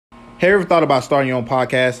Have you ever thought about starting your own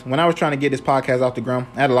podcast? When I was trying to get this podcast off the ground,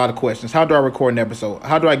 I had a lot of questions. How do I record an episode?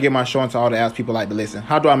 How do I get my show into all the apps people like to listen?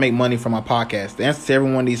 How do I make money from my podcast? The answer to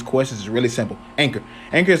every one of these questions is really simple. Anchor.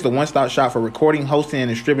 Anchor is the one-stop shop for recording, hosting, and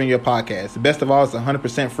distributing your podcast. The best of all, it's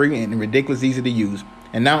 100% free and ridiculous easy to use.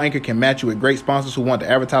 And now Anchor can match you with great sponsors who want to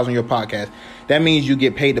advertise on your podcast. That means you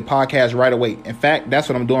get paid to podcast right away. In fact, that's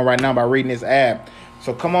what I'm doing right now by reading this ad.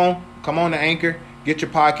 So come on to Anchor. Get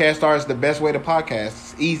your podcast started. It's the best way to podcast.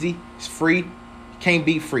 It's easy. It's free. You can't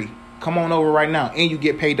beat free. Come on over right now, and you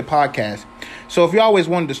get paid to podcast. So if you always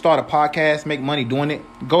wanted to start a podcast, make money doing it,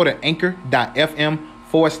 go to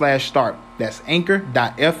anchor.fm/start. That's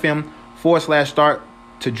anchor.fm/start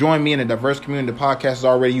to join me in a diverse community of podcasters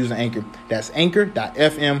already using Anchor. That's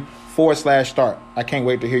anchor.fm/start. I can't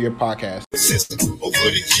wait to hear your podcast. Over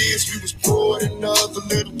the years, we was poor than other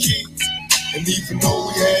little kids. And even though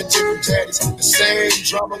we had different daddies, the same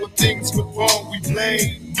drama when things went wrong, we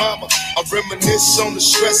blame mama. I reminisce on the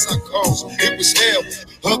stress I caused. It was hell,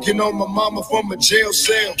 hugging on my mama from a jail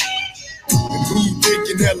cell. And who you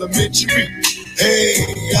thinking elementary? Hey,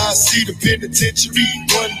 I see the penitentiary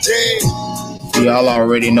one day. Y'all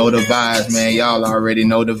already know the vibes, man. Y'all already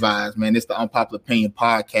know the vibes, man. It's the Unpopular Opinion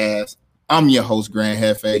Podcast. I'm your host, Grand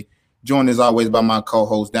Hefe. Joined as always by my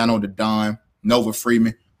co-host, Dano the Don, Nova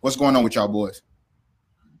Freeman. What's going on with y'all boys?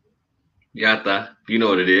 Yata, you know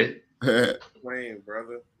what it is. Playing,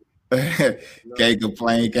 brother. Can't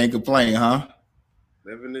complain, huh?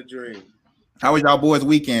 Living the dream. How was y'all boys'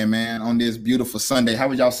 weekend, man, on this beautiful Sunday? How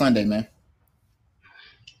was y'all Sunday, man?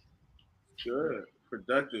 Good.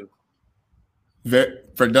 Productive. Very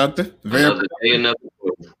productive. Very Another day, another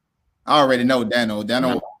day. I already know Dano.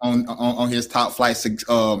 Dano on his top flight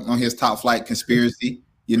conspiracy.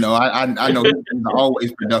 You know, I know he's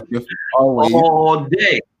always productive. Always. All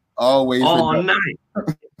day. Always. All productive. night.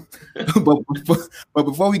 but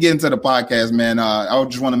before we get into the podcast, man, I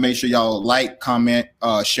just want to make sure y'all like, comment,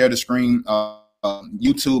 share the screen.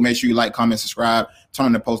 YouTube, make sure you like, comment, subscribe, turn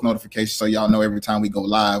on the post notifications so y'all know every time we go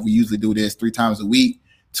live. We usually do this 3 times a week,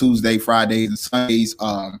 Tuesday, Fridays, and Sundays.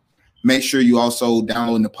 Make sure you also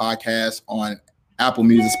download the podcast on Apple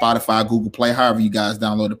Music, Spotify, Google Play, however you guys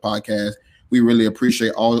download the podcast. We really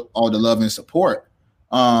appreciate all the love and support.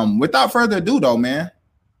 Without further ado, though, man,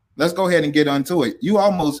 let's go ahead and get onto it. You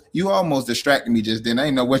almost distracted me just then. I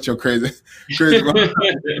didn't know what your crazy. I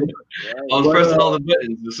was pressing all the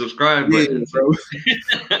buttons, the subscribe buttons. Bro.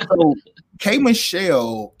 So K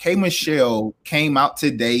Michelle came out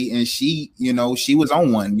today, and she was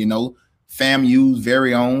on one. FAMU's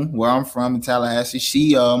very own, where I'm from in Tallahassee.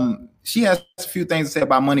 She has a few things to say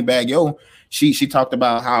about Moneybagg Yo. She talked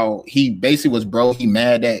about how he basically was broke. He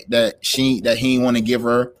mad that he didn't want to give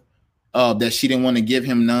her, that she didn't want to give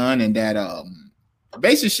him none, and that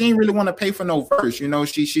basically she didn't really want to pay for no verse.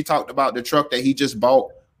 She talked about the truck that he just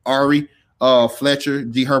bought, Ari Fletcher,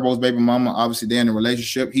 G Herbo's baby mama. Obviously, they're in a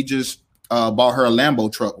relationship. He just bought her a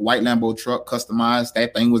Lambo truck, white Lambo truck, customized.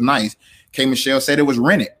 That thing was nice. K Michelle said it was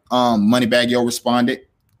rented. Moneybagg Yo responded,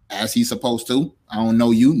 as he's supposed to. I don't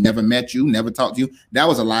know you, never met you, never talked to you. That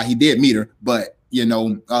was a lie. He did meet her, but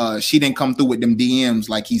she didn't come through with them DMs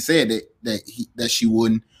like he said that she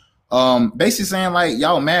wouldn't. Basically saying like,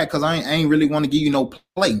 y'all mad because I ain't really want to give you no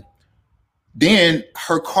play. Then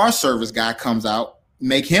her car service guy comes out,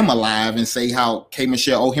 make him alive, and say how K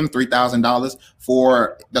Michelle owe him $3,000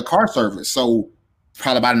 for the car service. So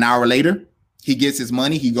probably about an hour later, he gets his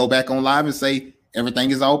money. He go back on live and say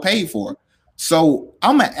everything is all paid for. So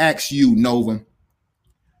I'm gonna ask you, Nova,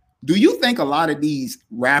 do you think a lot of these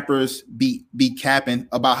rappers be capping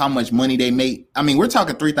about how much money they make? I mean, we're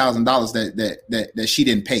talking $3,000 that she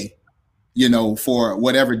didn't pay, for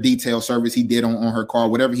whatever detail service he did on her car,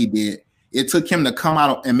 whatever he did. It took him to come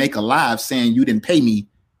out and make a live saying you didn't pay me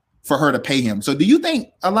for her to pay him. So do you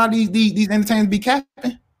think a lot of these entertainers be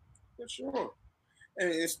capping? For sure.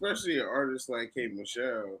 And especially an artist like K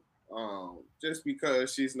Michelle. Just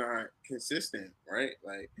because she's not consistent, right?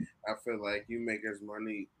 Like, I feel like you make as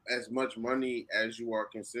much money as you are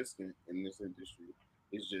consistent in this industry.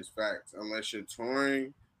 It's just facts. Unless you're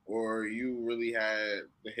touring or you really had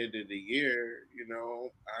the hit of the year,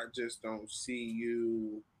 I just don't see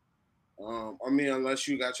you. Unless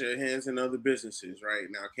you got your hands in other businesses, right?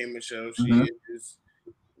 Now, K Michelle,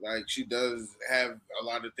 she does have a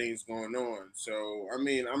lot of things going on. So, I'm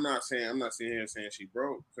not sitting here saying she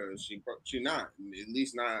broke, because she not, at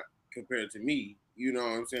least not compared to me. You know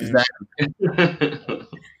what I'm saying? Exactly.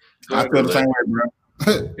 I feel the same way, bro.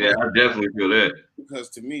 Yeah, I definitely feel that. Because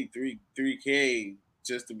to me, 3K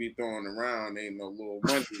just to be thrown around ain't no little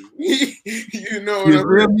money. You know what I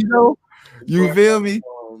mean? You feel me?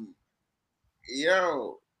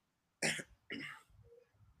 Yo,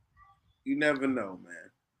 You never know,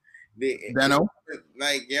 man. Dano?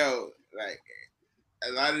 Like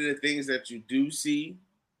a lot of the things that you do see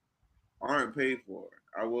aren't paid for.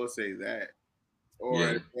 I will say that.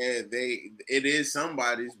 Or it is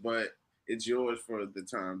somebody's, but it's yours for the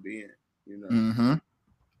time being. You know. Mm-hmm.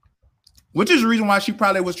 Which is the reason why she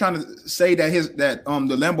probably was trying to say that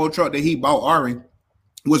the Lambo truck that he bought Ari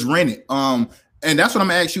was rented. And that's what I'm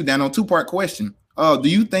gonna ask you, Dan, on 2-part question. Do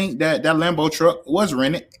you think that Lambo truck was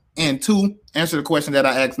rented? And 2, answer the question that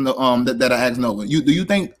I asked that I asked Nova. Do you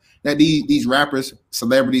think that these rappers,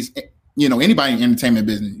 celebrities, anybody in entertainment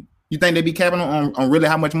business, you think they be capping on really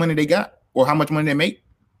how much money they got or how much money they make?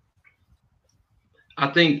 I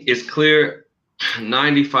think it's clear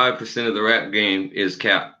 95% of the rap game is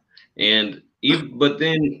cap. But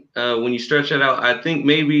then when you stretch that out, I think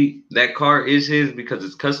maybe that car is his because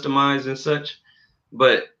it's customized and such.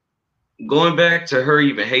 But going back to her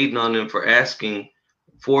even hating on him for asking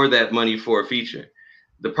for that money for a feature,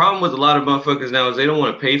 the problem with a lot of motherfuckers now is they don't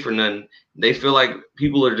want to pay for nothing. They feel like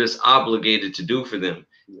people are just obligated to do for them.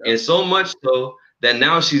 Yeah. And so much so that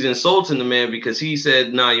now she's insulting the man because he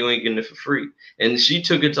said, nah, you ain't getting it for free. And she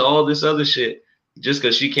took it to all this other shit just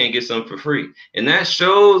because she can't get something for free. And that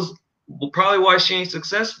shows probably why she ain't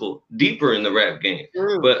successful deeper in the rap game.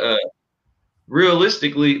 But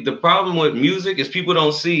realistically, the problem with music is people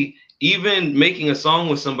don't see even making a song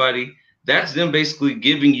with somebody, that's them basically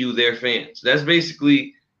giving you their fans. That's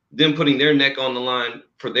basically them putting their neck on the line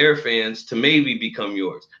for their fans to maybe become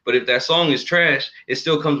yours. But if that song is trash, it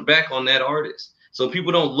still comes back on that artist. So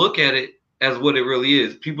people don't look at it as what it really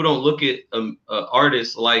is. People don't look at an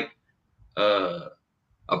artist like a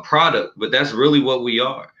product, but that's really what we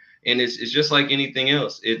are. And it's just like anything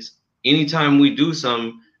else. It's anytime we do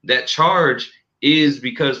something, that charge is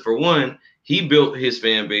because, for one, he built his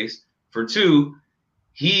fan base. For 2,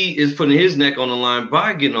 he is putting his neck on the line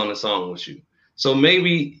by getting on a song with you. So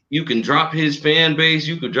maybe you can drop his fan base,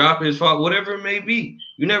 you could drop his fault, whatever it may be.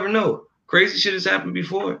 You never know. Crazy shit has happened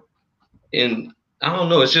before. And I don't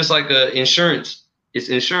know. It's just like insurance. It's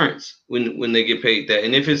insurance when they get paid that.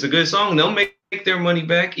 And if it's a good song, they'll make their money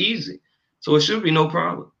back easy. So it should be no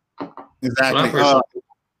problem. Exactly.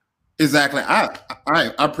 Exactly.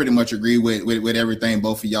 I pretty much agree with everything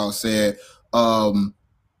both of y'all said.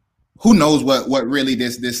 Who knows what really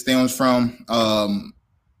this stems from?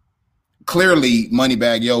 Clearly,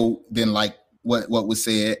 Moneybagg Yo didn't like what was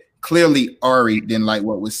said. Clearly, Ari didn't like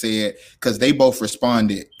what was said because they both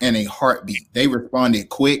responded in a heartbeat. They responded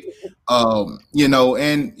quick, and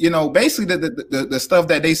basically the stuff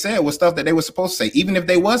that they said was stuff that they were supposed to say. Even if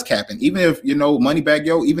they was capping, even if Moneybagg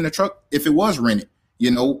Yo, even the truck, if it was rented,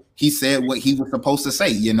 he said what he was supposed to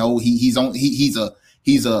say. He's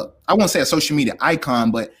a I won't say a social media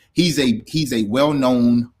icon, but he's a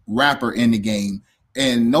well-known rapper in the game.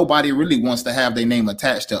 And nobody really wants to have their name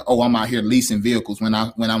attached to, I'm out here leasing vehicles when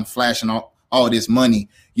I'm flashing all this money,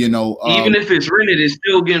 Even if it's rented, it's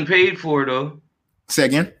still getting paid for, though. Say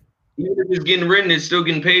again? Even if it's getting rented, it's still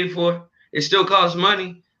getting paid for. It still costs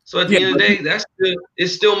money. So at the end of the day,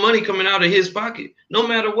 it's still money coming out of his pocket, no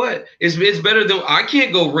matter what. It's better than I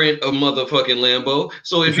can't go rent a motherfucking Lambo.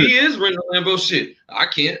 So if he is renting a Lambo, shit, I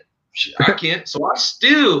can't. So I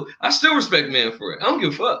still respect man for it. I don't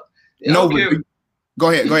give a fuck. Go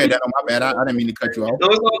ahead. That's my bad. I didn't mean to cut you off. No,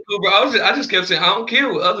 it's all cool, bro. I just kept saying I don't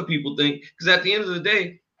care what other people think because at the end of the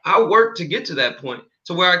day, I worked to get to that point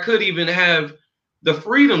to where I could even have the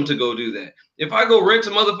freedom to go do that. If I go rent a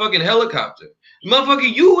motherfucking helicopter, motherfucker,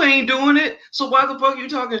 you ain't doing it. So why the fuck are you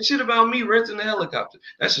talking shit about me renting a helicopter?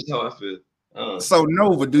 That's just how I feel. So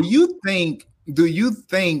Nova, do you think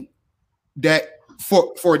that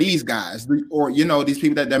for these guys or these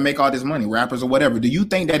people that make all this money, rappers or whatever, do you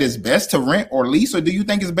think that it's best to rent or lease, or do you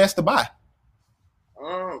think it's best to buy?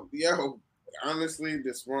 Honestly,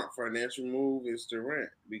 the smart financial move is to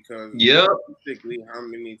rent because typically, how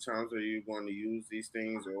many times are you going to use these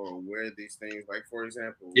things or wear these things? Like, for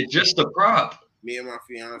example, it's just a prop. Me and my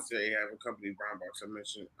fiance have a company, Brown Box. I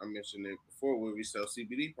mentioned it before, where we sell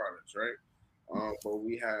CBD products, right? But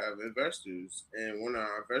we have investors, and one of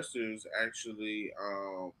our investors actually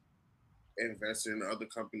invests in other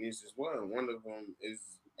companies as well. One of them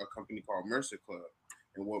is a company called Mercer Club,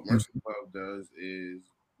 and what Mercer Club does is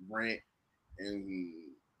rent, and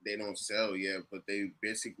they don't sell yet, but they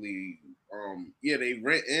basically, they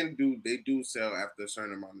rent and they do sell after a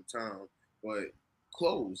certain amount of time, but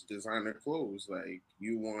clothes, designer clothes, like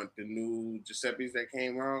you want the new Giuseppe's that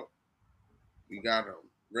came out, we got them.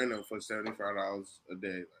 Rent them for $75 a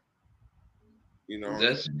day.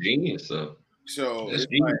 That's genius, though. So it's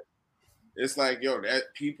like,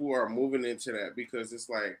 that people are moving into that because it's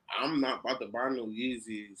like I'm not about to buy no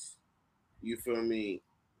Yeezys you feel me,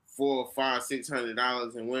 $400, $500,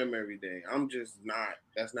 $600 and win every day. I'm just not.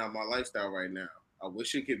 That's not my lifestyle right now. I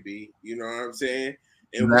wish it could be. You know what I'm saying?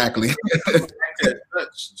 Exactly.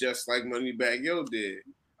 Touch just like Moneybagg Yo did.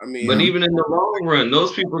 I mean, but even in the long run,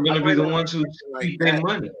 those people are going to be the ones who keep their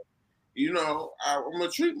money. You know, I'm gonna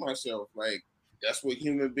treat myself like that's what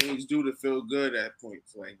human beings do to feel good at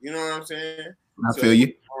points. Like, you know what I'm saying? I feel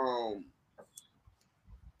you.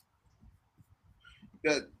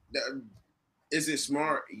 That is it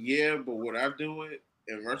smart? Yeah, but would I do it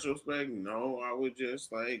in retrospect? No, I would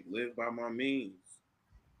just like live by my means.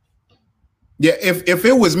 Yeah, if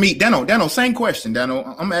it was me, Dano, same question,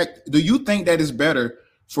 Dano. Do you think that it's better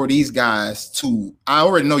for these guys to? I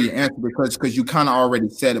already know your answer because you kind of already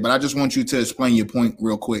said it, but I just want you to explain your point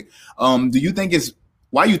real quick. Do you think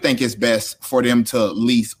why you think it's best for them to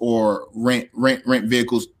lease or rent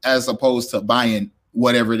vehicles as opposed to buying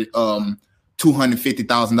whatever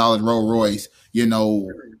 $250,000 Rolls Royce,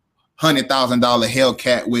 $100,000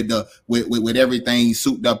 Hellcat with everything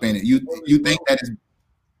souped up in it? You think that is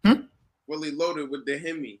fully loaded with the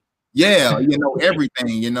Hemi? Yeah,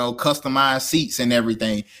 everything, customized seats and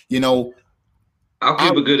everything. I'll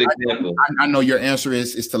give a good example. I know your answer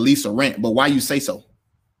is to lease or rent, but why you say so?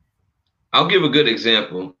 I'll give a good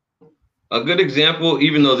example. A good example,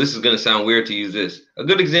 even though this is going to sound weird to use this, a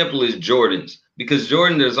good example is Jordans. Because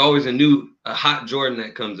Jordan, there's always a hot Jordan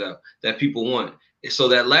that comes out that people want. So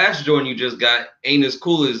that last Jordan you just got ain't as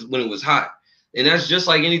cool as when it was hot. And that's just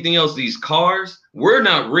like anything else. These cars, we're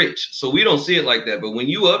not rich, so we don't see it like that. But when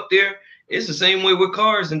you up there, it's the same way with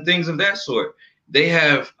cars and things of that sort. They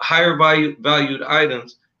have higher valued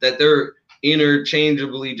items that they're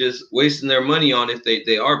interchangeably just wasting their money on if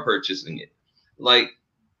they are purchasing it. Like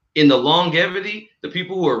in the longevity, the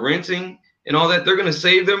people who are renting and all that, they're going to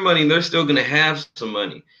save their money and they're still going to have some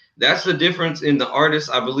money. That's the difference in the artists,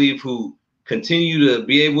 I believe, who continue to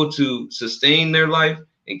be able to sustain their life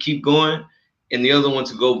and keep going, and the other one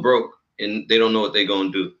to go broke and they don't know what they're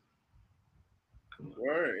going to do.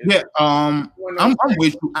 Yeah, I'm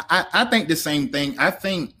with you. I think the same thing. I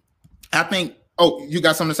think. Oh, you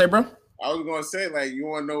got something to say, bro? I was gonna say, like, you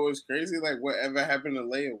want to know what's crazy? Like, whatever happened to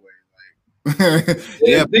layaway?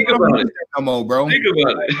 Yeah, think about it. No more, bro. Think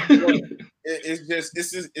about it.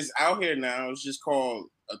 It's out here now. It's just called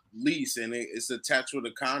a lease, and it's attached with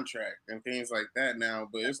a contract and things like that now.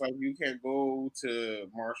 But it's like you can't go to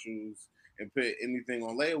Marshall's and put anything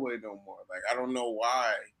on layaway no more. Like, I don't know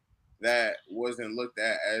why that wasn't looked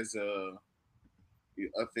at as a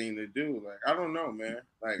thing to do. Like, I don't know, man.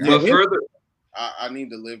 Like, I need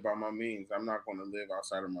to live by my means. I'm not going to live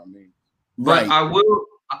outside of my means. Right.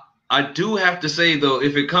 I do have to say though,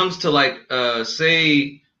 if it comes to like,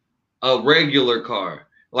 say a regular car,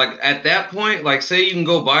 like at that point, like say you can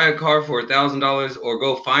go buy a car for $1,000 or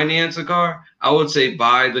go finance a car, I would say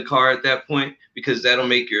buy the car at that point because that'll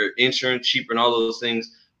make your insurance cheaper and all those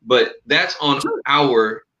things. But that's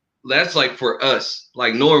that's like for us,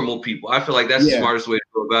 like normal people. I feel like that's the smartest way to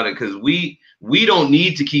go about it because we don't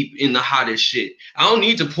need to keep in the hottest shit. I don't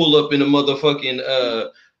need to pull up in a motherfucking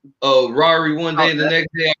Rari one day and the next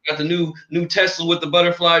day I got the new Tesla with the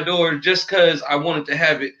butterfly door just because I wanted to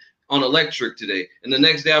have it on electric today. And the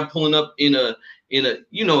next day I'm pulling up in a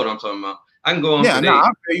you know what I'm talking about. I can go on today. I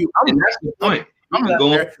feel you. And that's the point.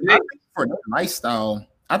 For their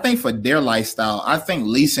lifestyle, I think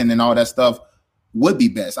leasing and all that stuff would be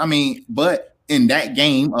best. I mean, but in that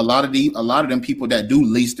game, a lot of them people that do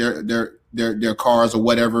lease their cars or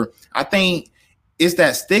whatever, I think it's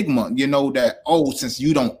that stigma, that since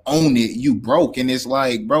you don't own it, you broke. And it's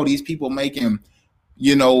like, bro, these people making,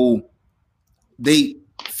 they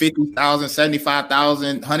 50,000,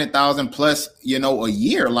 75,000, 100,000 plus, a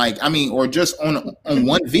year. Like, I mean, or just on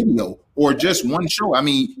one video or just one show. I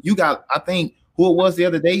mean, I think who it was the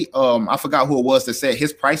other day. I forgot who it was that said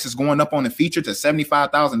his price is going up on the feature to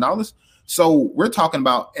 $75,000. So we're talking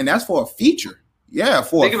about, and that's for a feature. Yeah,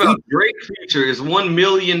 think about Drake feature is $1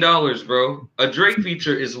 million, bro. A Drake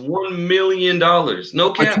feature is $1 million.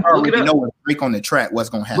 No cap. Look it up. Know with Drake on the track, what's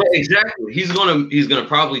gonna happen? But exactly. He's gonna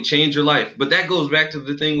probably change your life. But that goes back to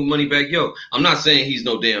the thing with Moneybagg Yo. I'm not saying he's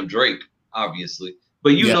no damn Drake, obviously.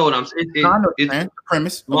 But you know what I'm saying. It's the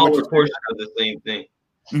premise. Smaller portion of the same thing.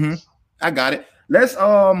 Mm-hmm. I got it.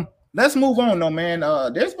 Let's move on though, man.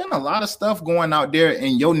 There's been a lot of stuff going out there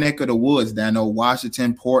in your neck of the woods, Dano,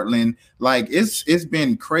 Washington, Portland. Like it's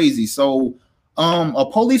been crazy. So a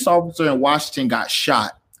police officer in Washington got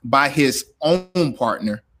shot by his own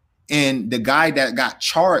partner, and the guy that got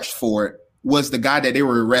charged for it was the guy that they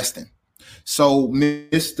were arresting. So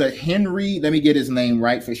Mr. Henry, let me get his name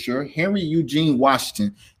right for sure. Henry Eugene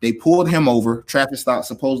Washington. They pulled him over, traffic stop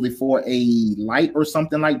supposedly for a light or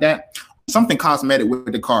something like that. Something cosmetic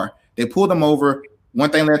with the car. They pulled him over. One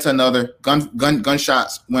thing led to another.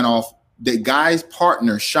 Gunshots went off. The guy's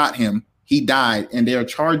partner shot him. He died, and they are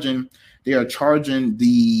charging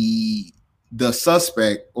the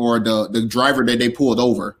suspect or the driver that they pulled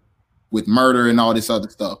over with murder and all this other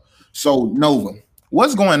stuff. So Nova,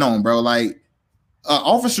 what's going on, bro? Like,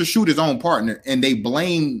 officer shoot his own partner, and they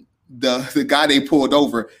blame the guy they pulled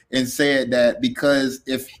over and said that because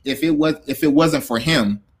if it wasn't for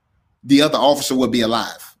him, the other officer would be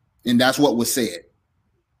alive, and that's what was said.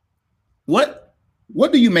 What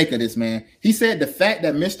do you make of this, man? He said the fact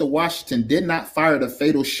that Mr. Washington did not fire the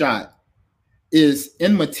fatal shot is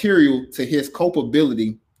immaterial to his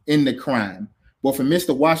culpability in the crime. But for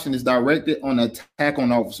Mr. Washington is directed on an attack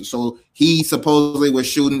on officers. So he supposedly was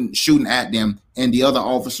shooting at them, and the other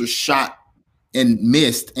officer shot and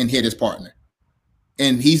missed and hit his partner.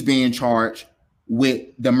 And he's being charged with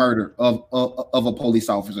the murder of a police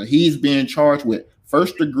officer. He's being charged with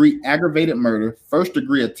first-degree aggravated murder,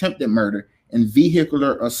 first-degree attempted murder, and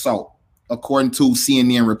vehicular assault, according to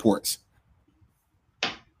CNN reports.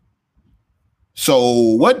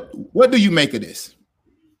 So what do you make of this?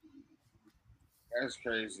 That's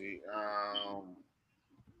crazy.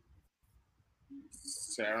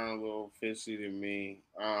 Sound a little fishy to me.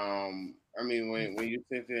 I mean, when you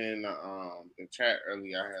sent in the chat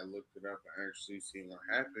earlier, I had looked it up and actually seen what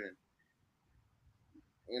happened.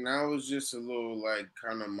 And I was just a little like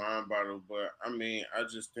kind of mind boggled, but I mean, I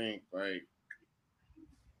just think like,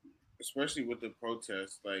 especially with the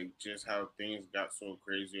protests, like just how things got so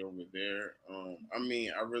crazy over there. I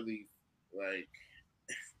mean, I really like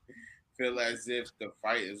feel as if the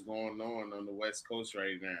fight is going on the West Coast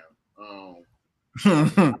right now.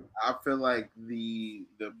 I feel like the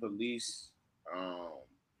police,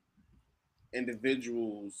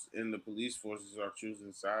 individuals in the police forces are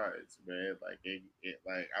choosing sides, man. Like it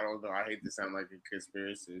like I don't know. I hate to sound like a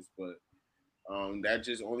conspiracist, but that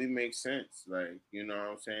just only makes sense. Like, you know what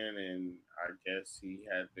I'm saying? And I guess he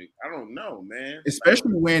had to. I don't know, man.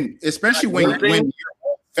 Especially when your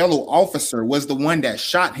fellow officer was the one that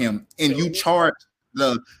shot him, and you charged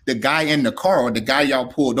the guy in the car or the guy y'all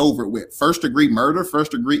pulled over with first degree murder,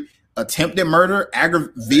 first degree attempted murder,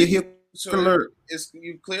 vehicular. So it's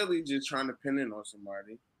you clearly just trying to pin it on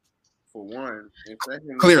somebody, for one. And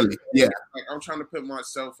secondly, clearly, yeah. Like I'm trying to put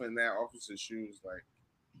myself in that officer's shoes, like.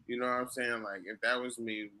 You know what I'm saying? Like, if that was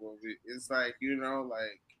me, it's like, you know,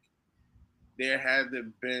 like, there had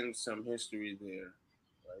to been some history there.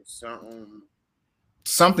 Like,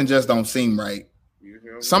 something just don't seem right. You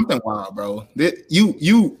feel me? Something wild, bro.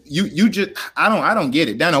 You just, I don't get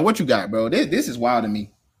it. Dano, what you got, bro? This is wild to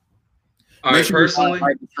me. All right, personally,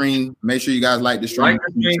 like the stream. Make sure you guys like the stream.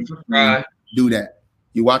 Subscribe. Do that.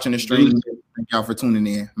 You watching the stream? Thank y'all for tuning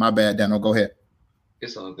in. My bad, Dano. Go ahead.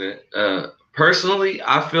 It's all good. Personally,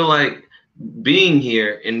 I feel like being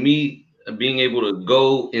here and me being able to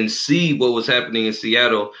go and see what was happening in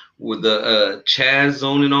Seattle with the Chaz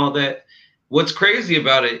zone and all that. What's crazy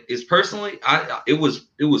about it is personally, it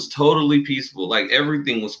was totally peaceful. Like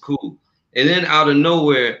everything was cool. And then out of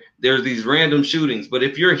nowhere, there's these random shootings. But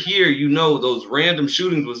if you're here, you know those random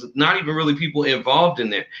shootings was not even really people involved in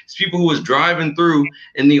there. It's people who was driving through,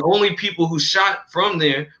 and the only people who shot from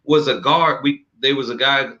there was a guard. There was a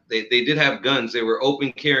guy, they did have guns. They were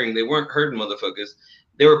open carrying. They weren't hurting motherfuckers.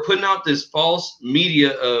 They were putting out this false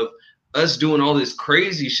media of us doing all this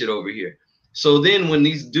crazy shit over here. So then when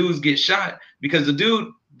these dudes get shot, because the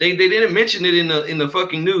dude, they didn't mention it in the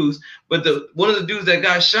fucking news, but one of the dudes that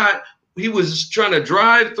got shot, he was trying to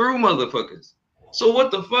drive through motherfuckers. So what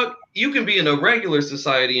the fuck? You can be in a regular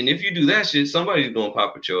society, and if you do that shit, somebody's gonna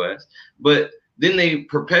pop at your ass. But then they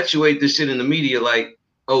perpetuate this shit in the media like,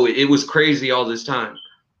 oh, it was crazy all this time.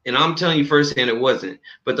 And I'm telling you firsthand, it wasn't.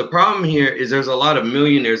 But the problem here is there's a lot of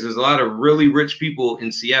millionaires. There's a lot of really rich people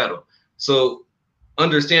in Seattle. So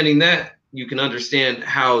understanding that, you can understand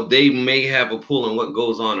how they may have a pull on what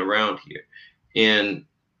goes on around here. And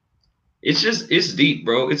it's deep,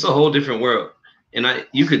 bro. It's a whole different world. And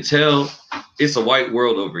you could tell it's a white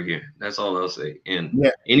world over here. That's all I'll say.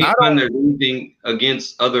 And anytime there's anything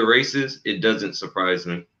against other races, it doesn't surprise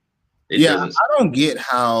me. I just don't get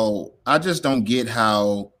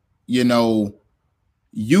how, you know,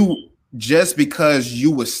 you just because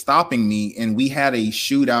you were stopping me and we had a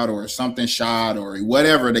shootout or something shot or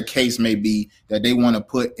whatever the case may be that they want to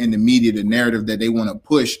put in the media, the narrative that they want to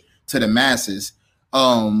push to the masses.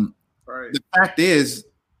 Right. The fact is,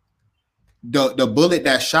 the bullet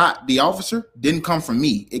that shot the officer didn't come from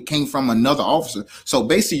me. It came from another officer. So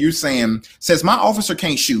basically you're saying, since my officer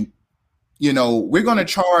can't shoot, you know, we're gonna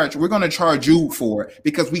charge you for it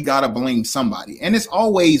because we gotta blame somebody. And it's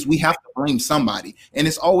always, we have to blame somebody. And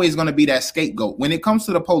it's always gonna be that scapegoat when it comes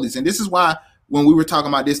to the police. And this is why when we were talking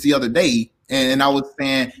about this the other day, and I was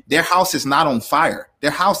saying their house is not on fire.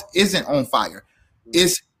 Their house isn't on fire.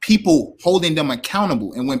 It's people holding them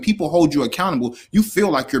accountable. And when people hold you accountable, you feel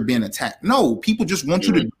like you're being attacked. No, people just want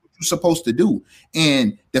you to do what you're supposed to do.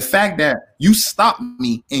 And the fact that you stopped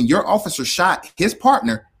me and your officer shot his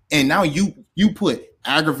partner, and now you put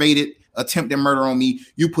aggravated attempted murder on me,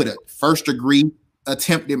 you put a first degree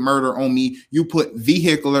attempted murder on me, you put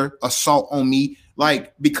vehicular assault on me,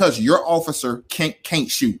 like, because your officer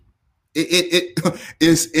can't shoot.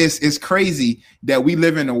 It's crazy that we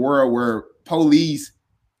live in a world where police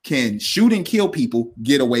can shoot and kill people,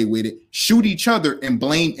 get away with it, shoot each other and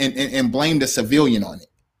blame and blame the civilian on it.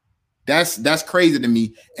 That's crazy to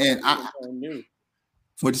me. And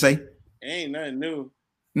what'd you say? Ain't nothing new.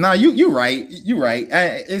 No, you're right. You're right.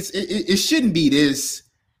 It shouldn't be this.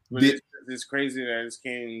 But it's crazy that it's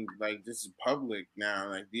came like this is public now.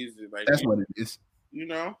 Like these are like that's what it is. You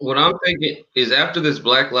know, what I'm thinking is after this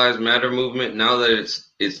Black Lives Matter movement, now that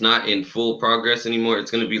it's not in full progress anymore, it's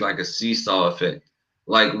going to be like a seesaw effect.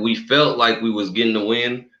 Like we felt like we was getting the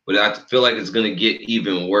win, but I feel like it's going to get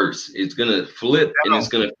even worse. It's going to flip and it's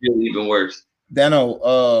going to feel even worse.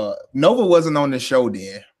 Dano, Nova wasn't on the show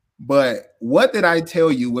then, but what did I tell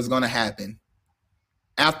you was going to happen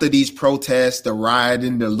after these protests, the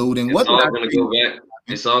rioting, the looting? It's all going to go back.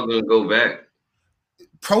 It's all going to go back.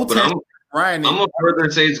 Protest. I'm gonna further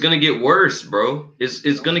say it's gonna get worse, bro.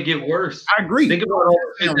 It's gonna get worse. I agree. Think about all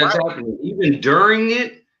the shit that's happening. Even during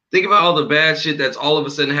it, think about all the bad shit that's all of a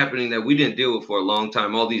sudden happening that we didn't deal with for a long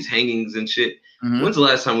time. All these hangings and shit. Mm-hmm. When's the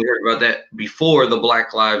last time we heard about that? Before the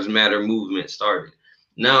Black Lives Matter movement started.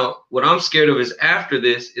 Now, what I'm scared of is after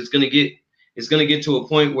this, it's gonna get to a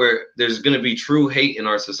point where there's gonna be true hate in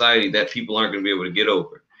our society that people aren't gonna be able to get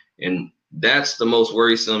over. And that's the most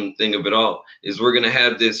worrisome thing of it all, is we're going to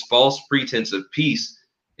have this false pretense of peace,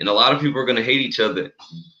 and a lot of people are going to hate each other.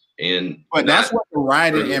 But that's what the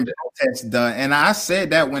rioting and protest done. And I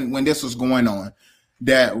said that when this was going on,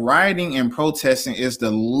 that rioting and protesting is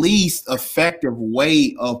the least effective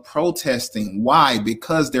way of protesting. Why?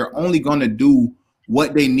 Because they're only going to do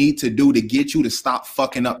what they need to do to get you to stop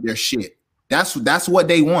fucking up their shit. That's what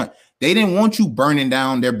they want. They didn't want you burning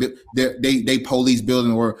down their police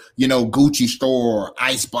building or, you know, Gucci store or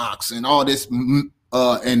Icebox and all this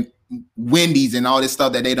and Wendy's and all this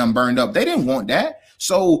stuff that they done burned up. They didn't want that.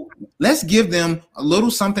 So let's give them a little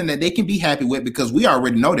something that they can be happy with, because we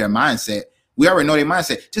already know their mindset.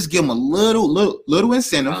 Just give them a little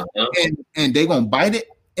incentive and they're going to bite it,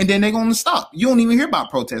 and then they're going to stop. You don't even hear about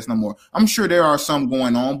protests no more. I'm sure there are some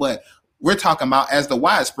going on, but we're talking about as the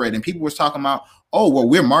widespread, and people were talking about, oh, well,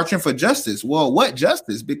 we're marching for justice. Well, what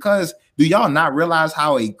justice? Because do y'all not realize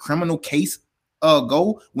how a criminal case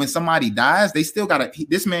go when somebody dies? This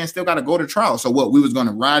man still gotta go to trial. So what, we was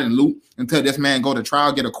gonna ride and loot until this man go to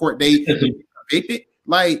trial, get a court date, convicted?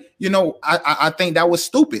 Like, you know, I think that was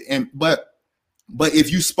stupid. But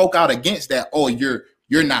if you spoke out against that, oh, you're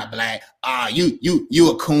not black, you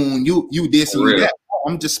a coon, you this and you that.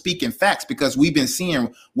 I'm just speaking facts, because we've been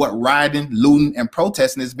seeing what rioting, looting, and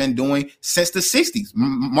protesting has been doing since the 60s.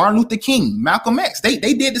 Martin Luther King, Malcolm X, they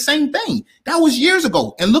did the same thing. That was years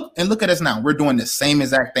ago. And look at us now. We're doing the same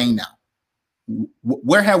exact thing now.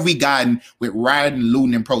 Where have we gotten with rioting,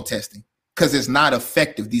 looting, and protesting? Because it's not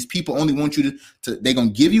effective. These people only want you to they're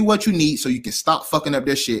going to give you what you need so you can stop fucking up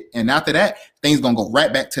their shit. And after that, things going to go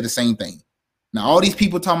right back to the same thing. Now, all these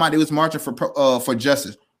people talking about they was marching for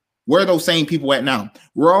justice. Where are those same people at now?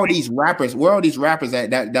 Where are all these rappers?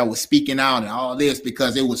 that was speaking out and all this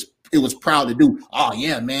because it was proud to do? Oh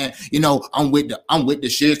yeah, man. You know, I'm with the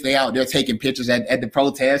shits. They out there taking pictures at the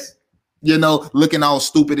protest. You know, looking all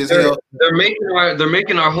stupid as hell. They're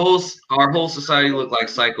making our whole society look like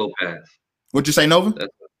psychopaths. What'd you say, Nova?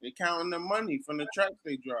 They counting the money from the tracks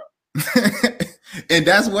they drop. And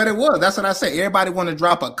that's what it was. That's what I say. Everybody want to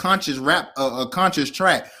drop a conscious a conscious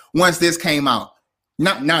track once this came out.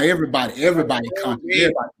 Now everybody conscious.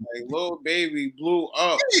 Like Lil Baby blew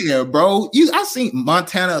up. Yeah, bro. I seen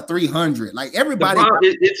Montana 300. Like everybody.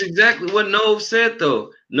 It's exactly what Nove said though.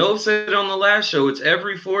 Nove said on the last show, it's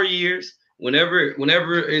every 4 years. Whenever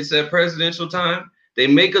it's at presidential time, they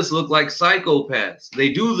make us look like psychopaths.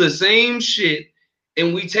 They do the same shit,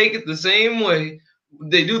 and we take it the same way.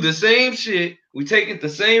 They do the same shit. We take it the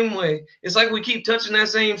same way. It's like we keep touching that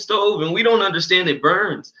same stove and we don't understand it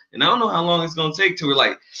burns. And I don't know how long it's gonna take till we're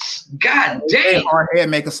like, God damn, hard head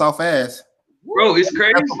make a soft ass. Bro, it's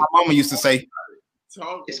crazy. That's what my mama used to say.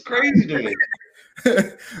 It's crazy to me.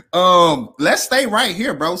 Let's stay right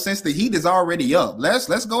here, bro. Since the heat is already up,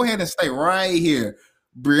 let's go ahead and stay right here.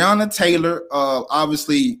 Breonna Taylor,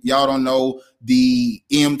 obviously, y'all don't know the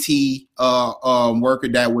EMT worker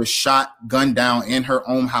that was shot, gunned down in her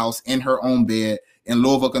own house, in her own bed in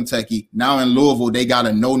Louisville, Kentucky. Now in Louisville, they got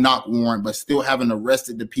a no-knock warrant, but still haven't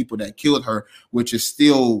arrested the people that killed her, which is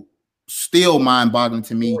still mind-boggling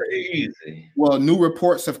to me. Crazy. Well, new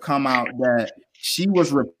reports have come out that she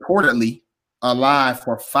was reportedly alive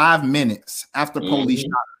for 5 minutes after police shot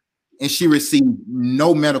her. And she received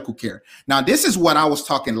no medical care. Now, this is what I was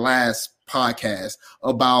talking last podcast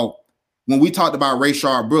about when we talked about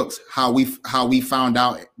Rayshard Brooks, how we found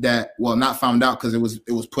out that, well, not found out because it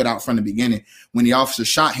was put out from the beginning. When the officer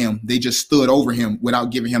shot him, they just stood over him without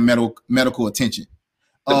giving him medical attention.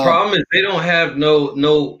 The problem is they don't have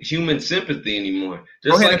no human sympathy anymore.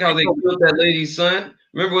 Just like how they killed that lady's son.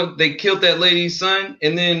 Remember when they killed that lady's son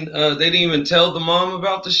and then they didn't even tell the mom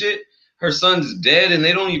about the shit? Her son's dead and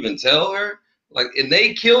they don't even tell her. Like, and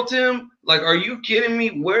they killed him. Like, are you kidding me?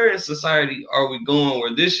 Where in society are we going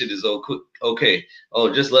where this shit is okay?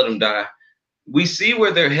 Oh, just let them die. We see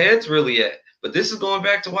where their head's really at. But this is going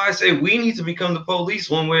back to why I say we need to become the police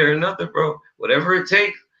one way or another, bro. Whatever it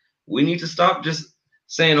takes, we need to stop just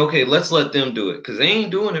saying, okay, let's let them do it. Because they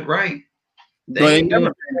ain't doing it right. They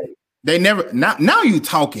never. Now you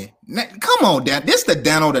talking. Come on, Dad. This the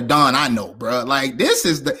Dano the Don I know, bro. Like that's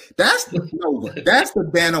the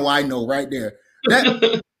Dano I know right there.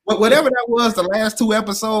 That whatever that was, the last 2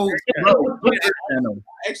 episodes. Bro, I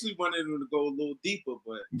actually wanted him to go a little deeper,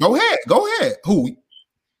 but go ahead. Who?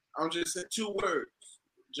 I'm just saying 2 words.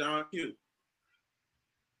 John Q.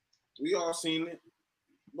 We all seen it,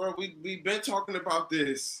 bro. We've been talking about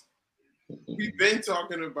this. We've been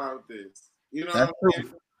talking about this. You know what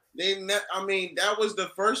I'm saying? That was the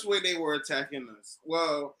first way they were attacking us.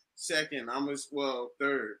 Well, second,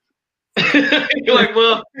 third. You're like,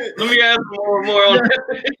 well, let me ask more on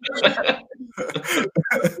that.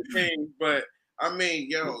 But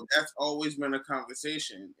that's always been a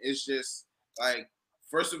conversation. It's just like,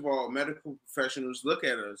 first of all, medical professionals look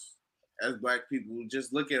at us as Black people,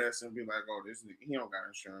 just look at us and be like, oh, he don't got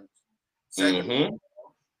insurance.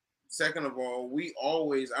 Second of all, we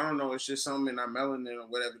always, I don't know, it's just something in our melanin or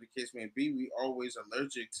whatever the case may be, we always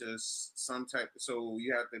allergic to some type, so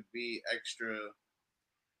you have to be extra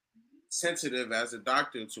sensitive as a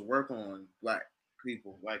doctor to work on Black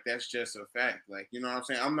people. Like, that's just a fact. Like, you know what I'm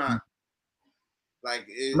saying? I'm not, like...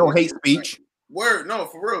 no hate speech. Like, no,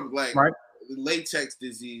 for real. Like, right. Latex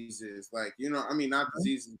diseases, like, you know, I mean, not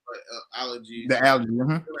diseases, but allergies. The allergy.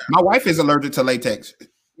 My wife is allergic to latex.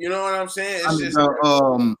 You know what I'm saying? It's just...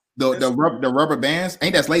 The rubber bands,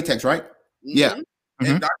 ain't that's latex, right? Mm-hmm. Yeah.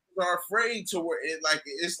 And doctors are afraid to wear it.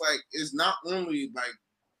 It's not only like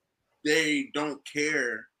they don't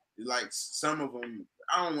care. Like, some of them,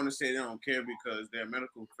 I don't want to say they don't care because they're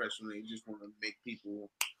medical professionals. They just want to make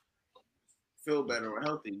people feel better or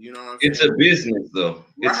healthy. You know what I'm saying? It's a business, though.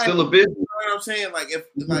 It's still a business. You know what I'm saying? Like,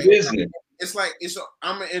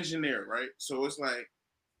 I'm an engineer, right? So it's like,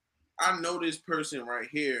 I know this person right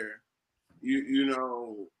here, you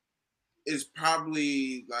know, is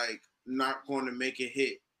probably like not going to make a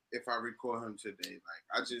hit if I record him today.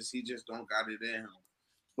 Like, he just don't got it in him.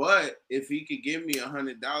 But if he could give me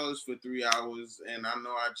 $100 for 3 hours and I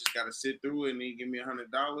know I just got to sit through it and he give me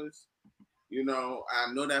 $100, you know,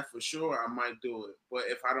 I know that for sure, I might do it. But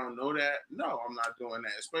if I don't know that, no, I'm not doing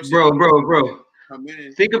that. Especially bro.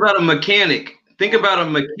 Think about a mechanic.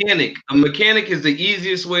 A mechanic is the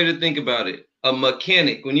easiest way to think about it. A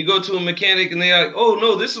mechanic. When you go to a mechanic and they're like, oh,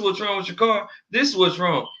 no, this is what's wrong with your car. This is what's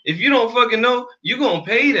wrong. If you don't fucking know, you're going to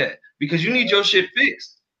pay that because you need your shit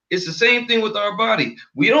fixed. It's the same thing with our body.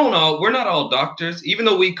 We're not all doctors. Even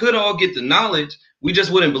though we could all get the knowledge, we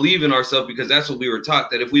just wouldn't believe in ourselves because that's what we were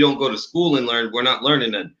taught, that if we don't go to school and learn, we're not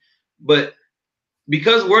learning nothing. But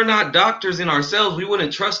because we're not doctors in ourselves, we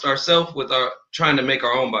wouldn't trust ourselves with our trying to make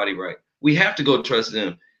our own body right. We have to go trust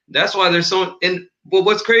them. That's why there's so, and but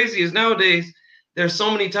what's crazy is nowadays there's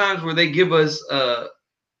so many times where they give us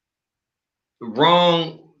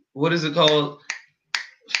wrong, what is it called?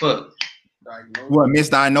 Fuck. What,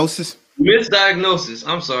 misdiagnosis? Misdiagnosis.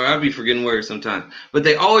 I'm sorry, I be forgetting words sometimes. But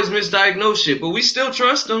they always misdiagnose shit, but we still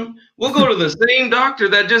trust them. We'll go to the same doctor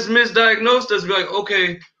that just misdiagnosed us, be like,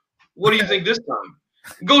 okay, what do you think this time?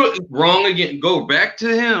 Wrong again. Go back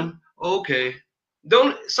to him. Okay.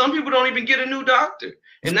 Some people don't even get a new doctor,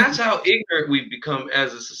 and that's how ignorant we've become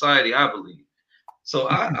as a society, I believe. So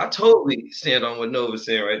I totally stand on what Nova's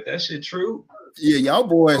saying, right? That shit true. Yeah, y'all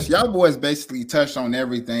boys basically touched on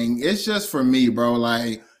everything. It's just for me, bro.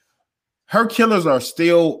 Like, her killers are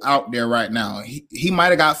still out there right now. He might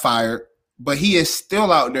have got fired, but he is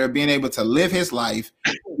still out there being able to live his life,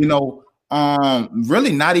 you know,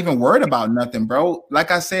 really not even worried about nothing, bro.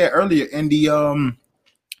 Like I said earlier in the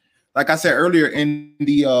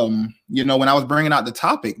you know, when I was bringing out the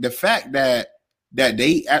topic, the fact that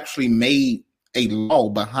they actually made a law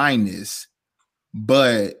behind this,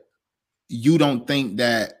 but you don't think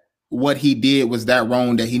that what he did was that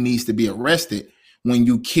wrong, that he needs to be arrested when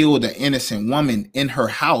you killed an innocent woman in her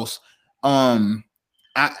house. I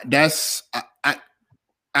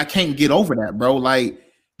can't get over that, bro. Like,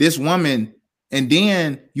 this woman, and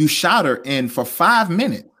then you shot her, and for 5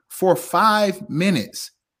 minutes,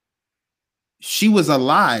 she was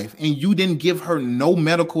alive, and you didn't give her no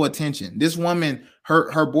medical attention. This woman,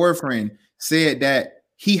 her boyfriend said that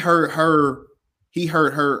he heard her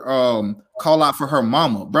call out for her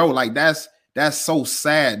mama, bro. Like, that's so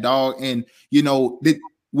sad, dog. And you know,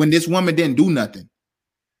 when this woman didn't do nothing,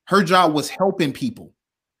 her job was helping people,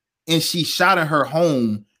 and she shot in her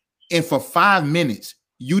home, and for 5 minutes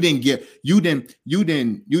you didn't give her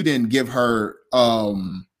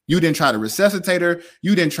you didn't try to resuscitate her,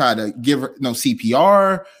 you didn't try to give her no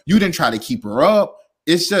CPR, you didn't try to keep her up.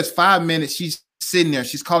 It's just 5 minutes, she's sitting there,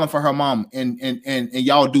 she's calling for her mom, and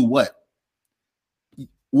y'all do what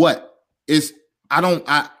is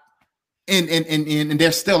and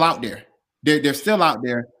they're still out there. They're still out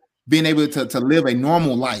there being able to live a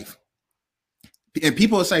normal life. And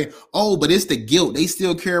people say, oh, but it's the guilt. They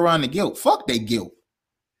still carry around the guilt. Fuck they guilt.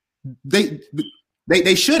 They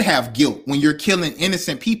should have guilt when you're killing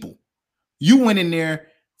innocent people. You went in there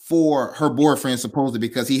for her boyfriend, supposedly,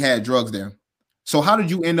 because he had drugs there. So how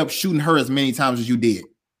did you end up shooting her as many times as you did?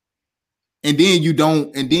 And then you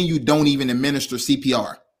don't even administer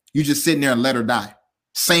CPR. You just sitting there and let her die.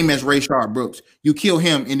 Same as Rayshard Brooks. You kill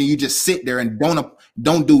him, and then you just sit there and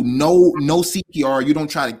don't do no CPR. You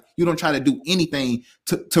don't try to do anything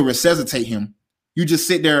to resuscitate him. You just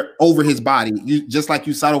sit there over his body, just like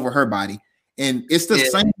you sat over her body. And it's the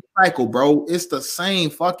same cycle, bro. It's the same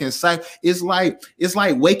fucking cycle. It's like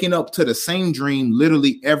waking up to the same dream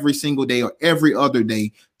literally every single day or every other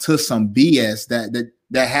day to some BS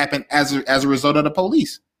that happened as a result of the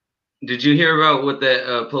police. Did you hear about what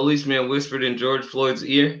that policeman whispered in George Floyd's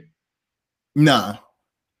ear? Nah.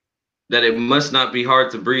 That it must not be hard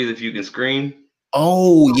to breathe if you can scream.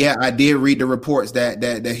 Oh yeah, I did read the reports that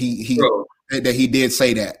he did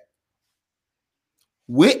say that.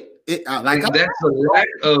 With it, like, that's a lack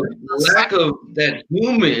of that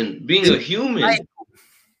human being a human.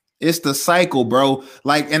 It's the cycle, bro.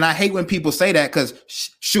 Like, and I hate when people say that, because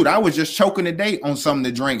shoot, I was just choking today on something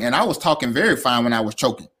to drink, and I was talking very fine when I was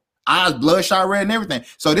choking. Eyes bloodshot red and everything.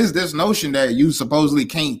 So this notion that you supposedly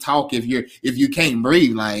can't talk if you can't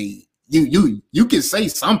breathe, like you can say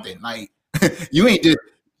something, like you ain't just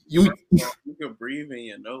you can breathe in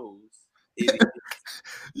your nose.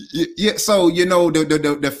 Yeah, so you know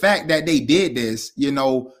the fact that they did this, you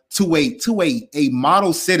know, to a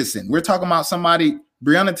model citizen. We're talking about somebody,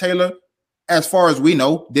 Breonna Taylor, as far as we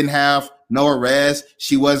know, didn't have no arrest.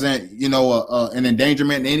 She wasn't, you know, an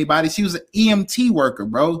endangerment to anybody. She was an EMT worker,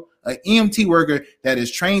 bro. An EMT worker that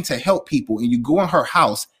is trained to help people. And you go in her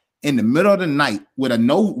house in the middle of the night with a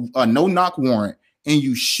no knock warrant, and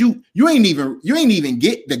you shoot. You ain't even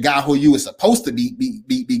get the guy who you were supposed to be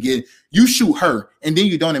getting. You shoot her, and then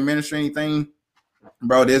you don't administer anything,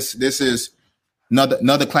 bro. This is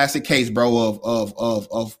another classic case, bro,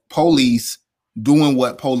 of police doing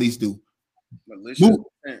what police do. Malicious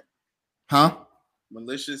intent. Huh?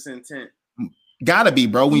 Malicious intent. Gotta be,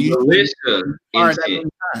 bro. When you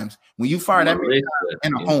fire that many times,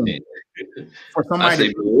 in a home for somebody, I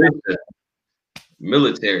say militia,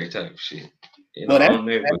 military type shit. You know,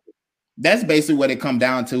 that's basically what it come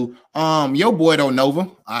down to. Your boy though, Nova,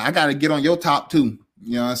 I gotta get on your top too.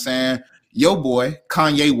 You know what I'm saying? Your boy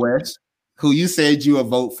Kanye West, who you said you would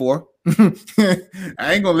vote for. I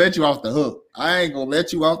ain't gonna let you off the hook.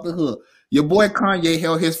 Your boy Kanye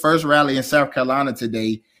held his first rally in South Carolina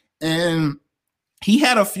today, and he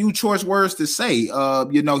had a few choice words to say.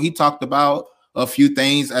 You know, he talked about a few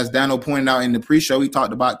things, as Dano pointed out in the pre-show. He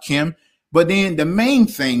talked about Kim, but then the main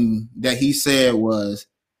thing that he said was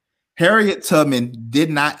Harriet Tubman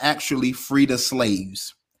did not actually free the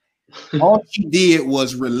slaves. All she did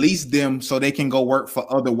was release them so they can go work for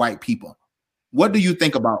other white people. What do you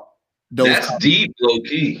think about those? That's deep, low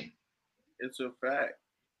key. It's a fact.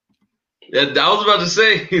 I was about to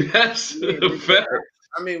say that's fair.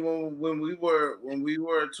 I mean, when we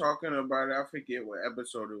were talking about it, I forget what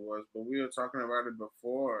episode it was, but we were talking about it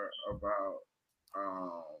before about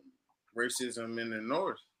racism in the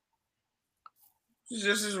North. It's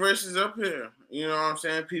just as racist up here. You know what I'm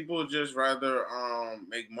saying? People just rather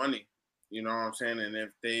make money. You know what I'm saying? And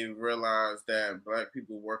if they realize that black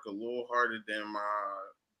people work a little harder than my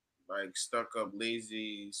like stuck up,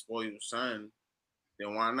 lazy, spoiled son,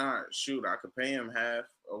 then why not? Shoot, I could pay him half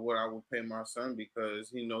of what I would pay my son because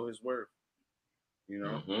he know his worth. You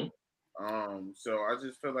know? So I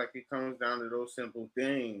just feel like it comes down to those simple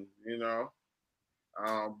things, you know.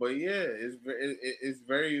 But yeah, it's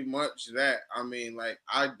very much that. I mean, like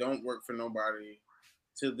I don't work for nobody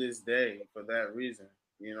to this day for that reason.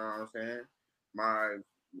 You know what I'm saying? My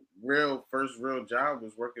first real job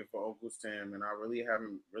was working for Uncle Sam, and I really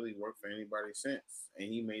haven't really worked for anybody since. And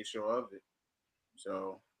he made sure of it.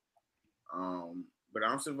 So, but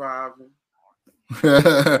I'm surviving.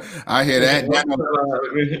 I hear that.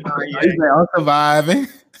 I'm surviving.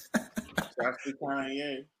 That's the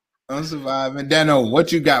Kanye. I'm surviving. Dano,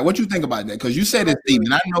 what you got? What you think about that? Because you said it's deep,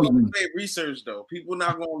 and I know you research though. People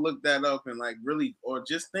not gonna look that up and like really, or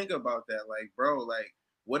just think about that. Like, bro, like,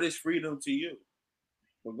 what is freedom to you?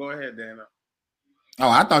 Well, go ahead, Dano. Oh,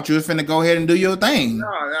 I thought you was finna go ahead and do your thing. No,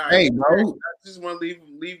 hey, bro. I just want to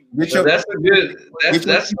leave. That's a good.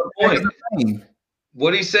 That's the point.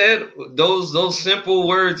 What he said, those simple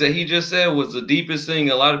words that he just said was the deepest thing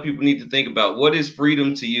a lot of people need to think about. What is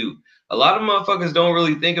freedom to you? A lot of motherfuckers don't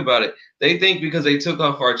really think about it. They think because they took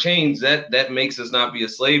off our chains, that makes us not be a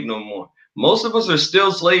slave no more. Most of us are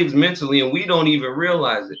still slaves mentally, and we don't even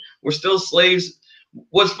realize it. We're still slaves.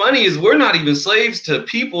 What's funny is we're not even slaves to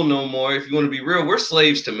people no more. If you want to be real, we're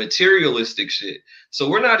slaves to materialistic shit. So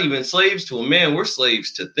we're not even slaves to a man. We're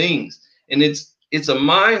slaves to things. And it's a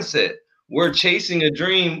mindset. We're chasing a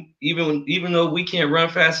dream, even though we can't run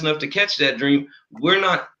fast enough to catch that dream. We're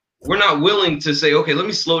not willing to say, okay, let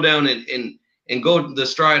me slow down and go the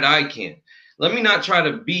stride I can. Let me not try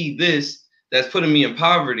to be this that's putting me in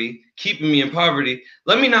poverty, keeping me in poverty.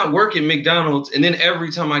 Let me not work at McDonald's and then every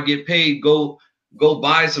time I get paid, go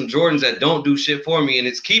buy some Jordans that don't do shit for me and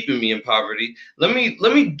it's keeping me in poverty. Let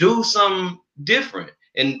me do something different.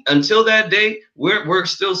 And until that day, we're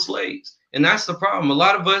still slaves. And that's the problem. A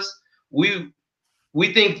lot of us, we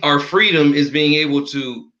think our freedom is being able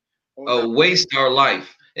to waste our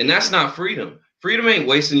life. And that's not freedom. Freedom ain't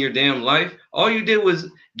wasting your damn life. All you did was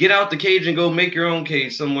get out the cage and go make your own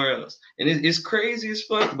cage somewhere else. And it's crazy as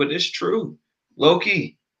fuck, but it's true. Low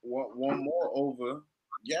key. One more over.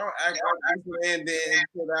 Y'all act like this man then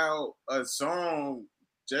put out a song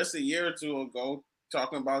just a year or two ago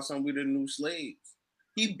talking about some of the new slaves.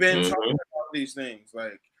 He been talking about these things.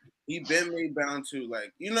 Like he been made bound to,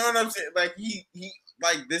 like, you know what I'm saying? Like he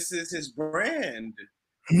like this is his brand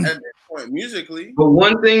at this point musically. But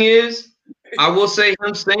one thing is, I will say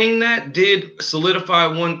him saying that did solidify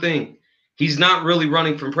one thing. He's not really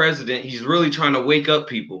running for president. He's really trying to wake up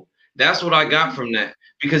people. That's what I got from that.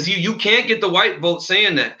 Because you can't get the white vote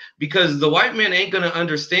saying that because the white man ain't going to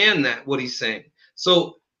understand that, what he's saying.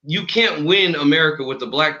 So you can't win America with the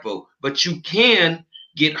black vote, but you can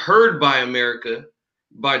get heard by America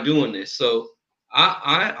by doing this. So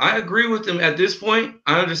I agree with him at this point.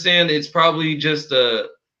 I understand it's probably just a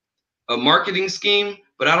marketing scheme,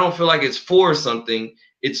 but I don't feel like it's for something.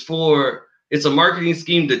 It's a marketing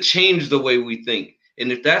scheme to change the way we think.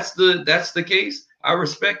 And if that's the case, I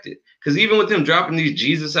respect it. Because even with him dropping these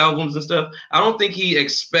Jesus albums and stuff, I don't think he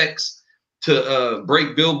expects to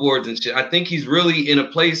break billboards and shit. I think he's really in a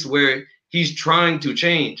place where he's trying to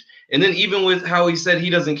change. And then even with how he said he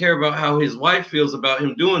doesn't care about how his wife feels about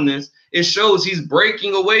him doing this, it shows he's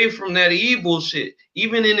breaking away from that evil shit,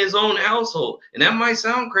 even in his own household. And that might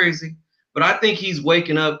sound crazy, but I think he's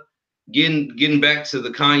waking up, getting back to the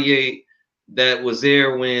Kanye that was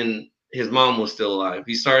there when his mom was still alive.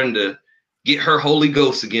 He's starting to get her Holy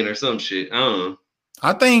Ghost again or some shit. I don't know.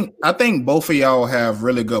 I think both of y'all have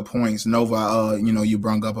really good points. Nova, you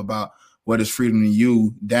brought up about what is freedom to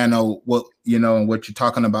you. Dano, what and what you're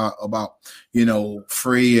talking about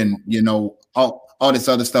free and all this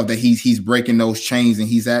other stuff that he's breaking those chains and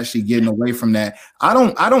he's actually getting away from that. I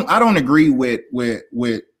don't agree with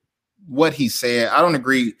what he said. I don't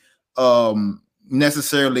agree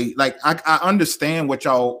necessarily. Like I understand what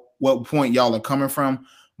point y'all are coming from,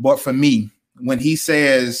 but for me, when he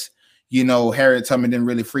says, Harriet Tubman didn't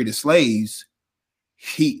really free the slaves,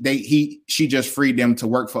 she just freed them to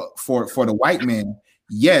work for the white man.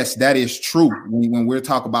 Yes, that is true when we're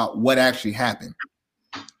talking about what actually happened.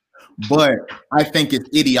 But I think it's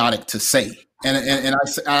idiotic to say.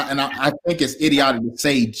 I think it's idiotic to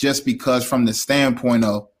say just because from the standpoint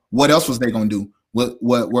of what else was they gonna do? What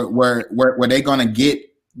were they gonna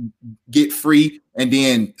get free and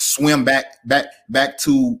then swim back to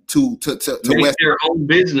make West? their own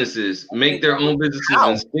businesses, and stick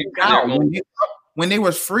to their own. When they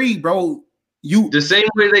was free, bro. The same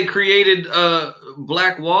way they created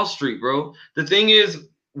Black Wall Street, bro. The thing is,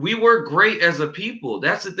 we were great as a people.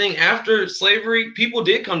 That's the thing. After slavery, people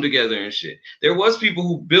did come together and shit. There was people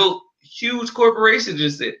who built huge corporations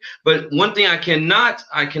and shit. But one thing I cannot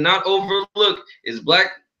overlook is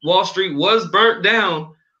Black Wall Street was burnt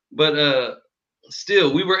down, but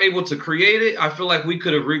still we were able to create it. I feel like we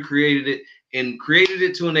could have recreated it and created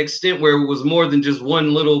it to an extent where it was more than just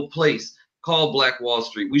one little place called Black Wall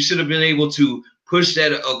Street. We should have been able to push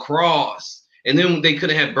that across. And then they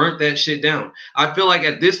could have burnt that shit down. I feel like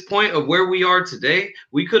at this point of where we are today,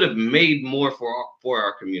 we could have made more for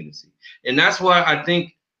our community. And that's why I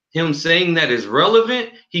think him saying that is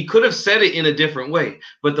relevant. He could have said it in a different way.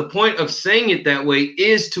 But the point of saying it that way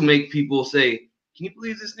is to make people say, can you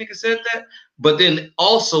believe this nigga said that? But then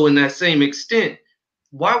also in that same extent,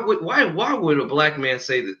 why would a black man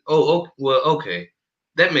say that? Oh, well, okay.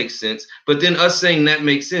 That makes sense. But then us saying that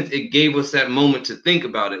makes sense, it gave us that moment to think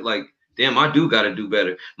about it. Like, damn, I do got to do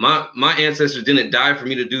better. My ancestors didn't die for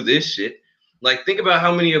me to do this shit. Like, think about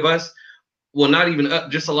how many of us, well, not even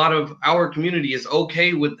just a lot of our community is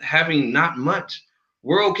okay with having not much.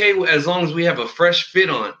 We're okay as long as we have a fresh fit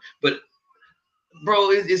on. But,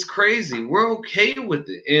 bro, it's crazy. We're okay with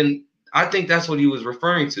it. And I think that's what he was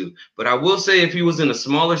referring to. But I will say if he was in a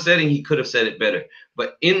smaller setting, he could have said it better.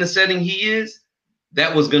 But in the setting he is,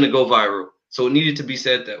 that was going to go viral. So it needed to be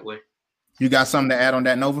said that way. You got something to add on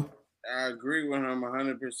that, Nova? I agree with him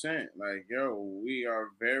 100%. Like, yo, we are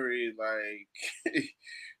very, like,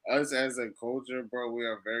 us as a culture, bro, we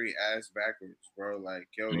are very ass backwards, bro. Like,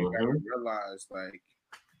 yo, you gotta realize, like,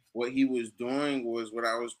 what he was doing was what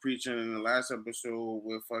I was preaching in the last episode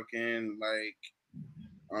with fucking, like,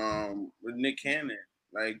 with Nick Cannon.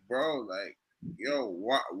 Like, bro, like, yo,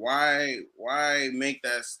 why make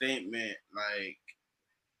that statement, like,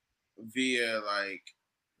 via, like,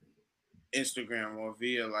 Instagram or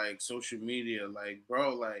via like social media? Like,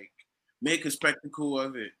 bro, like, make a spectacle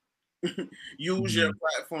of it. Use your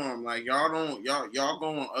platform. Like, y'all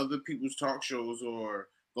go on other people's talk shows or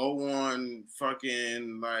go on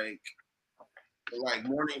fucking like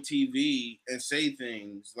morning TV and say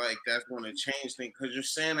things like that's going to change things, because you're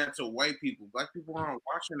saying that to white people. Black people aren't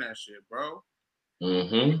watching that shit, bro.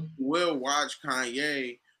 We'll watch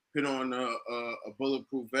Kanye put on a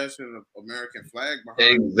bulletproof vest and an American flag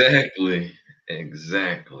behind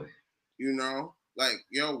Exactly. You know, like,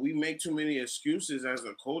 yo, we make too many excuses as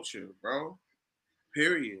a culture, bro.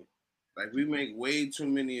 Period. Like, we make way too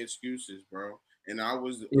many excuses, bro. And I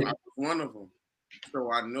was one of them.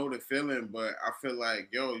 So I know the feeling, but I feel like,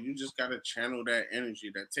 yo, you just gotta channel that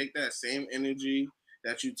energy. That take that same energy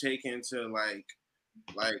that you take into like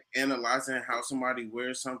analyzing how somebody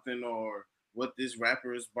wears something or what this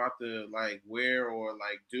rapper is about to like wear or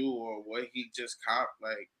like do or what he just copped.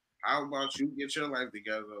 Like, how about you get your life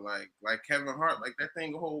together? Like Kevin Hart, like that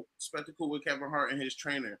thing, whole spectacle with Kevin Hart and his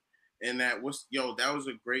trainer. And that was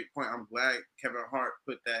a great point. I'm glad Kevin Hart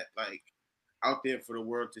put that like out there for the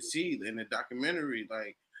world to see in the documentary.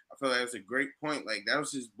 Like, I feel like that's a great point. Like, that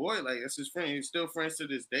was his boy. Like, that's his friend. He's still friends to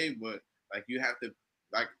this day, but like, you have to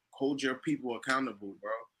like hold your people accountable,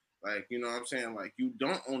 bro. Like, you know what I'm saying? Like, you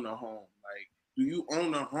don't own a home. Like, do you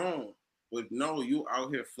own a home? But no, you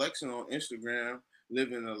out here flexing on Instagram,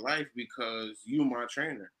 living a life because you my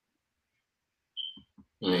trainer.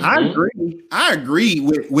 I agree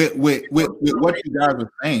with what you guys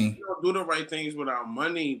are saying. You don't do the right things without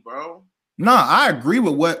money, bro. No, I agree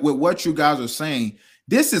with what you guys are saying.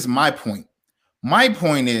 This is my point. My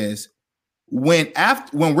point is when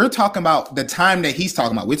we're talking about the time that he's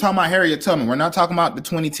talking about, we're talking about Harriet Tubman. We're not talking about the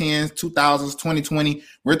 2010s, 2000s, 2020.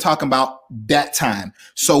 We're talking about that time.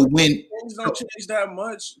 So when things don't change that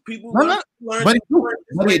much, people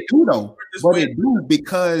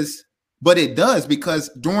but it does because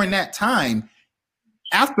during that time,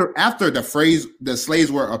 after the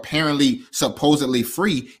slaves were apparently supposedly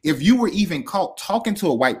free, if you were even caught talking to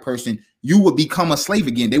a white person, you would become a slave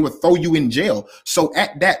again. They would throw you in jail. So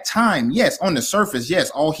at that time, yes, on the surface,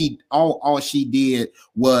 yes, all she did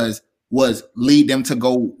was lead them to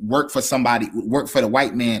go work for the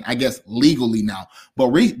white man, I guess legally now. But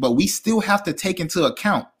we still have to take into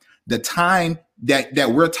account the time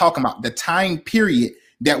that we're talking about, the time period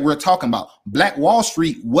that we're talking about. Black Wall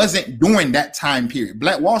Street wasn't during that time period.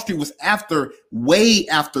 Black Wall Street was way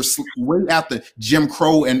after Jim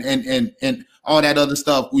Crow and all that other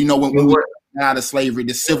stuff. You know, when we got out of slavery,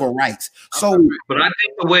 the civil rights. So, but I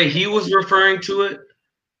think the way he was referring to it,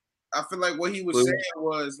 I feel like what he was saying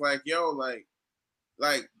was like, yo, like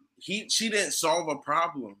she didn't solve a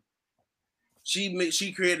problem.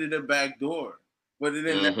 She created a back door, but it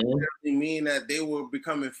didn't necessarily mean that they were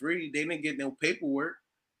becoming free. They didn't get no paperwork.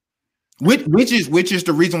 Which is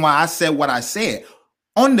the reason why I said what I said.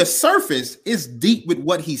 On the surface, it's deep with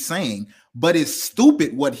what he's saying, but it's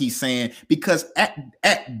stupid what he's saying, because at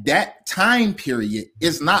that time period,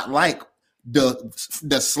 it's not like the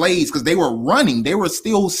slaves, because they were running. They were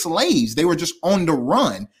still slaves. They were just on the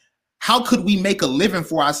run. How could we make a living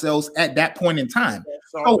for ourselves at that point in time?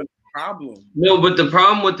 Problem. No, but the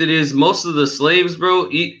problem with it is most of the slaves, bro,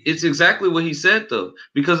 it's exactly what he said though,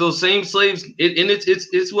 because those same slaves, and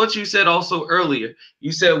it's what you said also earlier.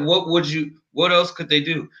 You said, what else could they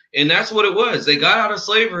do? And that's what it was. They got out of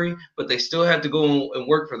slavery, but they still had to go and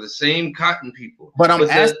work for the same cotton people. But I'm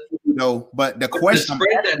asking you though, but the question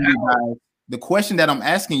that I'm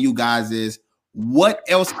asking you guys is, what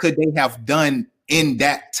else could they have done in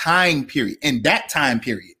that time period?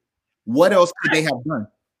 What else could they have done?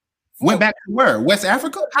 Went back to where? West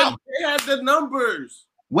Africa? How? They had the numbers.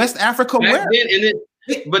 West Africa, where?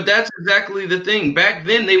 But that's exactly the thing. Back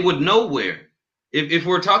then, they would know where. If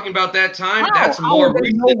we're talking about that time, that's more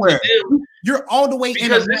recent to them. You're all the way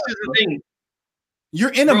because this is the thing.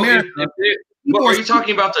 You're in America. But are you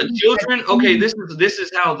talking about the children? Okay, this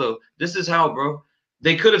is how though. This is how, bro.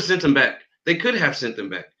 They could have sent them back. They could have sent them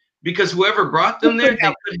back because whoever brought them there, they could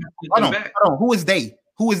have sent them back. Who is they?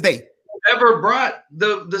 Who is they? Whoever brought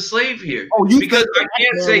the slave here. Because I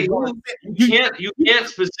can't say who. You can't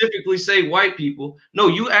specifically say white people. No,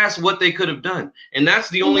 you ask what they could have done, and that's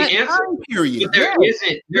the only answer. Period. But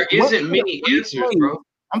there isn't many answers, bro.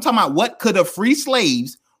 I'm talking about what could have free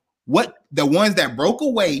slaves, what the ones that broke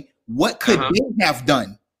away, what could they have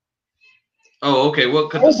done? Oh, okay.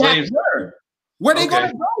 What could the slaves? Where they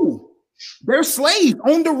gonna go? They're slaves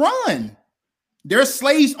on the run. They're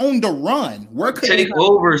slaves on the run. Where could take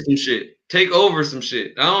over some shit? Take over some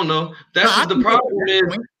shit. I don't know. That's just the problem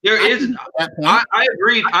is there is. I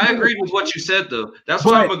agreed with what you said though. That's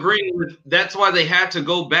why I'm agreeing with. That's why they had to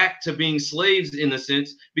go back to being slaves in a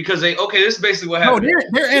sense because this is basically what happened. No,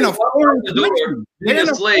 they're in a foreign door. They're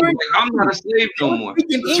a slave. Like, I'm not a slave no more.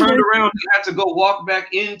 So turned around and had to go walk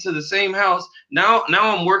back into the same house. Now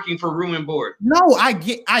I'm working for room and board. No, I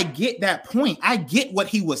get that point. I get what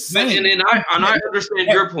he was saying, and I understand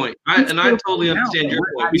your point. I totally understand your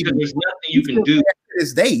point because there's nothing you can do to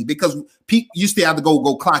this day because you still have to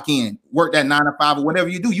go clock in, work that 9 to 5 or whatever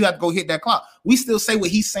you do. You have to go hit that clock. We still say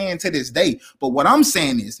what he's saying to this day. But what I'm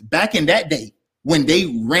saying is, back in that day when they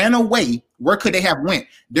ran away, where could they have went?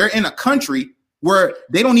 They're in a country where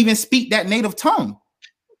they don't even speak that native tongue.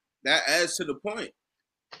 That adds to the point.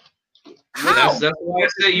 How? That's why I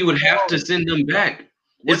say you would have to send them back.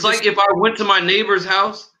 It's like if I went to my neighbor's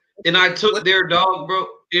house and I took their dog, bro.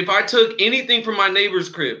 If I took anything from my neighbor's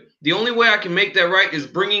crib, the only way I can make that right is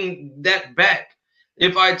bringing that back.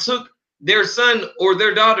 If I took their son or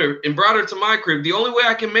their daughter and brought her to my crib, the only way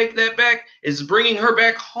I can make that back is bringing her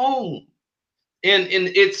back home. And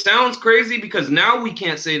it sounds crazy because now we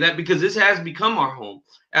can't say that because this has become our home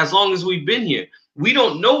as long as we've been here. We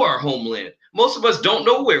don't know our homeland. Most of us don't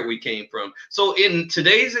know where we came from. So in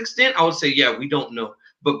today's extent, I would say, yeah, we don't know.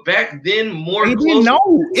 But back then, more they didn't know.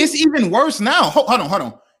 It's even worse now. Hold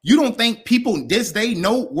on. You don't think people this day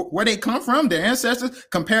know where they come from, their ancestors,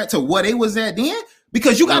 compared to what they was at then?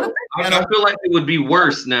 Because you got to. I feel like it would be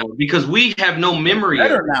worse now because we have no memory.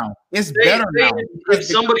 Better now. It's better now. If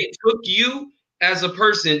somebody took you as a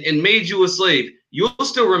person and made you a slave, you'll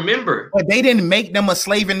still remember. But they didn't make them a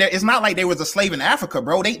slave in there. It's not like they was a slave in Africa,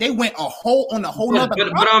 bro. They went on a whole nother.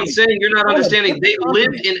 But I'm saying you're not understanding. They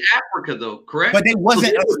lived in Africa, though, correct? But they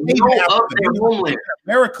wasn't a slave in Africa. Their homeland.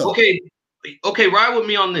 America. Okay, ride with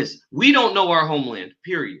me on this. We don't know our homeland.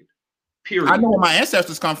 Period. I know where my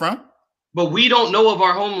ancestors come from. But we don't know of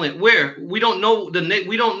our homeland. Where? We don't know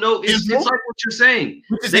we don't know. It's like what you're saying.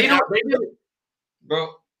 They don't, bro.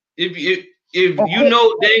 If you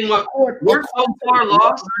know dang well, we're so far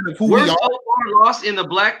lost. We're so far lost in the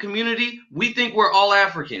black community. We think we're all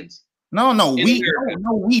Africans. No,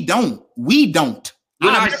 we don't. We don't.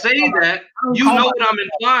 When I say that, you know what I'm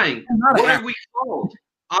implying. What are we called?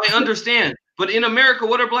 I understand. But in America,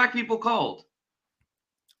 what are black people called?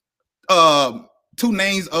 Two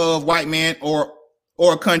names of white man or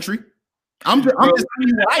a country. I'm just telling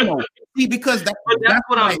you what I know. See, because that's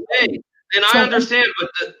what I'm saying. And I understand,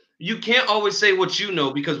 but you can't always say what you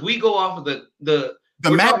know because we go off of the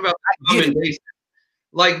map. About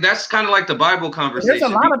Like that's kind of like the Bible conversation.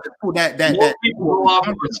 There's a lot of people that people go off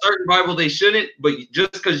of a certain Bible they shouldn't, but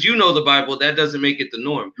just because you know the Bible, that doesn't make it the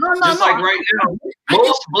norm. Just like right now,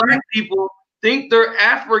 most black people think they're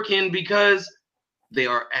African because they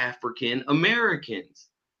are African Americans.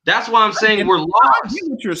 That's why I'm saying we're lost. I get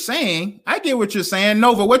what you're saying. I get what you're saying.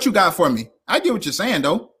 Nova, what you got for me? I get what you're saying,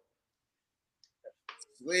 though.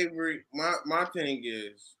 Slavery, my thing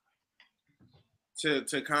is to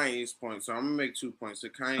Kanye's point. So I'm gonna make 2 points. To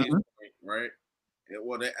Kanye's point, right?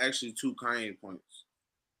 Well, they're actually 2 Kanye points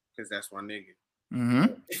because that's my nigga.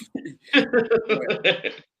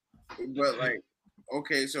 But like,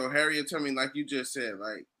 okay, so Harriet, tell me, like you just said,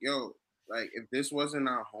 like, yo, like if this wasn't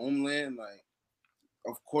our homeland, like,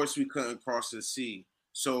 of course we couldn't cross the sea.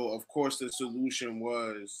 So of course the solution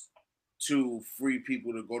was to free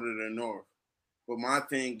people to go to the north. But my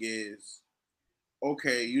thing is,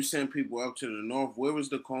 okay, you send people up to the north. Where was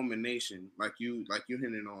the culmination? Like you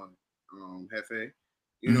hinting on, Hefe.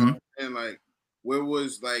 You know what I'm saying? Like, where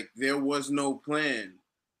was, like, there was no plan.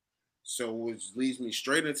 So which leads me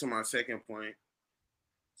straight into my second point.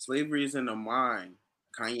 Slavery is in the mind.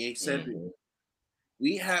 Kanye said it.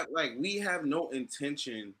 We have no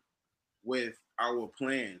intention with our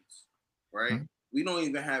plans, right? We don't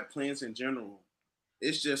even have plans in general.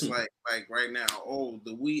 It's just like right now, oh,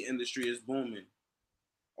 the weed industry is booming.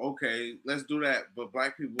 Okay, let's do that. But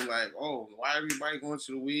black people like, oh, why everybody going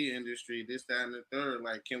to the weed industry, this, that, and the third?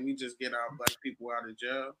 Like, can we just get our black people out of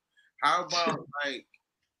jail? How about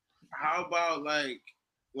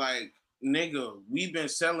like, nigga, we've been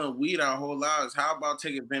selling weed our whole lives. How about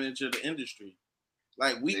take advantage of the industry?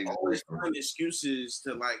 Like, we always find excuses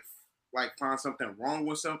to like find something wrong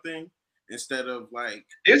with something. Instead of like,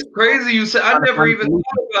 it's crazy you said. I never even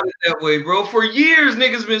thought about it that way, bro. For years,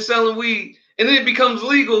 niggas been selling weed, and then it becomes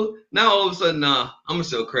legal. Now all of a sudden, nah, I'm gonna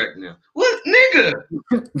sell crack now. What, nigga?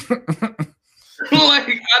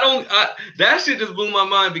 Like that shit just blew my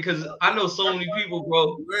mind because I know so many people,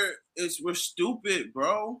 bro. We're stupid,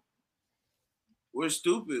 bro. We're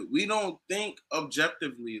stupid. We don't think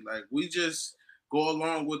objectively. Like we just go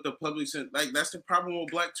along with the public. Like that's the problem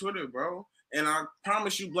with Black Twitter, bro. And I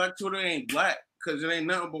promise you, Black Twitter ain't black because it ain't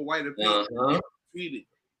nothing but white opinion. Treated.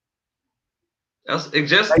 That's it.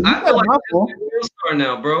 Just I feel like it's World Star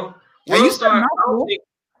now, bro. World Star.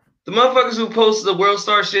 The motherfuckers who post the World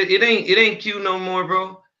Star shit, it ain't cute no more,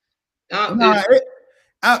 bro.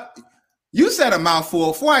 You said a mouthful.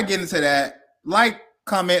 Before I get into that, like,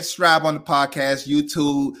 comment, subscribe on the podcast,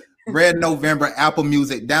 YouTube, Red November, Apple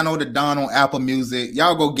Music. Download the Dawn on Apple Music.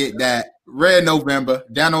 Y'all go get that. Red November.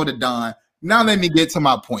 Download the Dawn. Now let me get to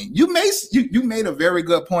my point. You made a very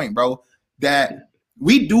good point, bro. That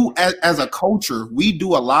we do as a culture, we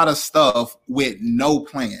do a lot of stuff with no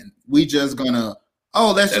plan. We just gonna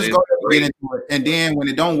let's just go get into it. And then when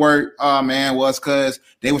it don't work, oh man, well, it's because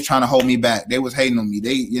they was trying to hold me back. They was hating on me.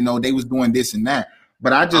 They was doing this and that.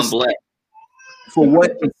 But I just for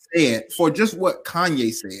what he said, for just what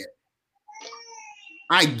Kanye said,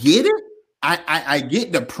 I get it. I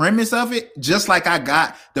get the premise of it, just like I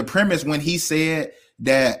got the premise when he said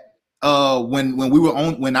that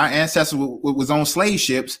when our ancestors was on slave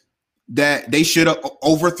ships, that they should have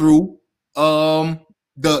overthrew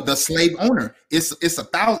the slave owner.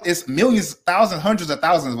 It's millions, thousands, hundreds of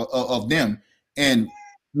thousands of them. And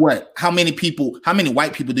how many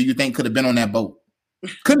white people do you think could have been on that boat?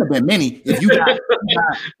 Couldn't have been many. If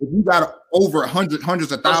you got over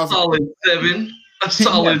hundreds of thousands. A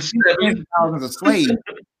solid 7 thousands of slaves.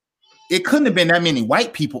 It couldn't have been that many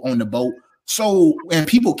white people on the boat. So, and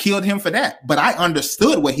people killed him for that. But I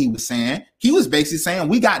understood what he was saying. He was basically saying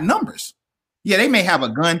we got numbers. Yeah, they may have a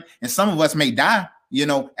gun, and some of us may die,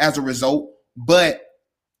 as a result. But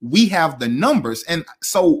we have the numbers, and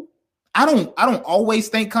so I don't always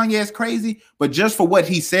think Kanye is crazy. But just for what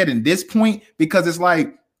he said in this point, because it's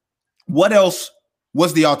like, what else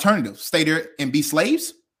was the alternative? Stay there and be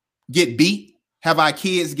slaves, get beat. Have our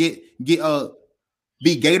kids be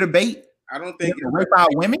gator bait? I don't think rape our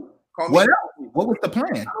women. What was the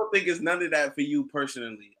plan? I don't think it's none of that for you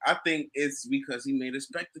personally. I think it's because he made a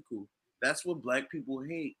spectacle. That's what black people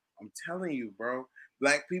hate. I'm telling you, bro.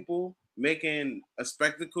 Black people making a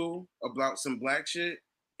spectacle about some black shit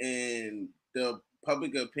and the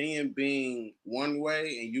public opinion being one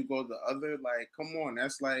way and you go the other. Like, come on,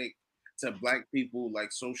 that's like to black people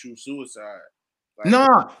like social suicide. Like,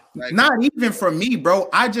 not even for me, bro.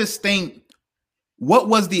 I just think, what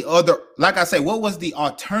was the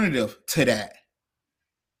alternative to that?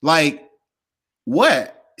 Like,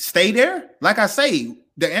 what? Stay there? Like I say,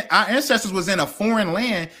 our ancestors was in a foreign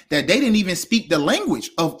land that they didn't even speak the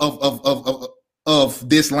language of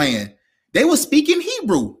this land. They were speaking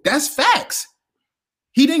Hebrew. That's facts.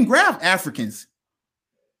 He didn't grab Africans.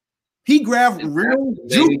 He grabbed real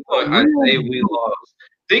Jews. I say we lost.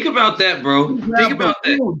 Think about that, bro. Think about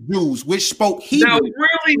that. Jews, which spoke Hebrew. Now,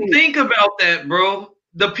 really think about that, bro.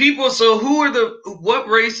 The people. So, what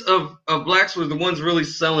race of blacks were the ones really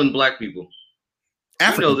selling black people?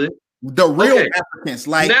 African. You know this. The real Africans.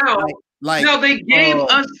 Now they gave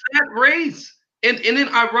us that race, and then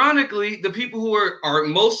ironically, the people who are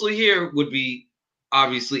mostly here would be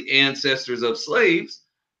obviously ancestors of slaves.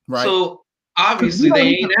 Right. So obviously they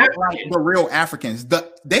ain't African. Like the real Africans.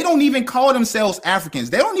 They don't even call themselves Africans.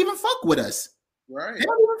 They don't even fuck with us. Right. They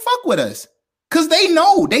don't even fuck with us. Because they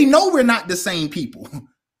know we're not the same people.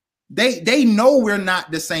 They know we're not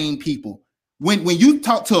the same people. When you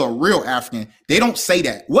talk to a real African, they don't say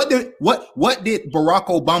that. What did Barack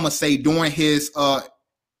Obama say during his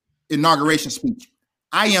inauguration speech?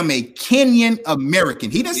 I am a Kenyan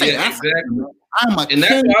American. He didn't say African. Exactly. I'm a and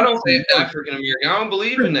that's Kenyan why I don't say African American. I don't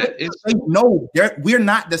believe in that. They know we're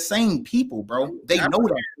not the same people, bro. They know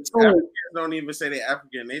that. So, Africans don't even say they're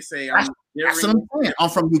African. They say that's what I'm saying. I'm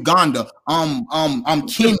from Uganda. I'm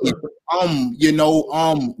Kenyan.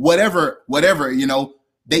 Whatever. You know.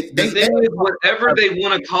 Whatever they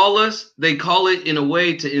want to call us, they call it in a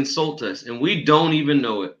way to insult us, and we don't even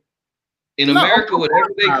know it. In America, whatever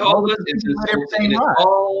they call us, it's insulting. It's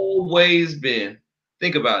always been.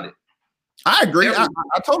 Think about it. I agree. I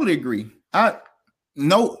totally agree. Hey,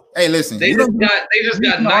 listen. They just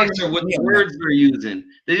got nicer with the words they're using.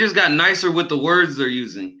 They just got nicer with the words they're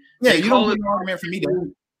using. Yeah, you don't get an argument for me.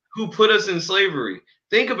 Who put us in slavery?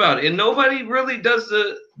 Think about it. And nobody really does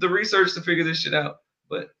the research to figure this shit out.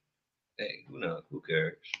 But hey, who knows? Who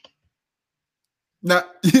cares? Now,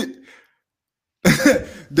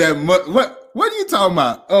 what are you talking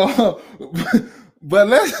about? But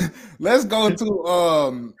let's go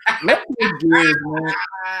to let's switch gears, man.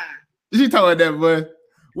 You talking about that, boy?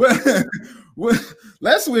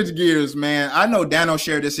 Let's switch gears, man. I know Dano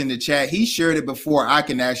shared this in the chat. He shared it before I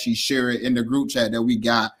can actually share it in the group chat that we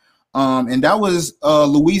got. And that was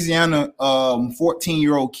Louisiana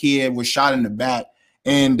 14-year-old kid was shot in the back,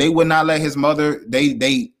 and they would not let his mother.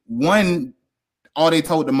 All they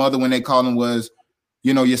told the mother when they called him was,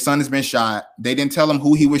 you know, your son has been shot. They didn't tell him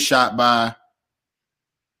who he was shot by.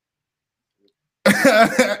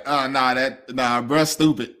 Bro,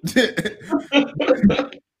 stupid.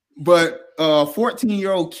 But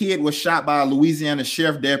 14-year-old kid was shot by a Louisiana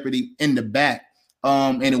sheriff deputy in the back.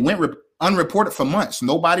 And it went unreported for months.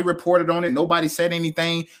 Nobody reported on it. Nobody said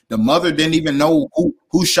anything. The mother didn't even know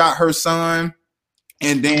who shot her son.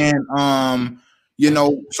 And then,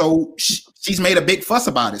 so she's made a big fuss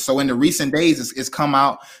about it. So in the recent days, it's come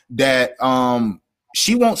out that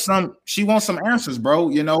she wants some answers, bro.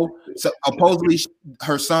 You know, so supposedly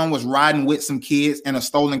her son was riding with some kids in a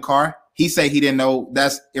stolen car. He said he didn't know.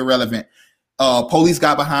 That's irrelevant. Police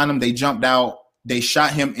got behind him. They jumped out. They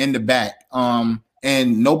shot him in the back.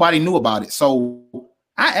 And nobody knew about it. So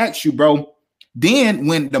I asked you, bro. Then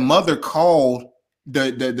when the mother called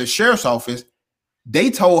the sheriff's office,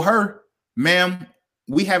 they told her, ma'am,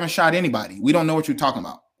 we haven't shot anybody. We don't know what you're talking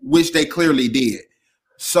about, which they clearly did.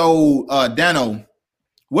 So, Dano,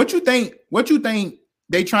 what you think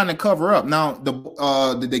they trying to cover up? Now,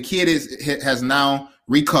 the kid has now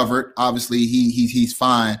recovered. Obviously, he's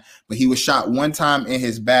fine, but he was shot one time in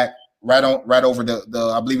his back, right over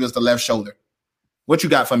the I believe it was the left shoulder. What you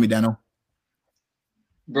got for me, Dano?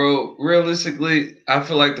 Bro, realistically, I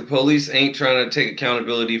feel like the police ain't trying to take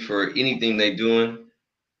accountability for anything they doing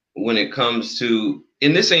when it comes to,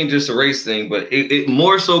 and this ain't just a race thing, but it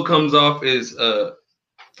more so comes off as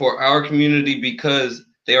for our community, because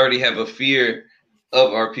they already have a fear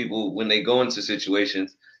of our people when they go into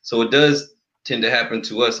situations. So it does tend to happen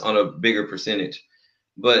to us on a bigger percentage.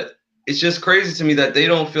 But it's just crazy to me that they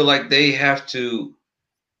don't feel like they have to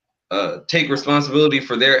take responsibility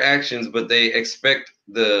for their actions, but they expect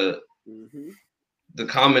the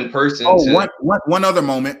common person. One other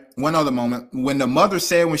moment. When the mother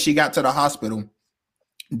said when she got to the hospital,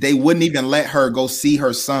 they wouldn't even let her go see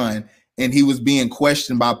her son, and he was being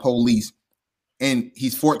questioned by police. And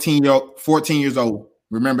he's 14 years old.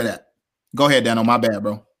 Remember that. Go ahead, Dano. My bad,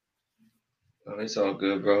 bro. Oh, it's all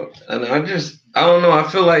good, bro. And I don't know. I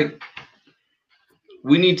feel like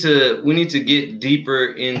we need to get deeper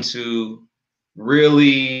into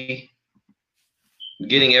really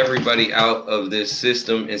getting everybody out of this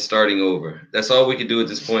system and starting over. That's all we can do at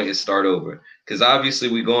this point, is start over. Because obviously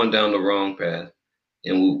we're going down the wrong path,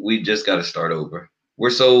 and we just got to start over. We're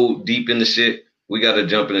so deep in the shit, we got to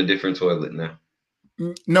jump in a different toilet now.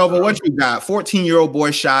 No, but what you got? 14-year-old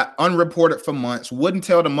boy shot, unreported for months, wouldn't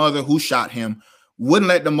tell the mother who shot him, wouldn't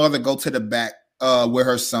let the mother go to the back with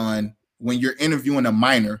her son when you're interviewing a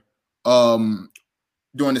minor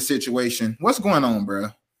during the situation. What's going on, bro?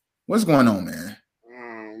 What's going on, man?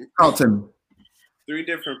 Talk to me. 3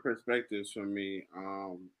 different perspectives for me.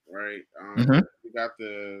 Right. We got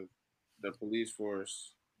the police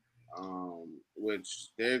force, which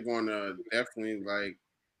they're gonna definitely, like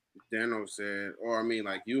Dano said, or I mean,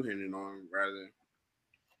 like you hinted on, rather.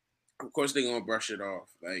 Of course, they're gonna brush it off.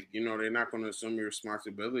 Like, you know, they're not gonna assume your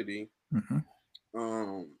responsibility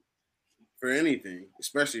for anything,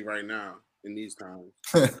 especially right now in these times.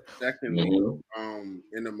 Secondly,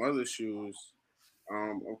 in the mother's shoes,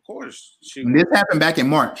 of course, this happened back in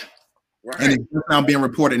March, right? And it's just now being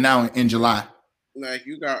reported now in July. Like,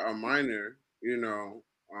 you got a minor, you know,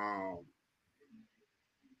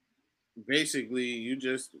 basically you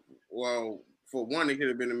just, well, for one, it could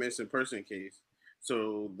have been a missing person case,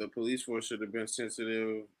 so the police force should have been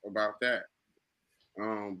sensitive about that.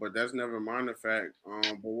 But that's never mind the fact.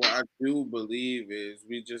 But what I do believe is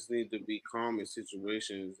we just need to be calm in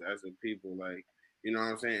situations as a people, like, you know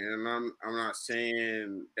what I'm saying. And I'm not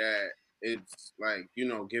saying that it's like, you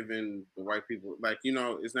know, giving the white people, like, you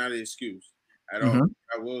know, it's not an excuse at all.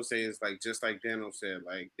 I will say it's like, just like Daniel said,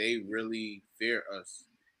 like, they really fear us,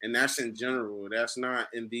 and that's in general. That's not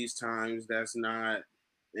in these times. That's not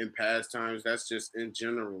in past times. That's just in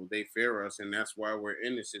general. They fear us, and that's why we're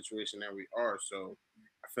in the situation that we are. So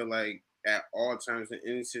I feel like at all times in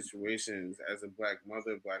any situations, as a black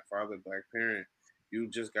mother, black father, black parent, you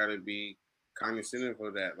just gotta be condescending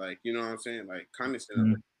for that. Like, you know what I'm saying? Like,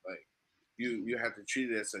 condescending. Like, you have to treat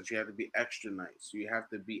it as such. You have to be extra nice. You have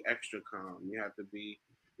to be extra calm. You have to be,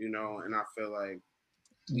 you know. And I feel like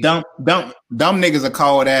dumb niggas are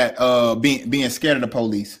called that being scared of the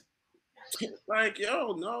police. Like,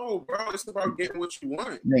 yo, no, bro, it's about getting what you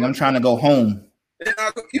want. Nigga, I'm trying to go home. They're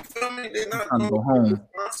not, you feel me? They're not going to go home.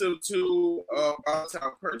 Responsive to a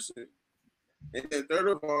volatile person. And then third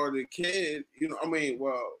of all, the kid, you know, I mean,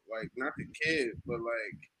 well, like, not the kid, but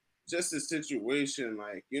like just the situation,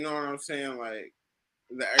 like, you know what I'm saying? Like,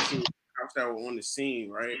 the actual cops that were on the scene,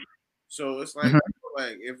 right? So it's like,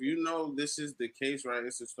 like, if you know this is the case, right?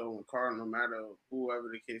 It's a stolen car, no matter whoever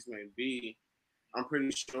the case may be. I'm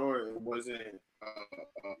pretty sure it wasn't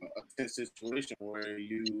a tense situation where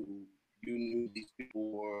you knew these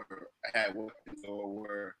people had weapons or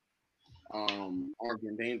were armed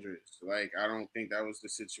and dangerous. Like, I don't think that was the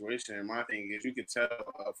situation. And my thing is, you could tell.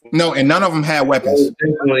 No, and none of them had weapons.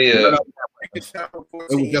 Definitely, it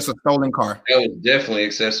was just a stolen car. That was definitely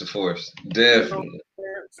excessive force. Definitely.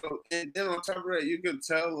 So, and then on top of that, you could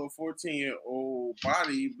tell a 14-year-old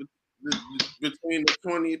body between the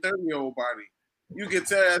 20 and 30-year-old body. You can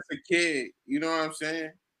tell that's a kid. You know what I'm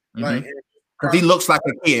saying? Like, because he looks like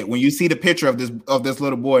a kid. When you see the picture of this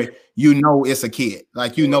little boy, you know it's a kid.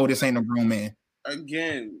 Like, you know this ain't a grown man.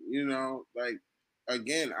 Again, you know, like,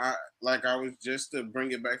 I was, just to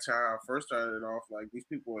bring it back to how I first started off. Like, these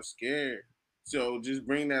people are scared, so just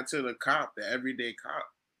bring that to the cop, the everyday cop.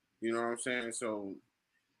 You know what I'm saying? So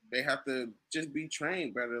they have to just be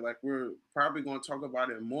trained better. Like, we're probably going to talk about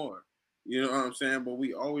it more. You know what I'm saying? But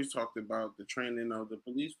we always talked about the training of the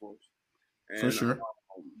police force. And, for sure.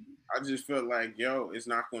 I just feel like, yo, it's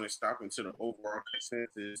not going to stop until the overall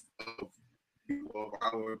consensus of people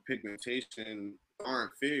of our pigmentation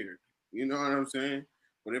aren't feared. You know what I'm saying?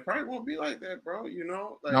 But it probably won't be like that, bro. You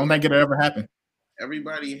know? Like, I don't think it'll ever happen.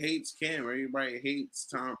 Everybody hates Cam. Everybody hates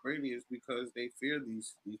Tom Brady is because they fear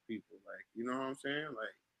these people. Like, you know what I'm saying?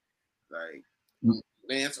 Like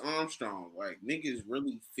Lance Armstrong, like, niggas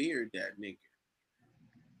really feared that nigga.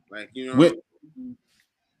 Like, you know.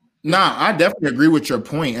 Nah, I definitely agree with your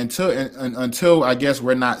point. Until I guess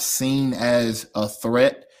we're not seen as a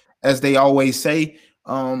threat, as they always say.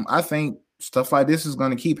 I think stuff like this is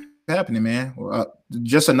going to keep happening, man.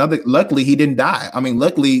 Just another. Luckily, he didn't die. I mean,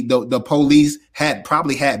 luckily the police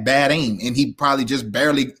probably had bad aim, and he probably just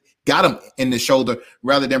barely got him in the shoulder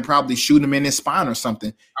rather than probably shoot him in his spine or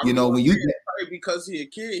something. You know, when you because he a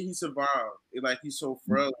kid, he survived. Like, he's so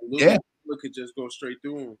frail. Look could just go straight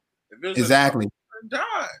through him. Exactly.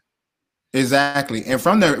 Died. Exactly. And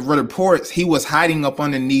from the reports, he was hiding up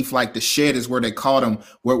underneath, like, the shed is where they caught him.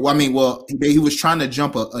 He was trying to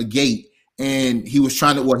jump a gate, and he was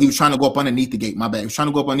trying to go up underneath the gate. My bad. He was trying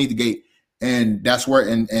to go up underneath the gate, and that's where,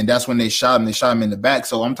 and that's when they shot him. They shot him in the back.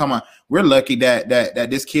 So I'm talking about, we're lucky that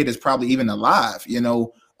this kid is probably even alive, you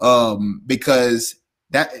know, because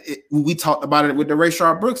we talked about it with the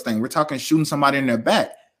Rayshard Brooks thing. We're talking shooting somebody in their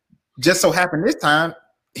back. Just so happened this time,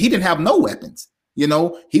 he didn't have no weapons. You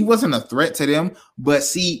know, he wasn't a threat to them. But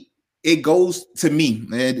see, it goes to me.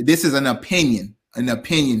 This is an opinion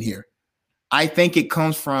here. I think it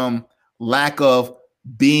comes from lack of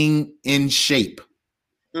being in shape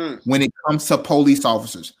when it comes to police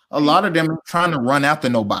officers. A lot of them are trying to run after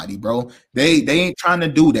nobody, bro. They ain't trying to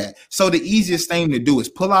do that. So the easiest thing to do is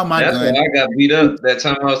pull out my gun. That's why I got beat up that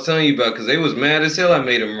time I was telling you about, because they was mad as hell. I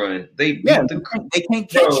made them run. They can't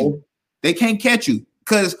catch you. They can't catch you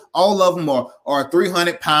because all of them are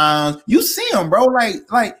 300 pounds. You see them, bro.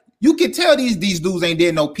 Like you can tell these dudes ain't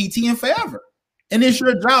did no PT in forever. And it's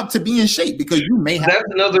your job to be in shape because you may have.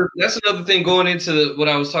 That's another thing going into what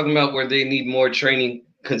I was talking about, where they need more training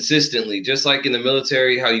consistently. Just like in the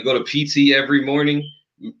military, how you go to PT every morning.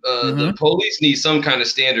 The police need some kind of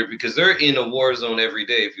standard because they're in a war zone every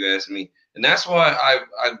day, if you ask me. And that's why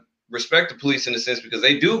I respect the police in a sense, because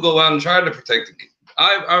they do go out and try to protect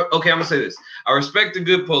I'm gonna say this. I respect the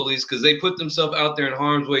good police because they put themselves out there in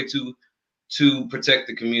harm's way to protect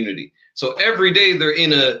the community. So every day they're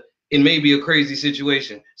in maybe a crazy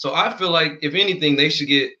situation. So I feel like if anything, they should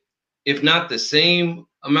get, if not the same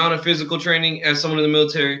amount of physical training as someone in the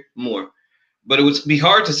military, more. But it would be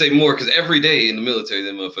hard to say more because every day in the military,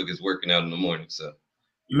 that motherfucker's working out in the morning. So,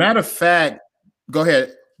 matter of fact, go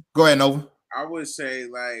ahead, Nova. I would say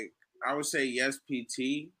yes,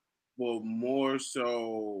 PT, but more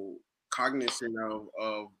so cognizant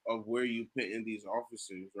of where you put in these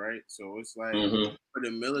officers, right? So it's like for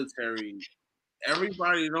the military,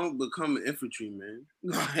 everybody don't become an infantryman.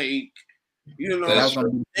 Like, you know, that's what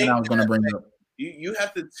I was gonna bring up. You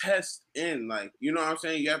have to test in, like, you know what I'm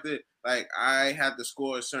saying? You have to, like, I had to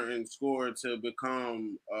score a certain score to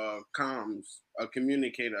become a comms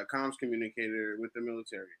communicator with the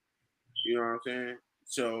military. You know what I'm saying?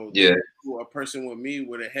 So yeah, a person with me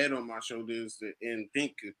with a head on my shoulders and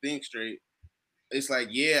think straight, it's like,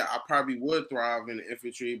 yeah, I probably would thrive in the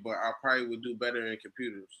infantry, but I probably would do better in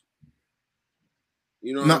computers.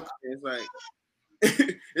 You know what I'm saying? It's like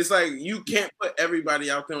it's like you can't put everybody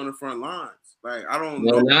out there on the front lines. Like, I don't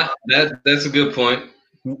know. That's a good point.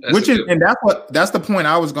 That's the point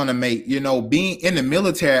I was gonna make. You know, being in the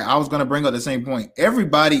military, I was gonna bring up the same point.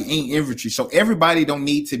 Everybody ain't infantry, so everybody don't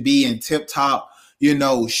need to be in tip top, you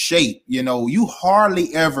know, shape. You know, you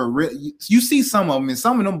hardly ever you see some of them, and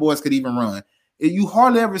some of them boys could even run. You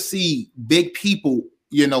hardly ever see big people,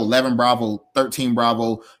 you know, 11 Bravo, 13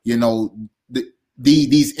 Bravo, you know,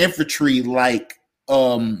 these infantry like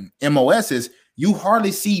MOSs. You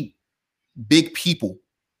hardly see big people.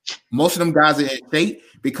 Most of them guys are in shape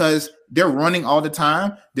because they're running all the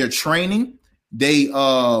time. They're training.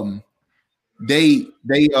 I'm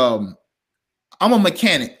a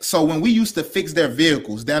mechanic. So when we used to fix their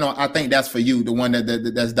vehicles, then I think that's for you, the one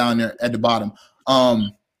that's down there at the bottom.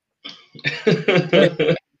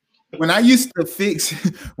 When I used to fix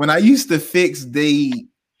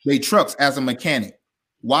they trucks as a mechanic,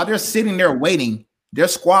 while they're sitting there waiting, their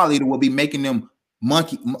squad leader will be making them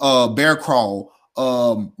bear crawl,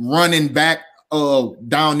 running back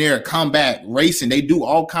down there, come back, racing. They do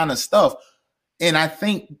all kind of stuff. And I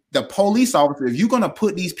think the police officer, if you're going to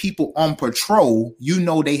put these people on patrol, you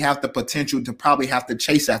know they have the potential to probably have to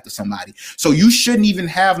chase after somebody. So you shouldn't even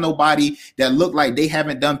have nobody that look like they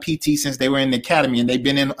haven't done PT since they were in the academy and they've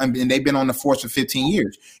been on the force for 15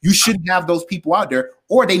 years. You shouldn't have those people out there,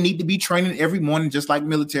 or they need to be training every morning, just like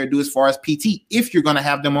military do as far as PT, if you're going to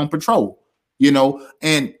have them on patrol. You know,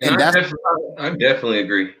 and that's I definitely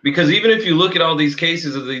agree, because even if you look at all these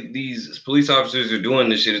cases of these police officers are doing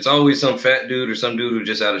this shit, it's always some fat dude or some dude who's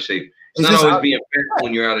just out of shape. It's not always being fat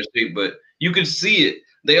when you're out of shape, but you can see it.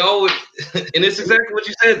 They always, and it's exactly what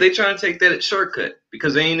you said. They try to take that shortcut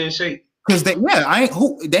because they ain't in shape. Because they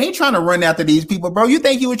ain't trying to run after these people, bro. You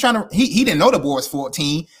think he was trying to? He didn't know the boy was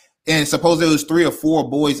 14, and suppose there was 3 or 4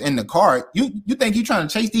 boys in the car. You think he trying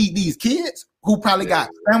to chase these kids who probably got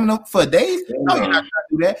stamina for days? No, you're not trying to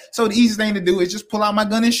do that. So the easiest thing to do is just pull out my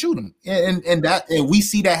gun and shoot them, and we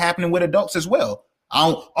see that happening with adults as well.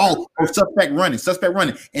 Suspect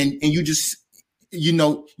running, and you just, you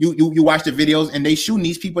know, you watch the videos and they shooting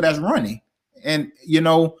these people that's running, and you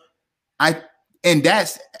know, in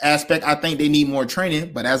that aspect, I think they need more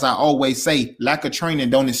training. But as I always say, lack of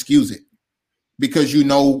training don't excuse it, because you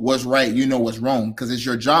know what's right, you know what's wrong, because it's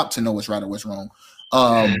your job to know what's right or what's wrong.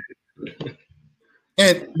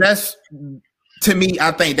 And that's, to me,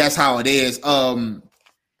 I think that's how it is. Keke,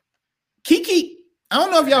 I don't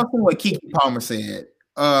know if y'all seen what Keke Palmer said.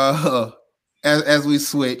 As we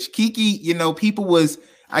switch, Keke, you know, people was,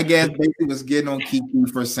 I guess, basically was getting on Keke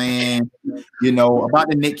for saying, you know, about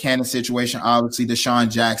the Nick Cannon situation, obviously Deshaun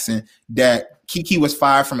Jackson, that Keke was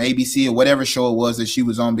fired from ABC or whatever show it was that she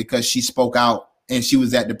was on because she spoke out and she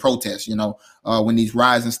was at the protest, when these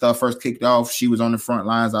riots and stuff first kicked off. She was on the front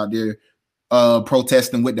lines out there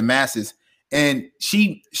protesting with the masses. And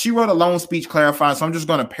she wrote a long speech clarifying. So I'm just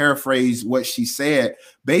going to paraphrase what she said.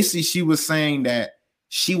 Basically, she was saying that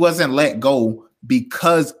she wasn't let go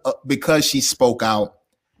because she spoke out.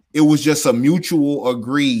 It was just a mutual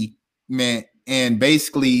agreement. And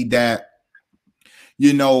basically that,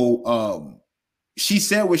 she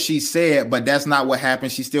said what she said, but that's not what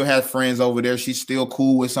happened. She still has friends over there. She's still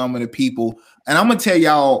cool with some of the people. And I'm going to tell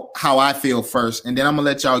y'all how I feel first. And then I'm going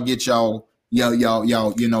to let y'all get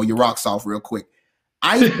your rocks off real quick.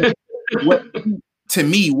 To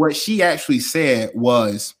me, what she actually said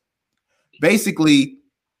was basically,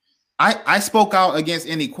 I spoke out against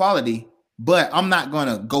inequality, but I'm not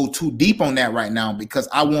gonna go too deep on that right now because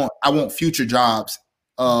I want future jobs,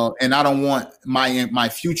 and I don't want my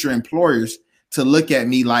future employers to look at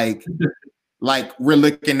me like we're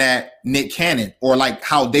looking at Nick Cannon, or like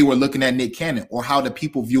how they were looking at Nick Cannon, or how the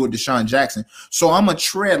people view Deshaun Jackson. So I'm gonna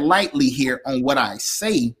tread lightly here on what I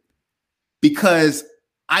say because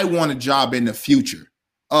I want a job in the future.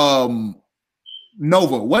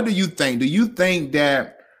 Nova, what do you think? Do you think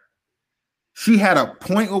that she had a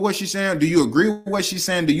point with what she's saying? Do you agree with what she's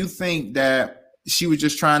saying? Do you think that she was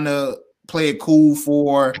just trying to play it cool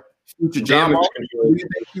for future job? Do you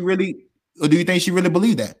think she really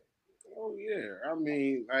believed that? Oh yeah, I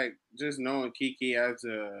mean, like just knowing Kiki as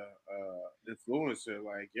a influencer,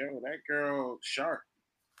 like that girl sharp.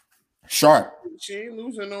 She ain't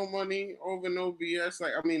losing no money over no BS.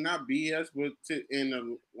 Like, I mean, not BS, but in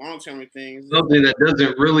the long term of things, something that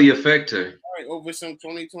doesn't really affect her. Right, over some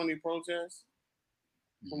 2020 protests.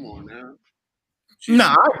 Come on now.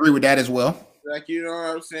 I agree with that as well. Like, you know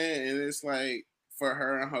what I'm saying? And it's like for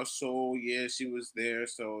her and her soul, yeah, she was there,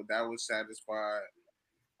 so that was satisfied.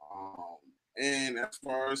 And as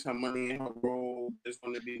far as her money and her role, there's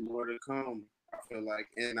going to be more to come. I feel like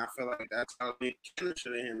that's how Nick Cannon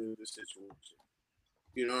should have handled the situation.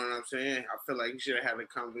 You know what I'm saying? I feel like he should have had a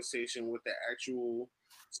conversation with the actual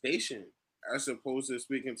station as opposed to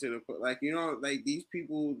speaking to these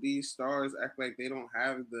people, these stars act like they don't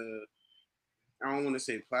have I don't want to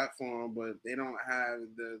say platform, but they don't have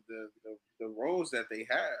the roles that they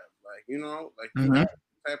have. Mm-hmm.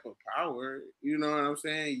 Type of power. You know what I'm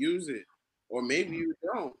saying? Use it, or maybe you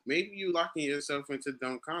don't. Maybe you locking yourself into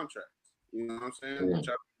dumb contracts. You know what I'm saying? Yeah. Which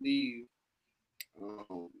I believe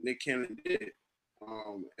Nick Cannon did.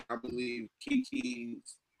 And I believe Kiki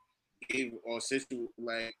gave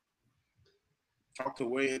talked her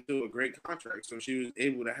way into a great contract. So she was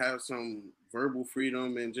able to have some verbal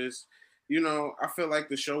freedom and just, I feel like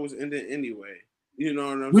the show was ended anyway. You know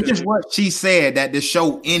what I'm saying? Which is what she said, that the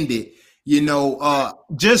show ended. What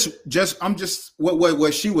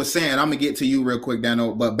she was saying. I'm gonna get to you real quick,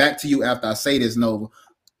 Dano, but back to you after I say this, Nova.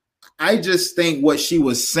 I just think what she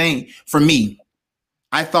was saying, for me,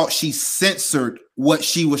 I thought she censored what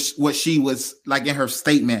she was like in her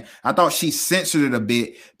statement. I thought she censored it a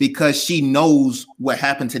bit because she knows what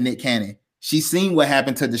happened to Nick Cannon. She's seen what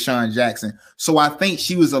happened to Deshaun Jackson. So I think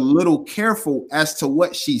she was a little careful as to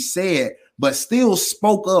what she said, but still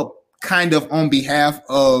spoke up kind of on behalf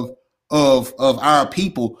of our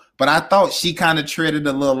people. But I thought she kind of treaded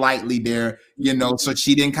a little lightly there, so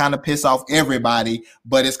she didn't kind of piss off everybody.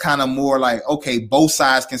 But it's kind of more like, okay, both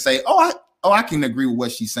sides can say, I can agree with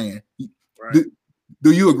what she's saying. Right.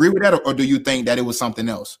 Do you agree with that, or do you think that it was something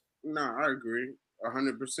else? No, I agree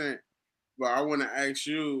 100%. But I want to ask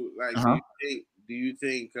you, like, do you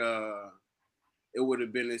think it would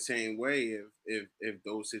have been the same way if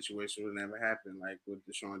those situations would never happen, like with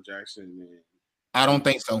Deshaun Jackson? I don't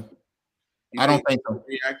think so. I don't think so.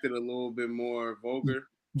 Reacted a little bit more vulgar.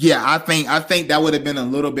 Yeah, I think that would have been a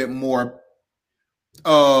little bit more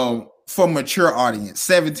for mature audience,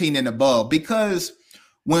 17 and above, because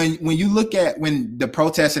when you look at when the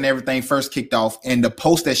protests and everything first kicked off and the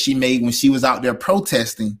post that she made when she was out there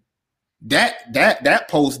protesting, that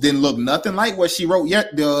post didn't look nothing like what she wrote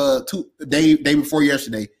yet the day before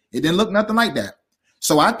yesterday. It didn't look nothing like that.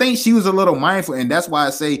 So I think she was a little mindful, and that's why I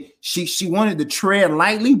say she wanted to tread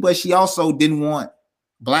lightly, but she also didn't want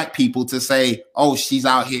Black people to say, "Oh, she's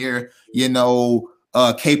out here,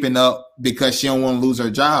 caping up because she don't want to lose her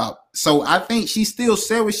job." So I think she still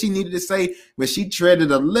said what she needed to say, but she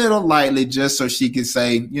treaded a little lightly just so she could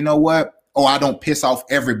say, "You know what? Oh, I don't piss off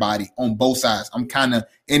everybody on both sides. I'm kind of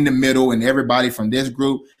in the middle, and everybody from this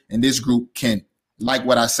group and this group can like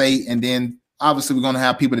what I say." And then obviously we're gonna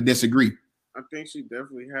have people to disagree. I think she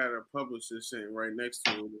definitely had a publicist sitting right next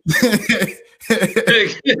to her.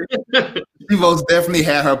 She most definitely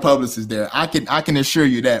had her publicist there. I can assure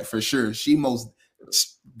you that for sure. She most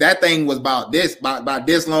that thing was about this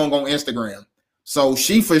long on Instagram. So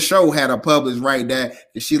she for sure had a publish right there.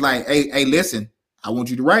 She like, hey, listen, I want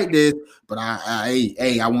you to write this, but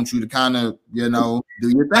I want you to kind of, do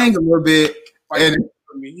your thing a little bit. And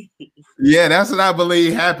yeah, that's what I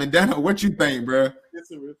believe happened. Dano, what you think, bro?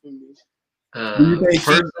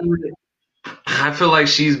 Personally, I feel like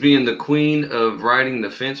she's being the queen of riding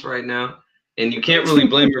the fence right now. And you can't really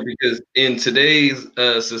blame her because in today's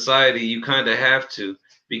society, you kind of have to,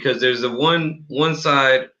 because there's a one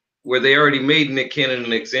side where they already made Nick Cannon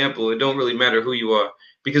an example. It don't really matter who you are,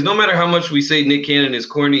 because no matter how much we say Nick Cannon is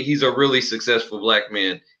corny, he's a really successful black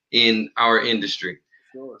man in our industry.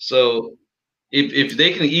 Sure. So if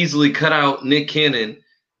they can easily cut out Nick Cannon,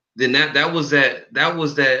 then that was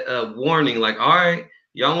that warning. Like, all right,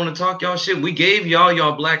 y'all want to talk y'all shit? We gave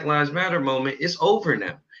y'all Black Lives Matter moment. It's over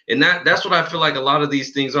now. And that's what I feel like a lot of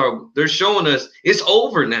these things are. They're showing us it's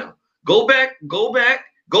over now. Go back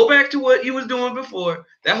to what you was doing before.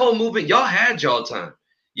 That whole movement, y'all had y'all time.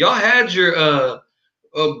 Y'all had your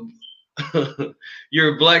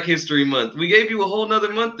your Black History Month. We gave you a whole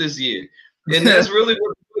nother month this year. And that's really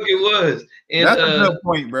what it was. And that's a good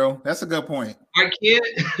point, bro. That's a good point.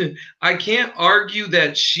 I can't argue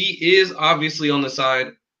that she is obviously on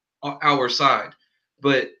our side,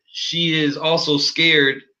 but she is also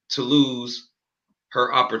scared to lose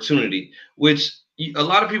her opportunity, which a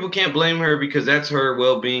lot of people can't blame her because that's her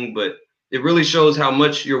well-being, but it really shows how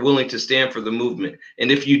much you're willing to stand for the movement.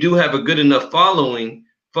 And if you do have a good enough following,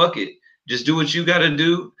 fuck it. Just do what you got to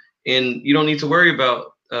do, and you don't need to worry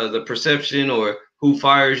about the perception or who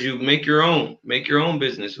fires you. Make your own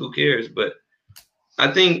business. Who cares? But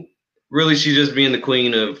I think really she's just being the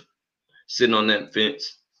queen of sitting on that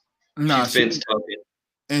fence. She's fence talking.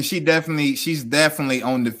 And she's definitely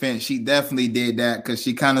on the fence. She definitely did that because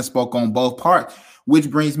she kind of spoke on both parts, which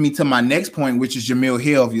brings me to my next point, which is Jemele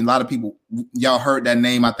Hill. A lot of people, y'all heard that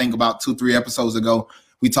name, I think about 2-3 episodes ago.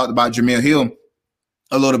 We talked about Jemele Hill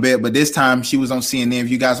a little bit, but this time she was on CNN. If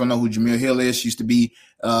you guys don't know who Jemele Hill is, she used to be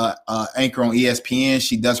anchor on ESPN.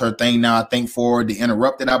 She does her thing now, I think, for The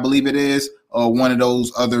Interrupted, I believe it is, or one of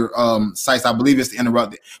those other sites. I believe it's The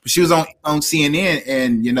Interrupted. But she was on CNN,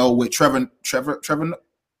 and with Trevor.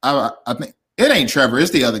 I think it ain't Trevor, it's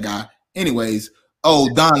the other guy. Anyways,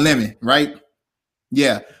 Don Lemon, right?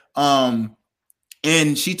 Yeah.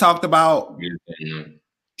 And she talked about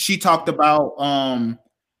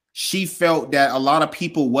she felt that a lot of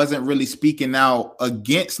people wasn't really speaking out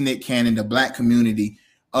against Nick Cannon, the Black community,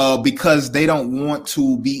 because they don't want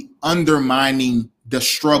to be undermining the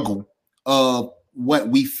struggle of what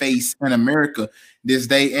we face in America this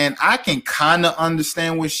day. And I can kind of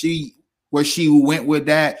understand where she went with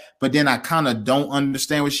that, but then I kind of don't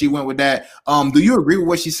understand where she went with that. Do you agree with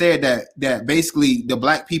what she said, that basically the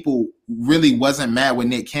Black people really wasn't mad with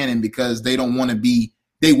Nick Cannon because they don't want to be,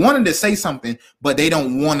 they wanted to say something, but they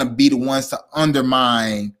don't want to be the ones to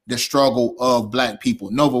undermine the struggle of Black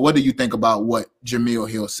people? Nova, what do you think about what Jemele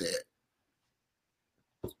Hill said?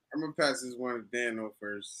 I'm gonna pass this one to Dano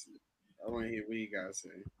first. I want to hear what you guys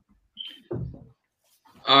say.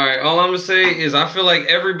 All right, all I'm gonna say is I feel like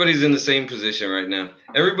everybody's in the same position right now.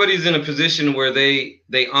 Everybody's in a position where they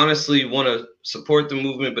honestly want to support the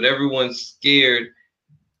movement, but everyone's scared.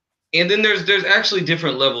 And then there's actually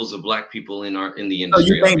different levels of Black people in the industry.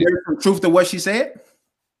 So you think there's some truth to what she said?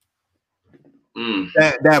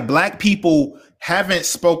 That Black people haven't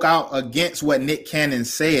spoke out against what Nick Cannon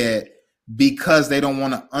said because they don't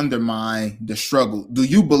want to undermine the struggle. Do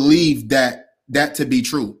you believe that to be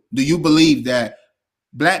true? Do you believe that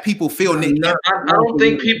Black people feel Nick Cannon? I don't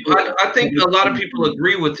think people. I think a lot of people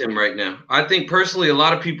agree with him right now. I think personally, a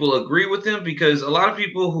lot of people agree with him because a lot of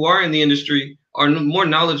people who are in the industry are more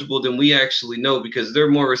knowledgeable than we actually know because they're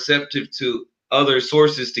more receptive to other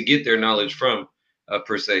sources to get their knowledge from,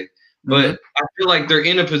 per se. But I feel like they're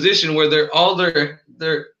in a position where they're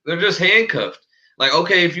just handcuffed. Like,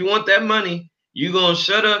 okay, if you want that money, you're gonna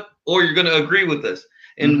shut up or you're gonna agree with us.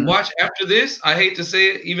 And watch after this. I hate to say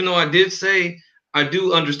it, even though I did say I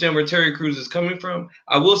do understand where Terry Crews is coming from.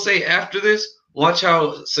 I will say after this, watch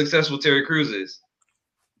how successful Terry Crews is.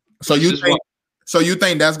 So you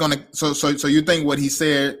think that's gonna so you think what he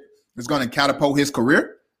said is gonna catapult his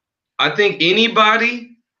career? I think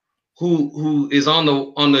anybody who is on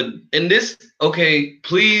the and this, okay,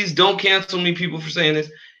 please don't cancel me, people, for saying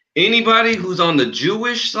this. Anybody who's on the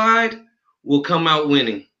Jewish side will come out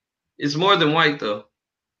winning. It's more than white though.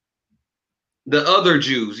 The other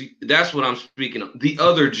Jews, that's what I'm speaking of. The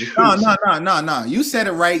other Jews. No. You said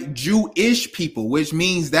it right. Jewish people, which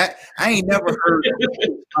means that I ain't never heard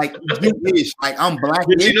like Jewish, like I'm Black.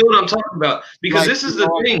 But you know what I'm talking about? Because like, this is the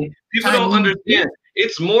thing. People don't understand.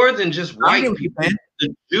 It's more than just white people.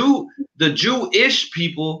 The Jewish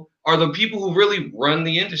people are the people who really run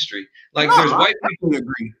the industry. Like there's white people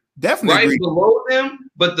agree. Definitely right agree. below them,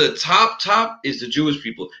 but the top is the Jewish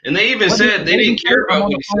people. And they even said they didn't care about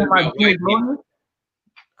what he said about white people.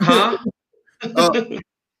 Huh?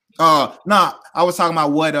 Nah, I was talking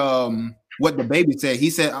about what the baby said. He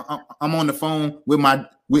said I'm on the phone with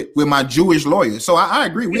my Jewish lawyer. So I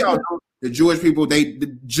agree. We all know the Jewish people,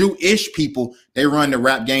 the Jewish people, they run the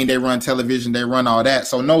rap game, they run television, they run all that.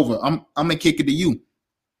 So Nova, I'm gonna kick it to you.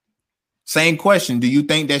 Same question. Do you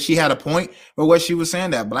think that she had a point with what she was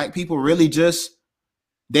saying, that black people really just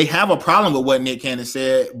they have a problem with what Nick Cannon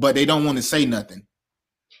said, but they don't want to say nothing?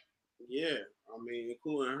 Yeah, I mean,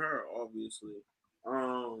 including her, obviously.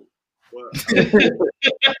 But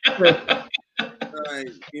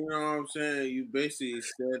like, you know what I'm saying? You basically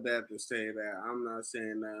said that to say that. I'm not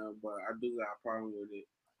saying that, but I do got a problem with it.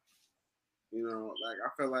 You know, like I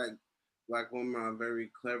feel like black women are very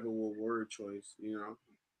clever with word choice. You know.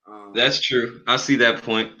 That's true. I see that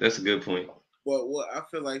point. That's a good point. But what I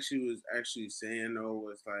feel like she was actually saying though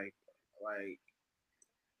was like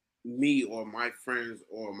me or my friends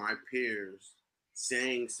or my peers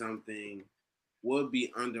saying something would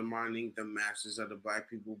be undermining the masses of the black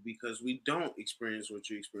people, because we don't experience what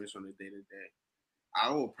you experience on a day-to-day.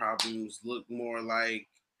 Our problems look more like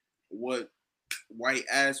what white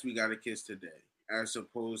ass we got a kiss today, as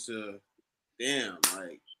opposed to, damn,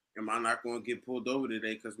 like, am I not going to get pulled over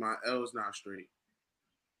today because my L's not straight?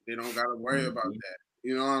 They don't got to worry about that.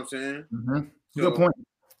 You know what I'm saying? Mm-hmm. Good point.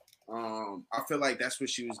 I feel like that's what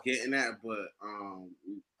she was getting at, but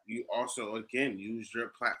you also, again, use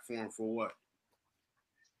your platform for what?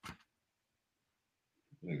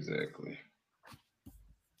 Exactly.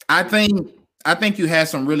 I think you had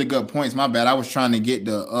some really good points. My bad. I was trying to get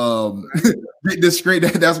the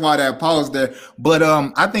script. That's why that pause there. But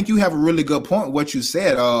I think you have a really good point with what you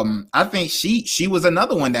said. I think she was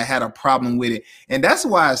another one that had a problem with it. And that's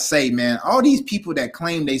why I say, man, all these people that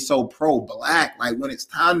claim they so pro-black, like when it's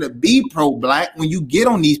time to be pro-black, when you get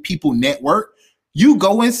on these people network, you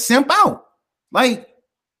go and simp out. Like,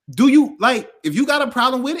 do you, like, if you got a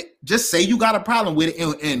problem with it, just say you got a problem with it,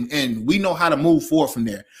 and we know how to move forward from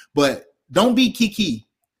there. But don't be Kiki.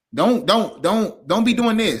 Don't be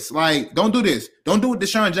doing this. Like, don't do this. Don't do what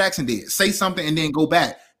Deshaun Jackson did. Say something and then go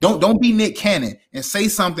back. Don't be Nick Cannon and say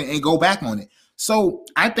something and go back on it. So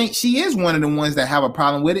I think she is one of the ones that have a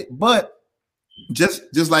problem with it. But just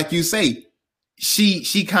like you say,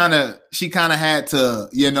 she kind of had to,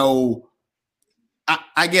 you know,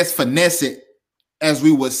 I guess finesse it, as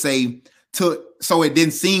we would say, so it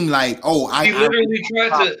didn't seem like,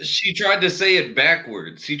 she tried to say it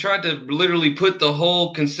backwards. She tried to literally put the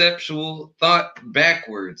whole conceptual thought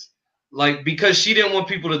backwards. Like, because she didn't want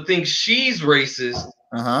people to think she's racist.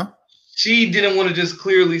 She didn't want to just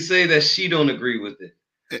clearly say that she don't agree with it.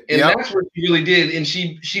 And that's what she really did. And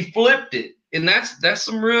she flipped it. And that's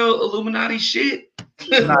some real Illuminati shit.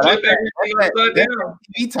 Flip everything upside down.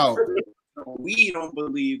 We don't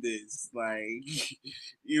believe this, like,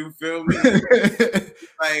 you feel me?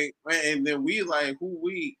 Like, and then we like, who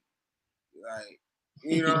we, like,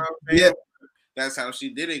 you know what I'm saying? Yeah. That's how she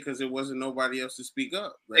did it, because there wasn't nobody else to speak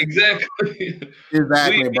up. Like,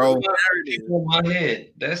 exactly, bro. On my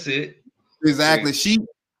head. That's it. Exactly.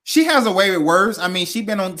 She has a way with words. I mean, she's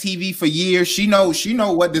been on TV for years. She knows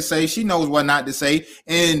what to say. She knows what not to say.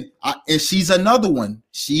 And she's another one.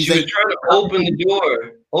 She was trying to open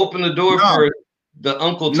the door for the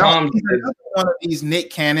Uncle Tom. She's one of these Nick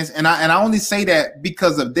Cannons. And I only say that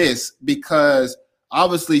because of this, because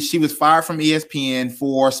obviously she was fired from ESPN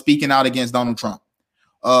for speaking out against Donald Trump.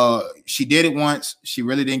 She did it once. She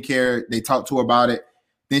really didn't care. They talked to her about it.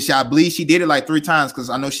 Then I believe she did it like 3 times, because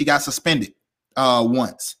I know she got suspended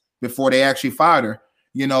once before they actually fired her,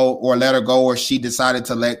 you know, or let her go, or she decided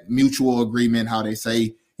to let mutual agreement, how they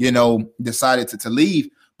say, you know, decided to leave.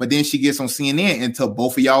 But then she gets on CNN, and to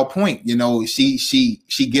both of y'all point, you know, she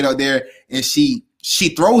get up there and she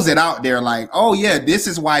throws it out there like, oh yeah, this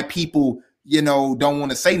is why people, you know, don't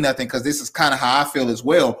want to say nothing, because this is kind of how I feel as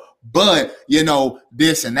well. But, you know,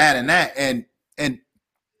 this and that and that. And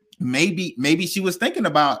maybe she was thinking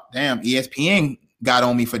about, damn, ESPN got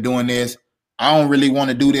on me for doing this. I don't really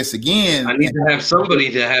want to do this again. I need to have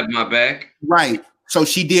somebody to have my back. Right. So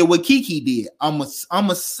she did what Kiki did. I'm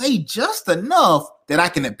gonna say just enough that I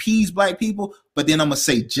can appease black people, but then I'm gonna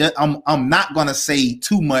say I'm not gonna say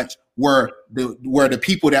too much where the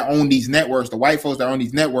people that own these networks, the white folks that own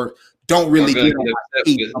these networks, don't really get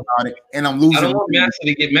about it. And I'm losing. I don't want Massey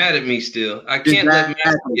to get mad at me still. I can't let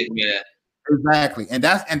Massey get mad. Exactly. And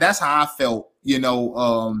that's how I felt, you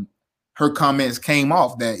know, her comments came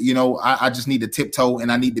off that, you know, I just need to tiptoe and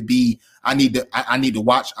I need to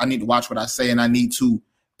watch what I say, and I need to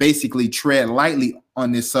basically tread lightly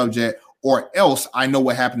on this subject, or else I know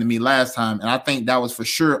what happened to me last time. And I think that was for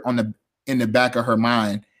sure in the back of her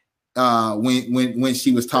mind when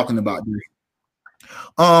she was talking about this.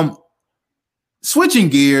 Switching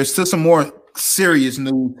gears to some more serious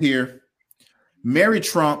news here. Mary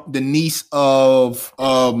Trump, the niece of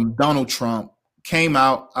Donald Trump, came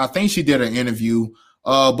out. I think she did an interview,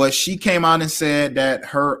 but she came out and said that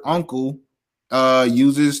her uncle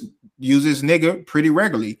uses nigger pretty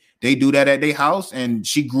regularly. They do that at their house, and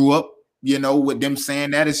she grew up, you know, with them saying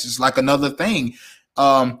that. It's just like another thing.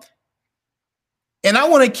 And I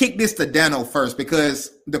want to kick this to Dano first,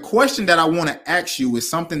 because the question that I want to ask you is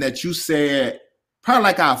something that you said probably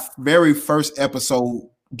like our very first episode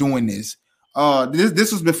doing this.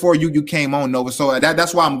 This was before you came on, Nova. So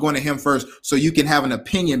that's why I'm going to him first, so you can have an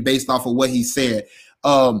opinion based off of what he said.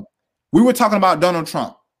 We were talking about Donald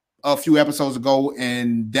Trump a few episodes ago,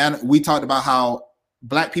 and we talked about how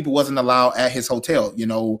Black people wasn't allowed at his hotel, you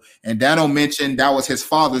know, and Dano mentioned that was his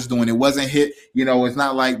father's doing. It wasn't hit, you know, it's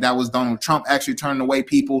not like that was Donald Trump actually turning away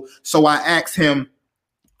people. So I asked him,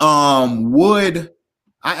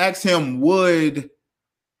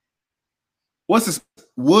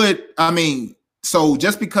 so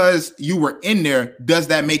just because you were in there, does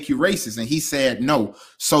that make you racist? And he said no.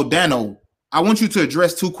 So Dano, I want you to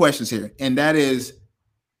address two questions here, and that is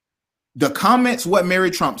the comments, what Mary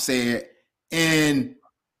Trump said, and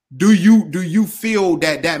do you feel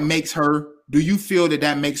that makes her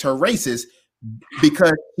racist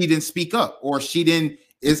because she didn't speak up, or she didn't?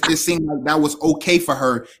 It seemed like that was okay for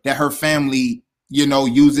her, that her family, you know,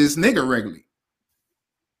 uses nigger regularly.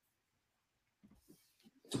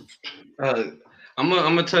 I'm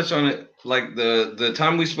gonna touch on it. Like the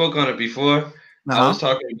time we spoke on it before, I was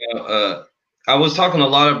talking a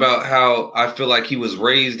lot about how I feel like he was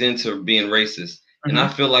raised into being racist, and I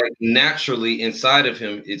feel like naturally inside of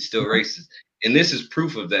him it's still racist. And this is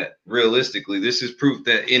proof of that. Realistically, this is proof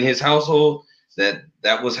that in his household that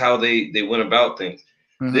was how they went about things.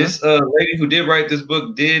 This lady who did write this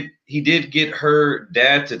book did get her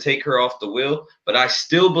dad to take her off the wheel, but I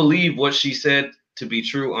still believe what she said to be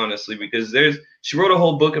true, honestly, because she wrote a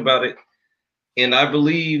whole book about it, and I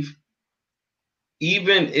believe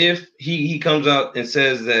even if he comes out and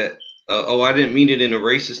says that I didn't mean it in a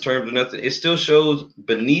racist terms or nothing, it still shows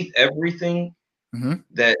beneath everything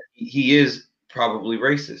that he is probably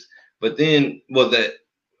racist. But then,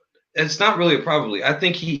 it's not really a probably. I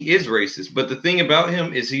think he is racist. But the thing about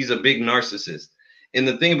him is he's a big narcissist. And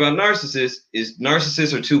the thing about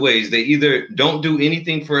narcissists are two ways. They either don't do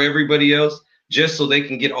anything for everybody else just so they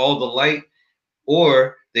can get all the light,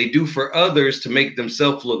 or they do for others to make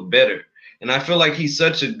themselves look better. And I feel like he's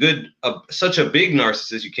such a big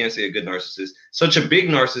narcissist. You can't say a good narcissist. Such a big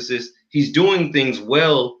narcissist. He's doing things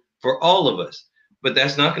well for all of us. But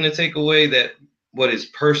that's not going to take away that what his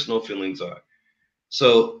personal feelings are.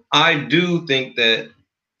 So I do think that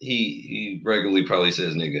he regularly probably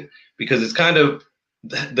says nigga, because it's kind of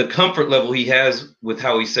the comfort level he has with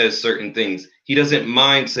how he says certain things. He doesn't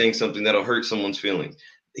mind saying something that'll hurt someone's feelings.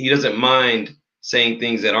 He doesn't mind saying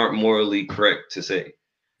things that aren't morally correct to say.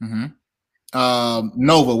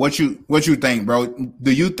 Nova, what you think, bro?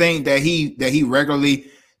 Do you think that he regularly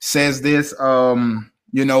says this?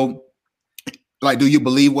 You know, like, do you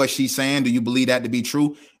believe what she's saying? Do you believe that to be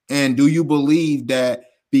true? And do you believe that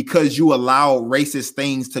because you allow racist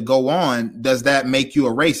things to go on, does that make you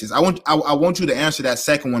a racist? I want you to answer that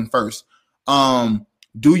second one first.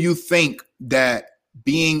 Do you think that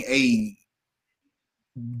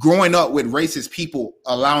growing up with racist people,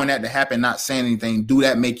 allowing that to happen, not saying anything, do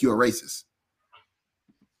that make you a racist?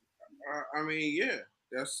 I mean, yeah,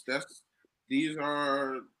 these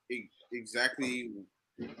are exactly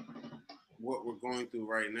what we're going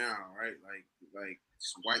through right now, right? Like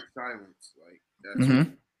white silence, like that's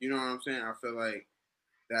you know what I'm saying. I feel like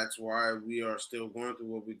that's why we are still going through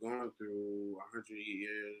what we're going through 100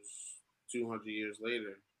 years, 200 years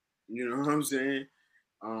later. You know what I'm saying?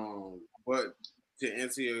 But to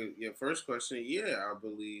answer your first question, yeah, I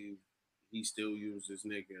believe he still uses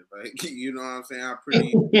nigga. Like, you know what I'm saying?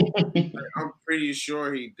 I'm pretty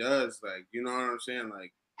sure he does. Like, you know what I'm saying?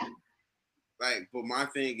 Like, but my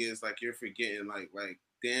thing is, like, you're forgetting, like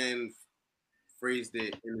Dan phrased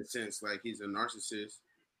it in the sense like he's a narcissist,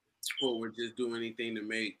 or would just do anything to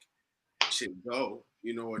make shit go.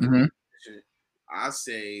 You know what? I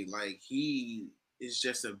say, like, he is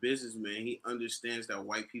just a businessman. He understands that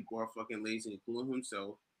white people are fucking lazy, including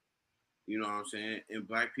himself. You know what I'm saying? And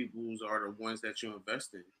Black peoples are the ones that you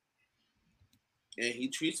invest in. and he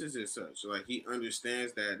treats us as such. Like he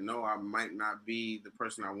understands that no, I might not be the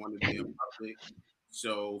person I want to be in public.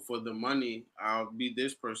 So for the money, I'll be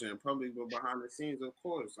this person in public, but behind the scenes, of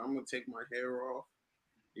course, I'm gonna take my hair off.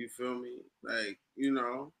 You feel me? Like,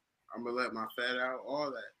 I'm gonna let my fat out,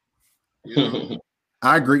 all that.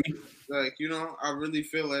 I agree. Like, I really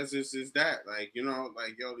feel as this is that. Like,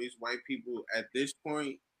 like yo, these white people at this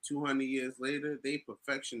point, 200 years later, they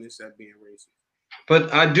perfectionists at being racist.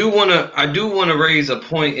 But I do wanna raise a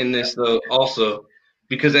point in this though also,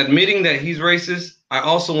 because admitting that he's racist, I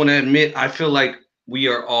also want to admit I feel like we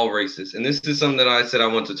are all racist, and this is something that I said I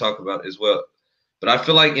want to talk about as well. But I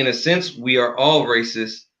feel like in a sense we are all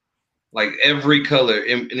racist, like every color,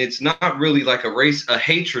 and it's not really like a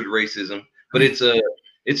hatred racism, but it's a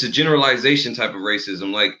generalization type of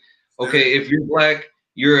racism. Like, okay, if you're black,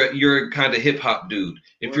 you're a kind of hip hop dude.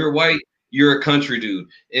 If you're white, you're a country dude.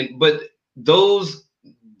 But those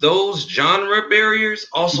genre barriers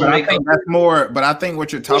also But make I think that's more. But I think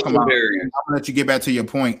what you're talking about, barriers. I'm gonna let you get back to your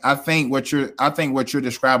point. I think what you're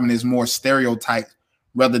describing is more stereotype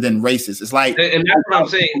rather than racist. It's like, and that's what I'm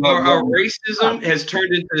saying. Our racism has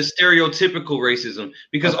turned into stereotypical racism,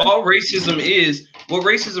 because all racism is, what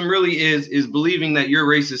racism really is believing that your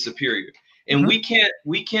race is superior. And we can't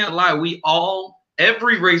lie.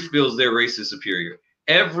 Every race feels their race is superior.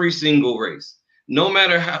 Every single race, no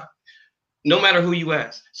matter who you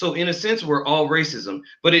ask. So in a sense, we're all racism,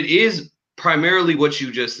 but it is primarily what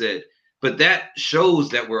you just said. But that shows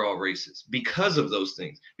that we're all racist because of those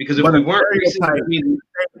things. Because if we weren't racist,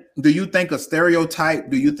 do you think a stereotype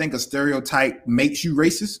makes you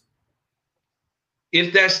racist?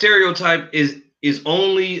 If that stereotype is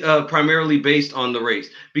only primarily based on the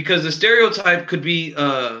race, because the stereotype could be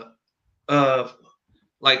like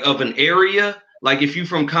of an area. Like if you're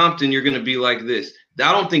from Compton, you're going to be like this.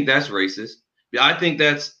 I don't think that's racist. I think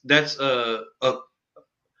that's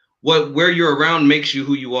where you're around makes you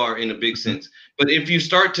who you are in a big sense. But if you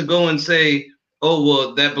start to go and say, oh,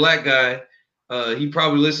 well, that black guy, he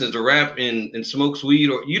probably listens to rap and smokes weed,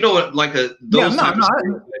 or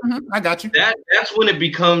I got you. That's when it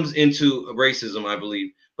becomes into racism, I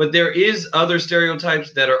believe. But there is other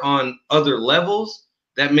stereotypes that are on other levels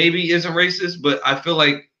that maybe isn't racist, but I feel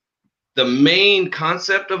like the main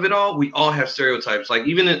concept of it all, we all have stereotypes. Like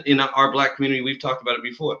even in our black community, we've talked about it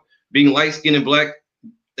before. Being light-skinned and black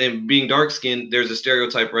and being dark-skinned, there's a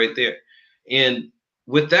stereotype right there. And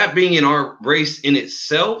with that being in our race in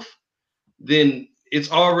itself, then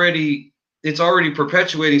it's already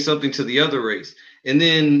perpetuating something to the other race. And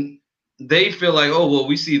then they feel like, oh, well,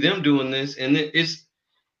 we see them doing this. And it's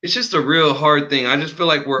just a real hard thing. I just feel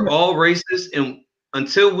like we're all racist. And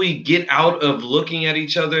until we get out of looking at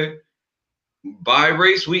each other by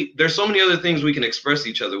race, there's so many other things we can express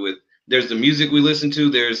each other with. There's the music we listen to.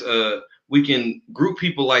 There's we can group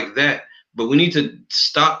people like that, but we need to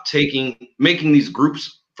stop making these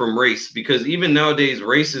groups from race, because even nowadays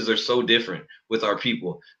races are so different with our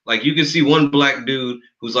people. Like you can see one black dude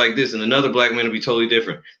who's like this and another black man will be totally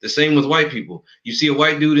different. The same with white people. You see a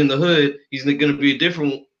white dude in the hood, he's going to be a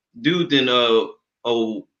different dude than a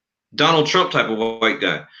Donald Trump type of white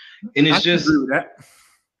guy. And it's just,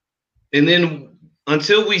 and then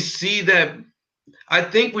until we see that, I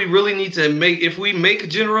think we really need to if we make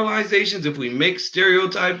generalizations, if we make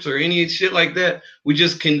stereotypes or any shit like that, we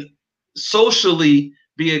just can socially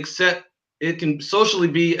it can socially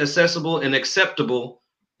be accessible and acceptable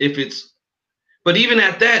but even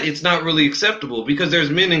at that, it's not really acceptable, because there's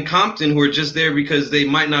men in Compton who are just there because they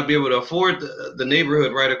might not be able to afford the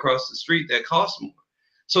neighborhood right across the street that costs more.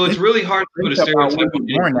 So it's really hard to put a stereotype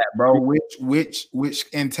on that, bro. Which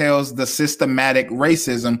entails the systematic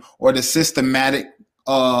racism or the systematic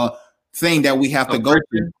thing that we have to go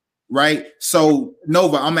through, right? So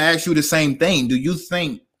Nova, I'm gonna ask you the same thing. Do you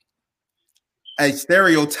think a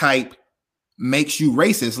stereotype makes you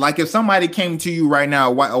racist? Like if somebody came to you right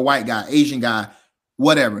now, a white guy, Asian guy,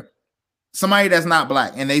 whatever, somebody that's not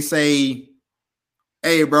black, and they say,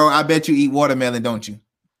 "Hey, bro, I bet you eat watermelon, don't you?"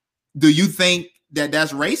 Do you think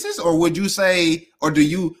that's racist, or would you say, or do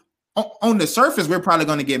you, on the surface, we're probably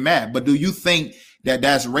going to get mad, but do you think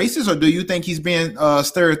that's racist, or do you think he's being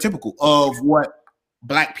stereotypical of what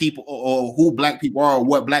black people or who black people are or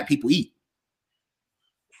what black people eat?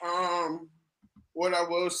 What I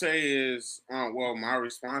will say is, well, my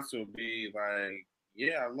response will be like,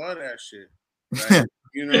 yeah, I love that shit. Like,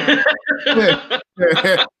 you know,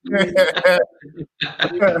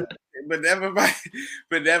 but everybody,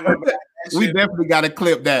 we definitely got to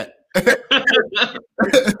clip that.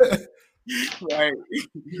 Right.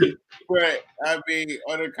 But I mean,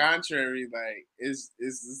 on the contrary, like it's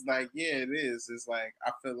like, yeah, it is. It's like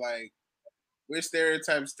I feel like where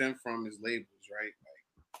stereotypes stem from is labels, right?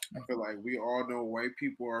 Like I feel like we all know white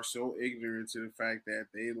people are so ignorant to the fact that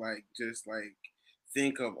they like just like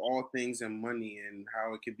think of all things in money and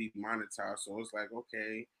how it can be monetized. So it's like,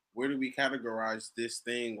 okay, where do we categorize this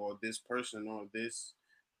thing or this person or this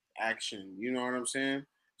action? You know what I'm saying?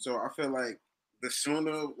 So I feel like the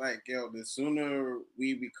sooner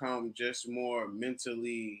we become just more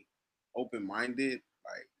mentally open minded,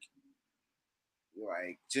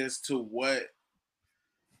 like just to what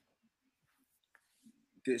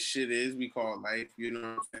this shit is we call life, you know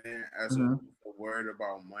what I'm saying? As a word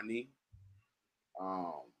about money.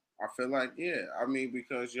 I feel like, yeah, I mean,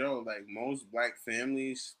 because like most black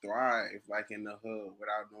families thrive like in the hood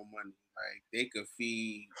without no money. Like they could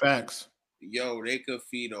feed Facts. they could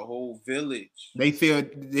feed a whole village. They feel,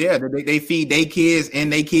 yeah, they feed their kids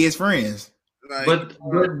and their kids' friends. Like, but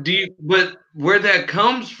where that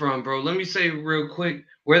comes from, bro, let me say real quick,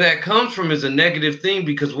 where that comes from is a negative thing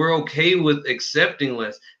because we're okay with accepting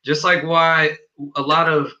less. Just like why a lot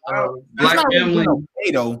of black families.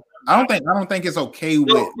 Okay, though. I don't think it's okay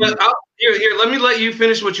with. But here, let me let you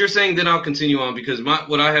finish what you're saying, then I'll continue on because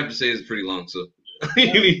what I have to say is pretty long. So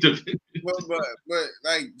you need to. but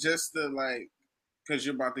like just to like, because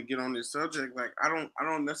you're about to get on this subject, like I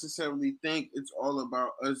don't necessarily think it's all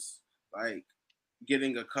about us like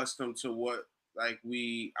getting accustomed to what like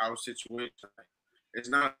our situation. Like, it's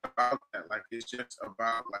not about that. Like it's just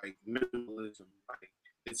about like minimalism. Like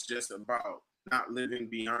it's just about not living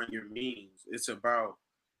beyond your means. It's about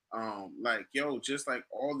like just like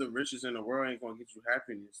all the riches in the world ain't gonna get you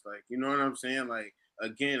happiness. Like you know what I'm saying? Like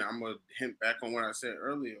again, I'm gonna hint back on what I said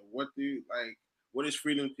earlier. What is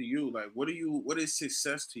freedom to you? Like what is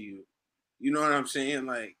success to you? You know what I'm saying?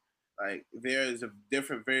 Like there is a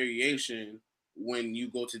different variation when you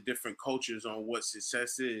go to different cultures on what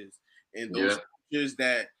success is. And those cultures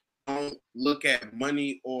that don't look at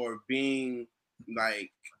money or being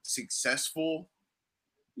like successful,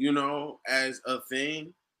 you know, as a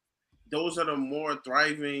thing, those are the more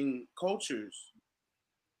thriving cultures.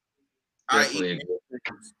 Definitely agree.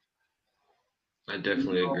 I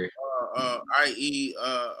definitely agree. I.e.,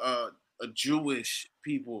 a Jewish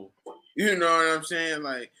people. You know what I'm saying?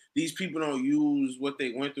 Like these people don't use what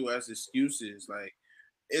they went through as excuses. Like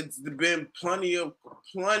it's been plenty of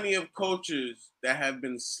cultures that have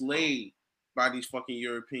been slayed by these fucking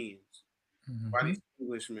Europeans, by these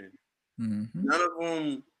Englishmen. None of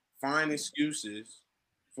them find excuses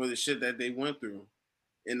for the shit that they went through,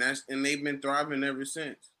 and they've been thriving ever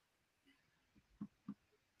since.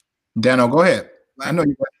 Dano, go ahead. Like, I know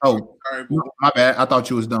you. Oh, sorry, my bad. I thought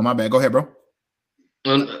you was done. My bad. Go ahead, bro.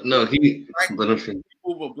 No, people,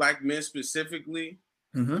 but black men specifically.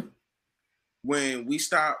 When we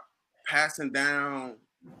stop passing down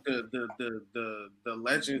the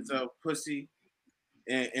legends of pussy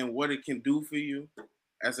and what it can do for you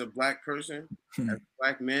as a black person, as a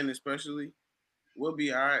black man especially, we'll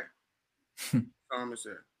be all right. Thomas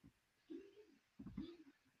said.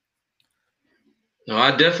 No,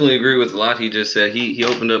 I definitely agree with a lot he just said. He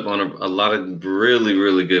opened up on a lot of really,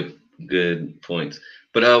 really good points.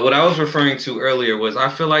 But what I was referring to earlier was I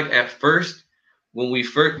feel like at first,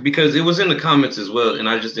 because it was in the comments as well, and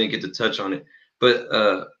I just didn't get to touch on it. But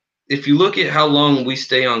if you look at how long we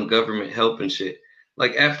stay on government help and shit,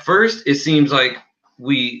 like at first it seems like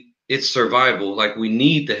it's survival, like we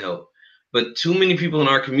need the help. But too many people in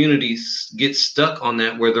our communities get stuck on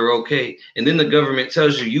that where they're okay. And then the government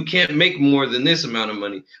tells you can't make more than this amount of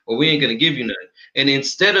money or we ain't going to give you nothing. And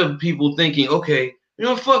instead of people thinking, okay,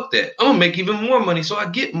 fuck that, I'm going to make even more money so I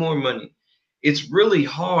get more money. It's really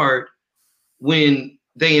hard when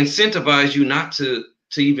they incentivize you not to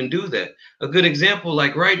even do that. A good example,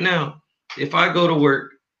 like right now, if I don't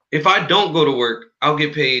go to work, I'll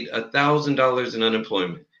get paid $1,000 in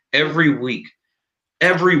unemployment every week.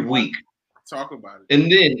 Talk about it.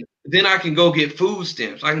 And then I can go get food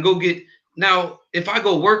stamps. I can go get, now if I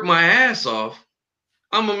go work my ass off,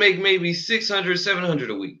 I'm gonna make maybe $600, $700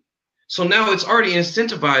 a week. So now it's already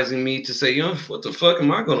incentivizing me to say, what the fuck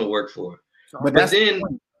am I gonna work for? But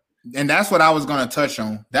that's what I was gonna touch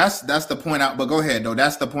on. That's the point but go ahead though.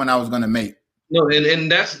 That's the point I was gonna make. No,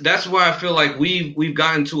 and that's why I feel like we've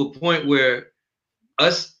gotten to a point where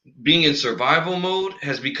us being in survival mode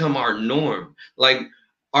has become our norm. Like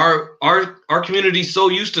our community's so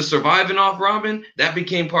used to surviving off ramen that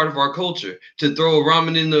became part of our culture. To throw a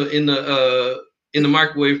ramen in the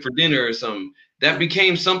microwave for dinner or something, that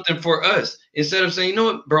became something for us. Instead of saying, you know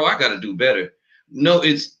what, bro, I got to do better. No,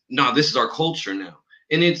 this is our culture now,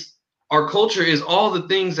 and our culture is all the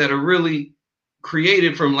things that are really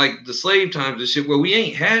created from like the slave times and shit where we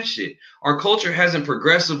ain't had shit. Our culture hasn't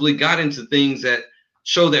progressively got into things that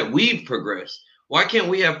show that we've progressed. Why can't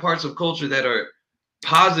we have parts of culture that are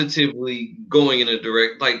positively going in a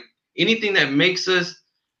direct, like anything that makes us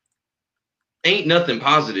ain't nothing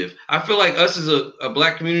positive. I feel like us as a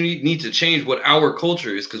black community need to change what our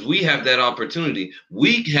culture is because we have that opportunity.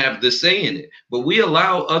 We have the say in it, but we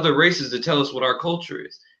allow other races to tell us what our culture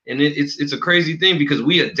is. And it's a crazy thing because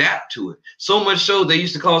we adapt to it. So much so they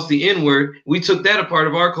used to call us the N-word. We took that a part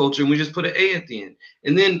of our culture and we just put an A at the end.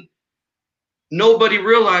 And then nobody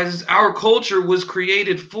realizes our culture was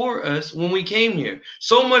created for us when we came here.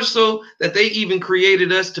 So much so that they even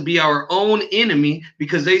created us to be our own enemy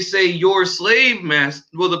because they say your slave master,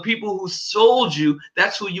 well, the people who sold you,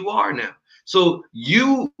 that's who you are now. So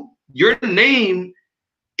your name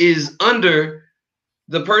is under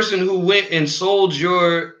the person who went and sold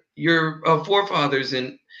your forefathers.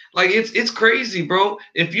 And like, it's crazy, bro.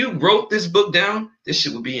 If you wrote this book down, this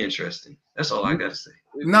shit would be interesting. That's all I got to say.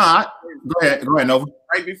 Nah, go ahead, Nova.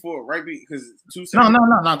 Because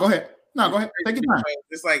No. Go ahead. No, go ahead. Take your time.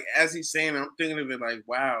 It's like as he's saying, I'm thinking of it like,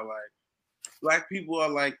 wow, like black people are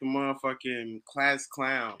like the motherfucking class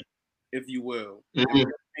clown, if you will. Like,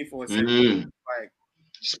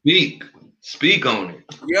 speak on it.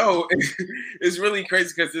 Yo, it's really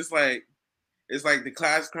crazy because it's like the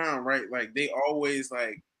class clown, right? Like they always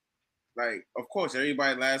like of course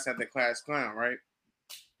everybody laughs at the class clown, right?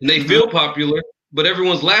 And they feel popular. But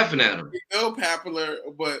everyone's laughing at them. They feel popular,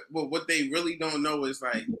 but what they really don't know is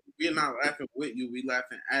like we're not laughing with you, we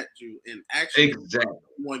laughing at you, and actually, exactly,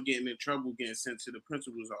 one getting in trouble, getting sent to the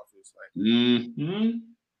principal's office. Like,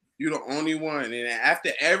 you're the only one, and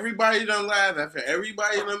after everybody done laugh, after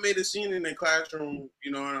everybody done made a scene in the classroom,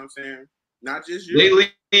 you know what I'm saying? Not just you. They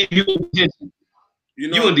leave you in detention.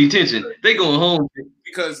 You in detention. They going home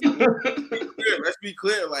because let's be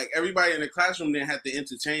clear. Like everybody in the classroom didn't have to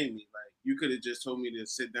entertain me. Like. You could have just told me to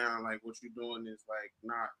sit down. Like what you're doing is like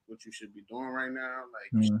not what you should be doing right now.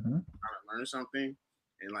 Like you should try to learn something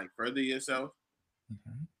and like further yourself.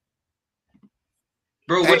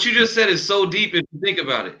 Bro, what you just said is so deep if you think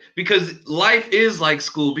about it. Because life is like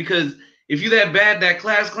school. Because if you that bad, that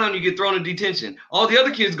class clown, you get thrown in detention. All the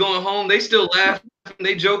other kids going home, they still laughing,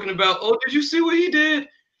 they joking about, oh, did you see what he did?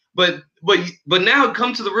 But now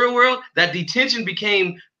come to the real world, that detention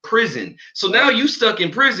became prison. So now you stuck in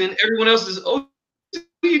prison. Everyone else is, oh,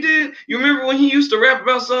 he did. You remember when he used to rap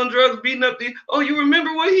about selling drugs, beating up the, oh, you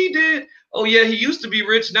remember what he did? Oh yeah, he used to be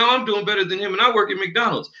rich. Now I'm doing better than him and I work at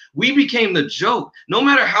McDonald's. We became the joke. No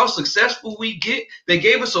matter how successful we get, they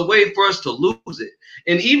gave us a way for us to lose it.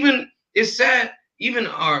 And even, it's sad, even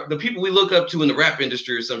the people we look up to in the rap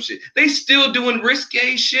industry or some shit, they still doing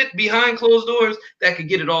risque shit behind closed doors that could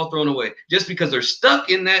get it all thrown away just because they're stuck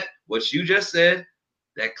in that, what you just said,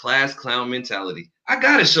 that class clown mentality. I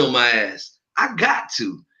gotta show my ass. I got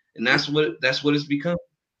to, and that's what it's become.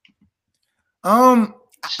 I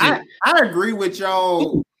agree with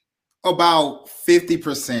y'all about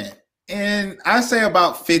 50%, and I say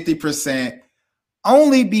about 50%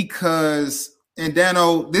 only because, and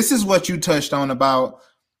Dano, this is what you touched on about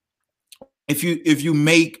if you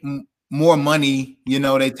make more money, you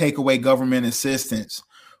know, they take away government assistance.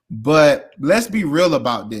 But let's be real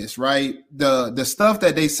about this, right? The stuff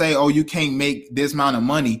that they say, oh, you can't make this amount of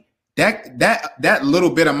money, that little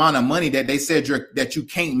bit amount of money that they said that you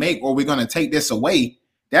can't make, or we're gonna take this away,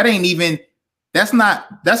 that's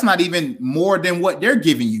not even more than what they're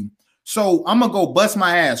giving you. So I'm gonna go bust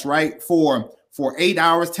my ass, right? For 8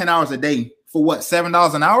 hours, 10 hours a day, for what,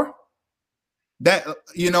 $7 an hour? That,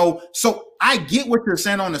 you know, so I get what you're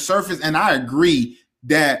saying on the surface, and I agree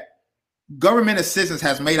that government assistance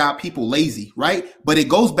has made our people lazy, right? But it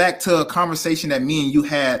goes back to a conversation that me and you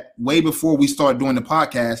had way before we started doing the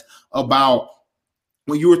podcast about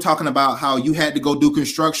when you were talking about how you had to go do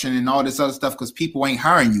construction and all this other stuff because people ain't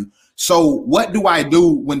hiring you. So what do I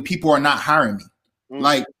do when people are not hiring me?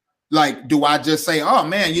 Like, do I just say, oh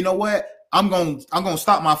man, you know what? I'm gonna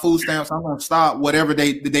stop my food stamps. I'm gonna stop whatever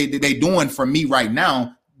they doing for me right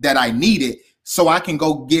now that I need it. So I can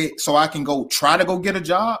go try to go get a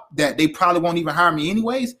job that they probably won't even hire me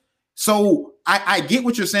anyways. So I get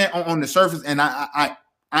what you're saying on the surface, and I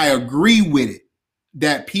agree with it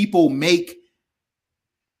that people make,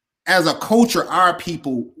 as a culture, our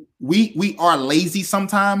people, we are lazy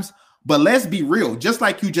sometimes. But let's be real, just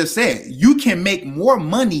like you just said, you can make more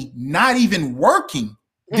money not even working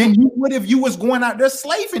than you would if you was going out there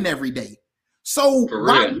slaving every day. So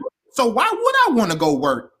why would I want to go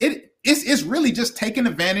work? It's really just taking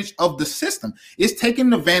advantage of the system. It's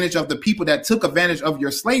taking advantage of the people that took advantage of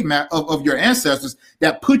your of your ancestors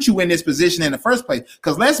that put you in this position in the first place.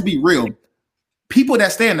 Because let's be real, people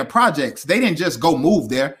that stay in the projects, they didn't just go move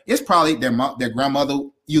there. It's probably their grandmother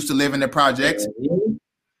used to live in the projects,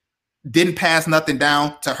 didn't pass nothing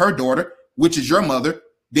down to her daughter, which is your mother.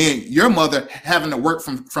 Then your mother having to work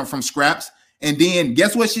from scraps. And then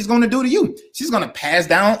guess what she's going to do to you? She's going to pass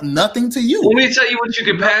down nothing to you. Let me tell you what you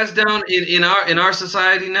can pass down in our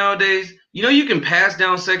society nowadays. You know, you can pass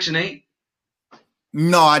down Section 8.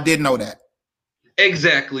 No, I didn't know that.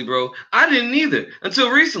 Exactly, bro. I didn't either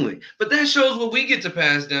until recently. But that shows what we get to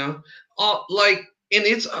pass down. And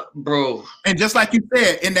it's bro. And just like you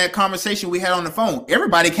said in that conversation we had on the phone,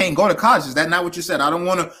 everybody can't go to college. Is that not what you said? I don't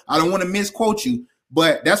want to misquote you.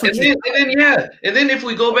 But that's what and then if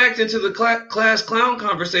we go back into the class clown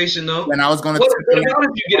conversation, though, and I was going to. What about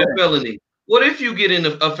if you get a felony? What if you get in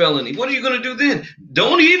a felony? What are you going to do then?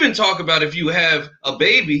 Don't even talk about if you have a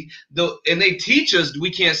baby, and they teach us we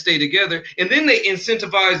can't stay together, and then they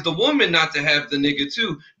incentivize the woman not to have the nigga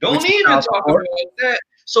too. Don't even talk about that.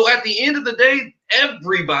 So at the end of the day,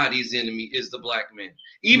 everybody's enemy is the black man,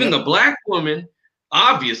 even the black woman,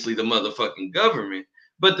 obviously the motherfucking government.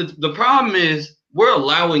 But the problem is, we're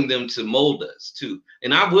allowing them to mold us too,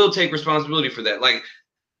 and I will take responsibility for that. Like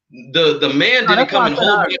the man didn't come and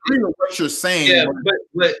hold me. What you're saying, yeah,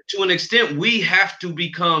 but to an extent, we have to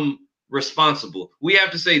become responsible. We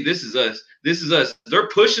have to say, this is us. This is us. They're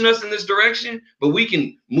pushing us in this direction, but we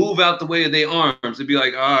can move out the way of their arms and be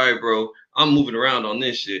like, all right, bro, I'm moving around on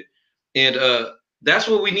this shit. And that's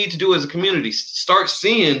what we need to do as a community. Start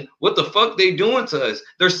seeing what the fuck they doing to us.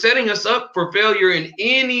 They're setting us up for failure in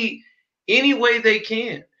any way they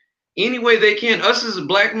can. Any way they can. Us as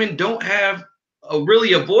black men don't have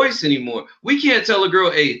really a voice anymore. We can't tell a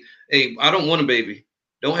girl, hey, I don't want a baby.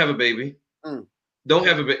 Don't have a baby. Don't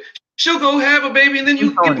have a baby. She'll go have a baby, and then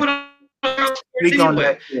you can put on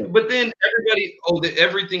anyway. But then everybody,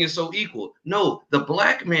 everything is so equal. No, the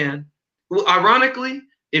black man, ironically,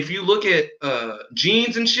 if you look at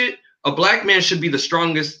genes and shit, a black man should be the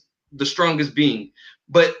strongest being.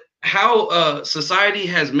 But how society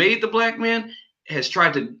has made the black man has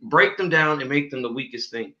tried to break them down and make them the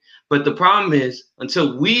weakest thing. But the problem is,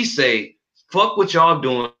 until we say, fuck what y'all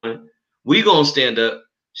doing, we gonna stand up,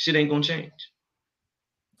 shit ain't gonna change.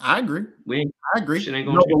 I agree. I agree. Shit ain't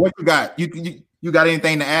gonna change. But what you got? You got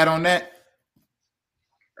anything to add on that?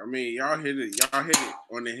 I mean, y'all hit it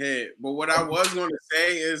on the head. But what I was gonna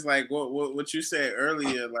say is like what you said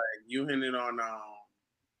earlier, like you hinted on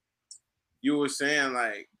you were saying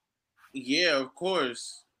like, yeah, of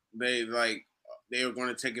course they were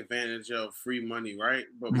going to take advantage of free money, right?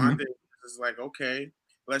 But my thing is like, okay,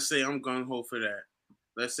 let's say I'm gung ho for that.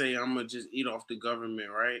 Let's say I'm gonna just eat off the government,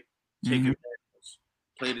 right? Take advantage,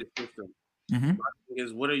 play the system. My thing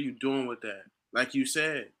is, what are you doing with that? Like you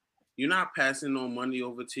said, you're not passing no money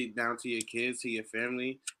over down to your kids, to your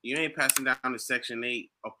family. You ain't passing down a Section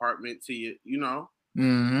 8 apartment to you, you know.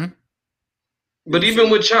 But even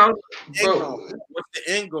with child, bro, what's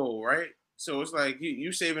the end goal, right? So it's like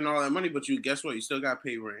you saving all that money, but guess what? You still got to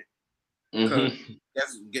pay rent.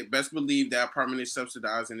 Best believe that apartment is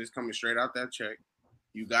subsidized and it's coming straight out that check.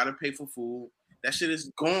 You got to pay for food. That shit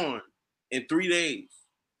is gone in 3 days.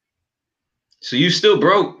 So you still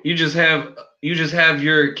broke. You just have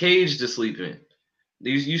your cage to sleep in.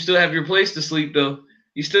 You still have your place to sleep though.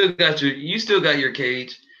 You still got your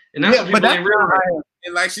cage, and that's what people ain't realize.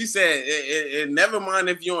 And like she said, it never mind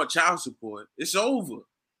if you're on child support. It's over.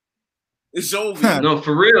 It's over. No,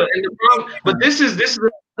 for real. And the problem, but this is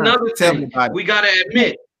another thing we gotta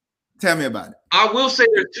admit. Tell me about it. I will say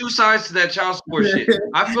there's two sides to that child support shit.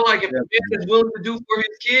 I feel like if a man is willing to do for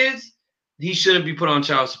his kids, he shouldn't be put on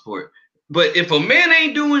child support. But if a man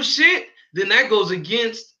ain't doing shit, then that goes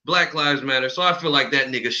against Black Lives Matter. So I feel like that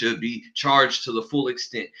nigga should be charged to the full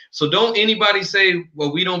extent. So don't anybody say,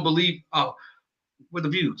 well, we don't believe. Oh, where the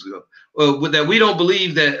views go? That we don't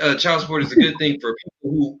believe that child support is a good thing for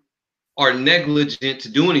people who are negligent to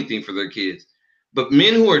do anything for their kids. But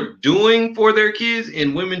men who are doing for their kids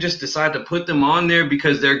and women just decide to put them on there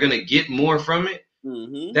because they're gonna get more from it.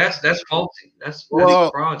 That's faulty. That's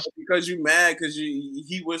fraud. Because you mad because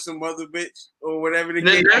he with some other bitch or whatever the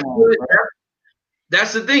case.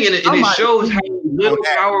 That's the thing, and it shows how little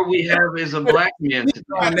power we have as a black man. Speak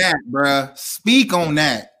on that, bruh. Speak on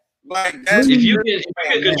that. Like if you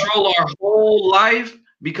can control our whole life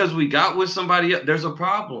because we got with somebody else, there's a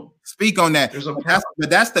problem. Speak on that. But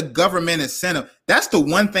that's the government incentive. That's the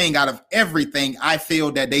one thing out of everything I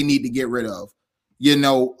feel that they need to get rid of. You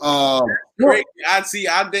know, crazy.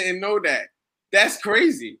 I didn't know that. That's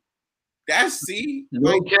crazy.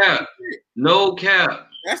 No cap. No cap.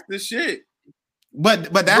 That's the shit.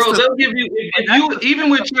 But that's bro, they'll give you if you even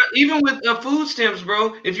with food stamps,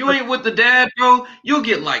 bro. If you ain't with the dad, bro, you'll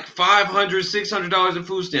get like $500, $600 in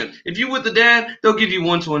food stamps. If you with the dad, they'll give you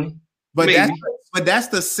 $120. But that's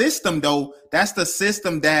the system, though. That's the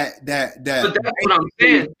system that. But that's what I'm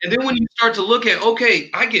saying. And then when you start to look at, okay,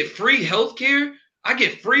 I get free healthcare, I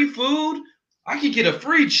get free food, I can get a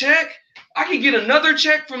free check, I can get another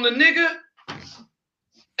check from the nigga,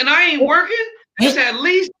 and I ain't working. It's at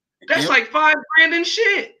least. That's like $5,000 in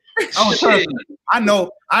shit. Oh, shit. I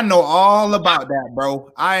know all about that,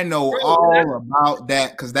 bro. I know all about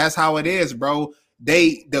that because that's how it is, bro.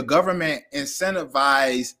 The government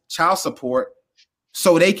incentivize child support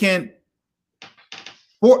so they can.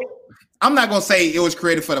 I'm not gonna say it was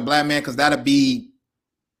created for the black man because that'd be.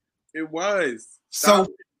 It was so.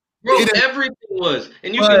 Bro, everything was,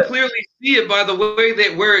 and you can clearly see it by the way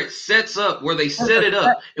that where it sets up, where they set it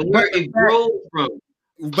up, and where it grows from.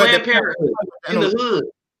 Planned Parenthood in the hood.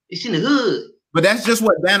 It's in the hood. But that's just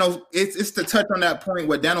what Dano. It's to touch on that point.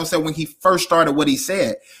 What Dano said when he first started. What he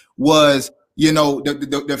said was,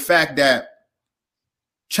 the fact that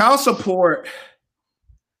child support.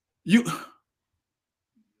 The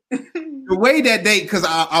way that because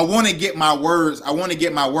I want to get my words. I want to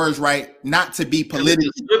get my words right, not to be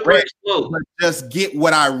politically correct, but just get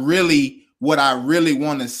what I really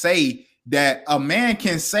want to say. That a man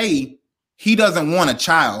can say. He doesn't want a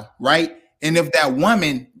child, right? And if that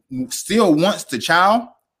woman still wants the child,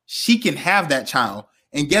 she can have that child.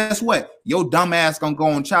 And guess what? Your dumb ass gonna go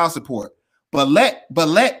on child support. But let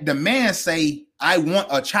the man say, I want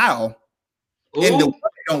a child. Ooh. And the woman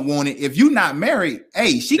don't want it. If you're not married,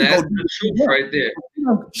 hey, she can go do the truth right there.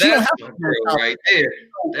 That's the girl right there.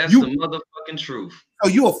 That's the motherfucking truth. So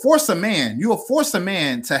you'll force a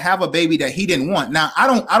man to have a baby that he didn't want. Now, I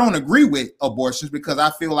don't agree with abortions because I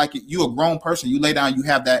feel like you're a grown person. You lay down, you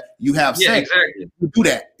have sex. Exactly. You do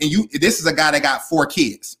that. And this is a guy that got 4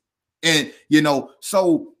 kids. And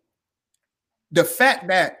so the fact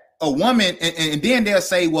that a woman and then they'll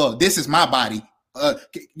say, well, this is my body.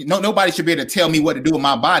 Nobody should be able to tell me what to do with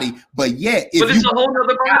my body, but yet, it's a whole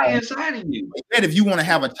other body inside of you. Yet, if you want to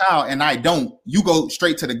have a child and I don't, you go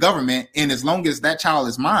straight to the government, and as long as that child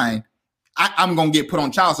is mine, I'm gonna get put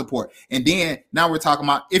on child support. And then now we're talking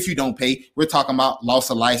about if you don't pay, we're talking about loss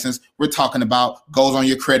of license. We're talking about goes on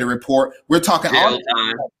your credit report. We're talking all the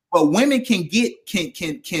time. But women can get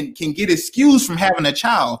excused from having a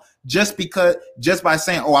child just by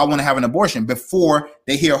saying, "Oh, I want to have an abortion," before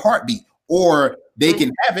they hear a heartbeat. Or they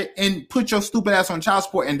can have it and put your stupid ass on child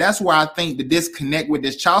support. And that's where I think the disconnect with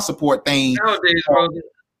this child support thing. Nowadays, bro.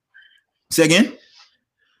 Say again?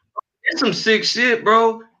 It's some sick shit,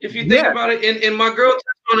 bro. If you think about it, and my girl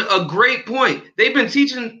touched on a great point. They've been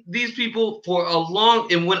teaching these people for a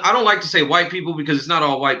long, and when I don't like to say white people because it's not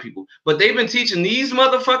all white people, but they've been teaching these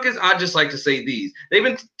motherfuckers. I just like to say these. They've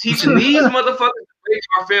been teaching these motherfuckers to raise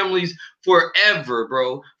our families forever,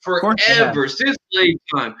 bro. Forever, since slave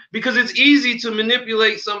time. Because it's easy to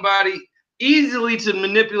manipulate somebody, easily to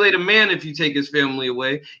manipulate a man if you take his family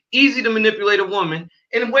away, easy to manipulate a woman,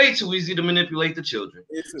 and way too easy to manipulate the children.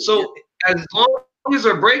 So as long as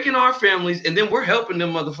they're breaking our families and then we're helping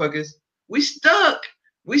them motherfuckers, we stuck.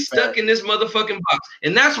 We stuck in this motherfucking box.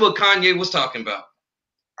 And that's what Kanye was talking about.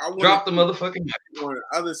 Drop the motherfucking box. On the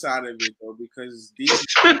other side of it, though, because these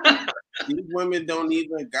women don't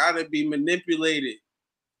even gotta be manipulated.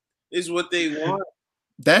 It's what they want.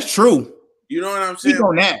 That's true. You know what I'm saying? Keep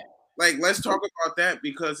on that. Like, let's talk about that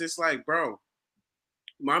because it's like, bro,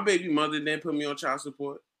 my baby mother didn't put me on child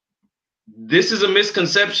support. This is a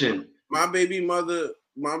misconception. My baby mother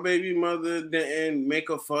didn't make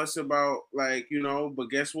a fuss about, like, but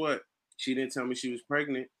guess what? She didn't tell me she was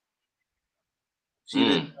pregnant. She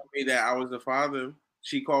didn't tell me that I was the father.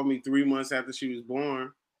 She called me 3 months after she was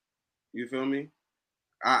born. You feel me?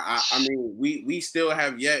 I mean, we still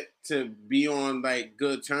have yet to be on like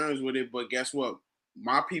good terms with it, but guess what?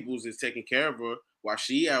 My people's is taking care of her while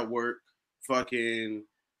she at work, fucking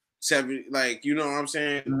 7, like, you know what I'm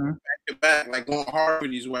saying? Back to back, like going hard for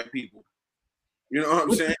these white people. You know what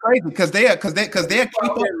I'm saying? Crazy because they're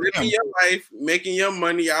living your life, making your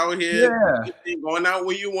money out here, going out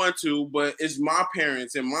where you want to, but it's my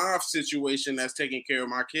parents and my situation that's taking care of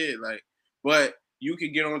my kid. Like, but you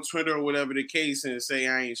could get on Twitter or whatever the case and say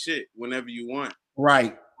I ain't shit whenever you want.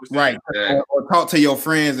 Right. Or talk to your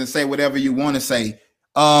friends and say whatever you want to say.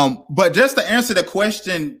 But just to answer the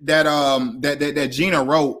question that Gina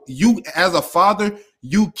wrote, you as a father,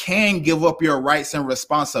 you can give up your rights and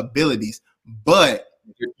responsibilities, but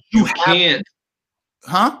you can't.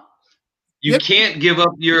 Huh? You can't give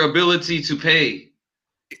up your ability to pay.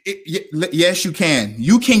 Yes, you can.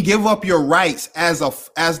 You can give up your rights as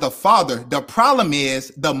the father. The problem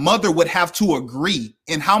is the mother would have to agree,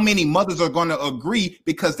 and how many mothers are going to agree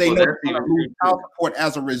because they know they're going to lose child support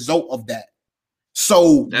as a result of that.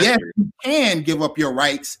 So yes, you can give up your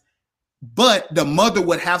rights, but the mother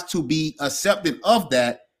would have to be accepting of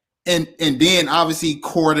that, and then obviously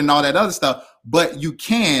court and all that other stuff. But you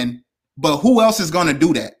can. But who else is going to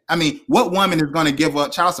do that? I mean, what woman is going to give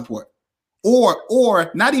up child support?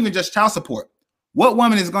 Or not even just child support. What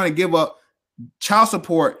woman is going to give up child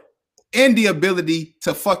support and the ability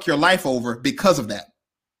to fuck your life over because of that?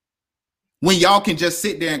 When y'all can just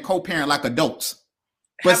sit there and co-parent like adults.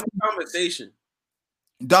 Have a conversation.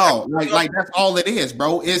 Dog, like that's all it is,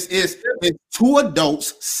 bro. It's two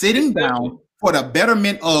adults sitting down for the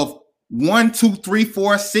betterment of 1, 2, 3,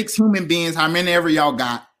 4, 6 human beings, how many ever y'all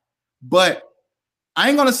got. But I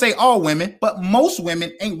ain't gonna say all women, but most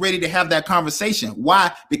women ain't ready to have that conversation.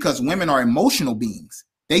 Why? Because women are emotional beings.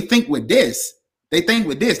 They think with this. They think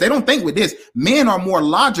with this. They don't think with this. Men are more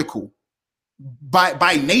logical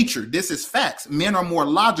by nature. This is facts. Men are more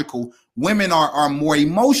logical. Women are more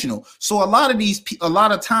emotional. So a lot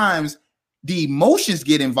of times the emotions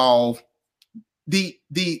get involved. The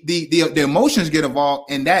emotions get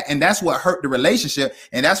involved in that, and that's what hurt the relationship,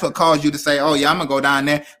 and that's what caused you to say, oh yeah, I'm gonna go down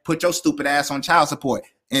there, put your stupid ass on child support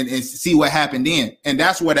and see what happened then. And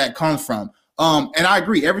that's where that comes from. And I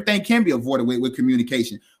agree, everything can be avoided with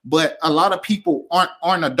communication, but a lot of people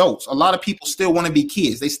aren't adults. A lot of people still want to be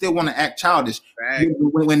kids. They still want to act childish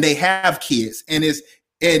when they have kids. And at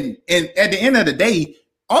the end of the day,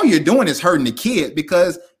 all you're doing is hurting the kid,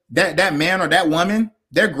 because that man or that woman,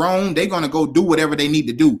 they're grown. They're gonna go do whatever they need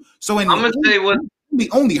to do. So I'm gonna say what the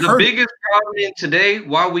biggest problem in today,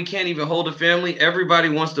 why we can't even hold a family. Everybody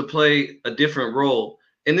wants to play a different role,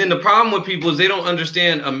 and then the problem with people is they don't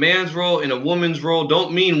understand a man's role and a woman's role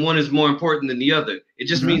don't mean one is more important than the other. It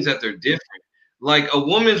just means that they're different. Like a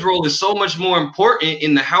woman's role is so much more important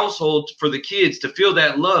in the household for the kids to feel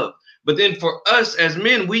that love. But then for us as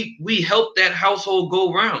men, we help that household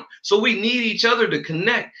go round. So we need each other to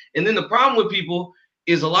connect. And then the problem with people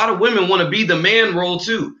is a lot of women want to be the man role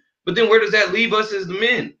too. But then where does that leave us as the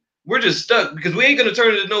men? We're just stuck because we ain't going to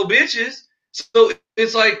turn into no bitches. So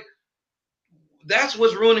it's like, that's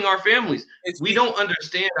what's ruining our families. We don't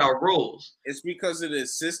understand our roles. It's because of the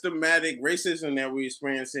systematic racism that we're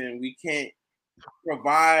experiencing. We can't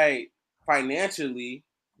provide financially.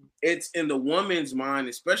 It's in the woman's mind,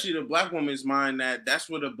 especially the black woman's mind, that's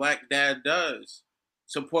what a black dad does.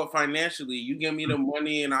 Support financially. You give me the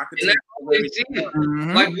money and I can take it.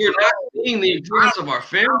 Like we're not seeing the importance of our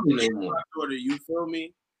family no more. My daughter, you feel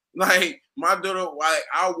me? Like my daughter, like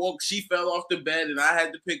I woke, she fell off the bed and I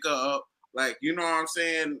had to pick her up. Like, you know what I'm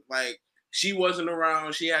saying? Like she wasn't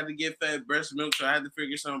around. She had to get fed breast milk, so I had to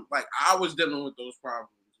figure something. Like I was dealing with those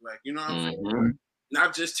problems. Like, you know what I'm saying?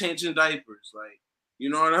 Not just changing diapers. Like, you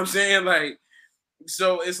know what I'm saying? Like,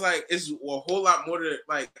 so it's like it's a whole lot more to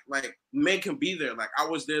like men can be there. Like I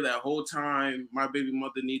was there that whole time. My baby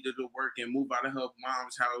mother needed to work and move out of her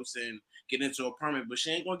mom's house and get into an apartment, but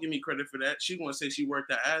she ain't gonna give me credit for that. She gonna say she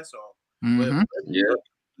worked her ass off. But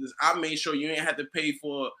I made sure you ain't have to pay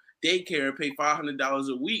for daycare and pay $500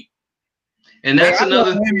 a week. And that's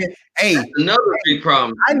another big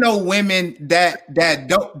problem. I know women that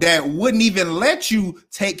wouldn't even let you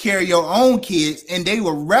take care of your own kids, and they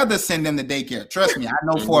would rather send them to daycare. Trust me, I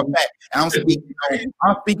know for a fact. I'm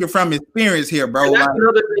speaking from experience here, bro. That's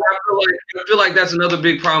another thing. I feel like that's another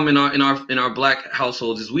big problem in our black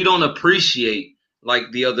households is we don't appreciate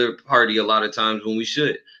like the other party a lot of times when we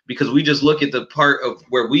should, because we just look at the part of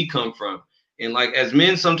where we come from. And like as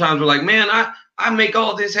men, sometimes we're like, man, I make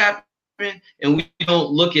all this happen. And we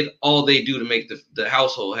don't look at all they do to make the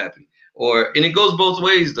household happy. And it goes both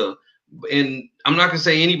ways though. And I'm not gonna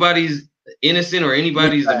say anybody's innocent or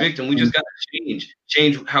anybody's the victim. We just gotta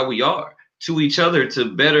change how we are to each other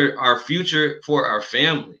to better our future for our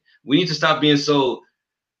family. We need to stop being so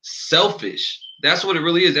selfish. That's what it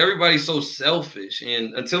really is. Everybody's so selfish.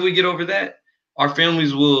 And until we get over that, our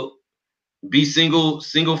families will be single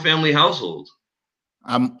family households.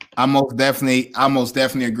 I most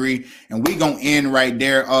definitely agree, and we gonna end right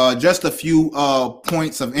there. Just a few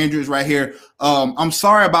points of injuries right here. I'm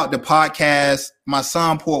sorry about the podcast. My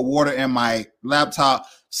son poured water in my laptop,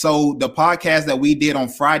 so the podcast that we did on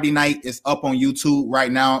Friday night is up on YouTube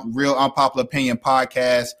right now. Real Unpopular Opinion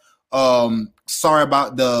podcast. Sorry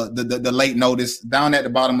about the late notice. Down at the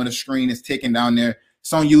bottom of the screen is ticking down there.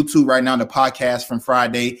 It's on YouTube right now. The podcast from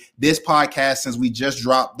Friday. This podcast, since we just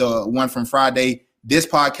dropped the one from Friday. This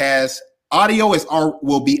podcast audio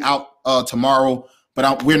will be out tomorrow,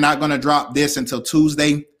 but we're not going to drop this until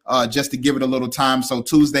Tuesday, just to give it a little time. So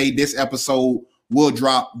Tuesday, this episode will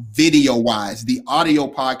drop video-wise. The audio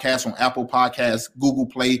podcast on Apple Podcasts, Google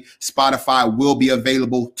Play, Spotify will be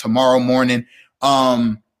available tomorrow morning.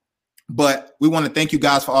 But we want to thank you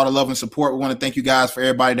guys for all the love and support. We want to thank you guys for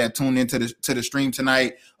everybody that tuned into the stream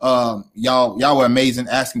tonight. Y'all were amazing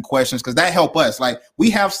asking questions, because that helped us. Like, we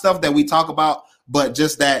have stuff that we talk about, but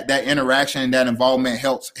just that interaction and that involvement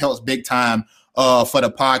helps big time for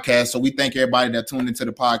the podcast. So we thank everybody that tuned into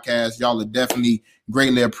the podcast. Y'all are definitely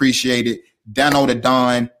greatly appreciated. Dano the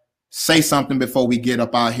Don, say something before we get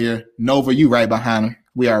up out here. Nova, you right behind him.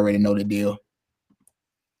 We already know the deal.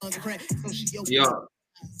 Yeah.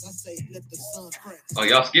 Oh,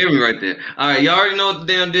 y'all scared me right there. All right, y'all already know what the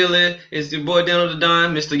damn deal is. It's your boy Dano the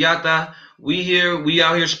Don, Mr. Yata. We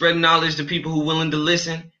out here spreading knowledge to people who willing to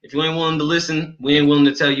listen. If you ain't willing to listen, we ain't willing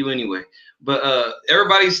to tell you anyway. But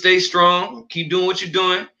everybody stay strong. Keep doing what you're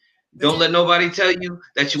doing. Don't let nobody tell you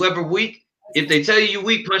that you ever weak. If they tell you you're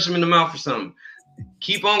weak, punch them in the mouth or something.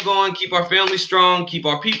 Keep on going. Keep our family strong. Keep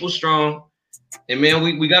our people strong. And man,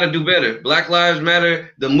 we got to do better. Black Lives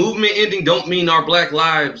Matter. The movement ending don't mean our black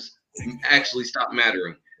lives actually stop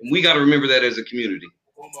mattering. And we got to remember that as a community.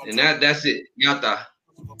 And that's it. Yata.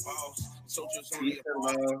 Peace and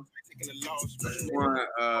love. I want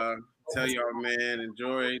to tell y'all, man,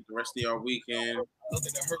 enjoy the rest of y'all weekend.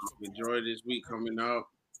 Enjoy this week coming up.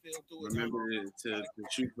 Remember to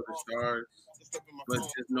shoot for the stars. But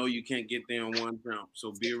just know you can't get there in one jump.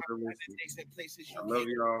 So be realistic. I love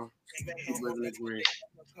y'all.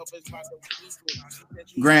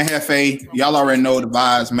 Grand Hefe, y'all already know the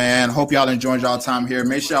vibes, man. Hope y'all enjoyed y'all time here.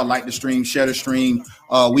 Make sure y'all like the stream, share the stream.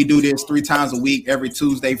 We do this 3 times a week, every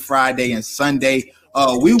Tuesday, Friday, and Sunday.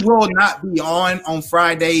 We will not be on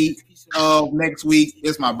Friday next week.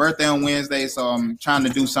 It's my birthday on Wednesday, so I'm trying to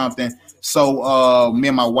do something. So me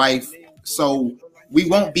and my wife. So we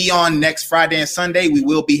won't be on next Friday and Sunday. We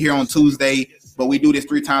will be here on Tuesday, but we do this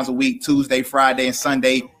 3 times a week, Tuesday, Friday, and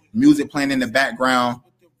Sunday. Music playing in the background.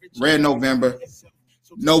 Red November,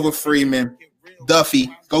 Nova Freeman, Duffy.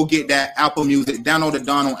 Go get that. Apple Music. Download the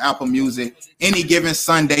Dawn on Apple Music. Any given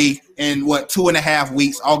Sunday in 2.5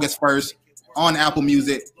 weeks, August 1st, on Apple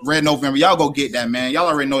Music, Red November. Y'all go get that, man. Y'all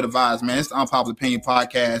already know the vibes, man. It's the Unpopular Opinion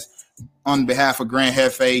Podcast. On behalf of Grand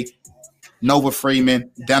Hefe, Nova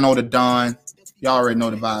Freeman, Dano the Don. Y'all already know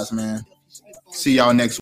the vibes, man. See y'all next week.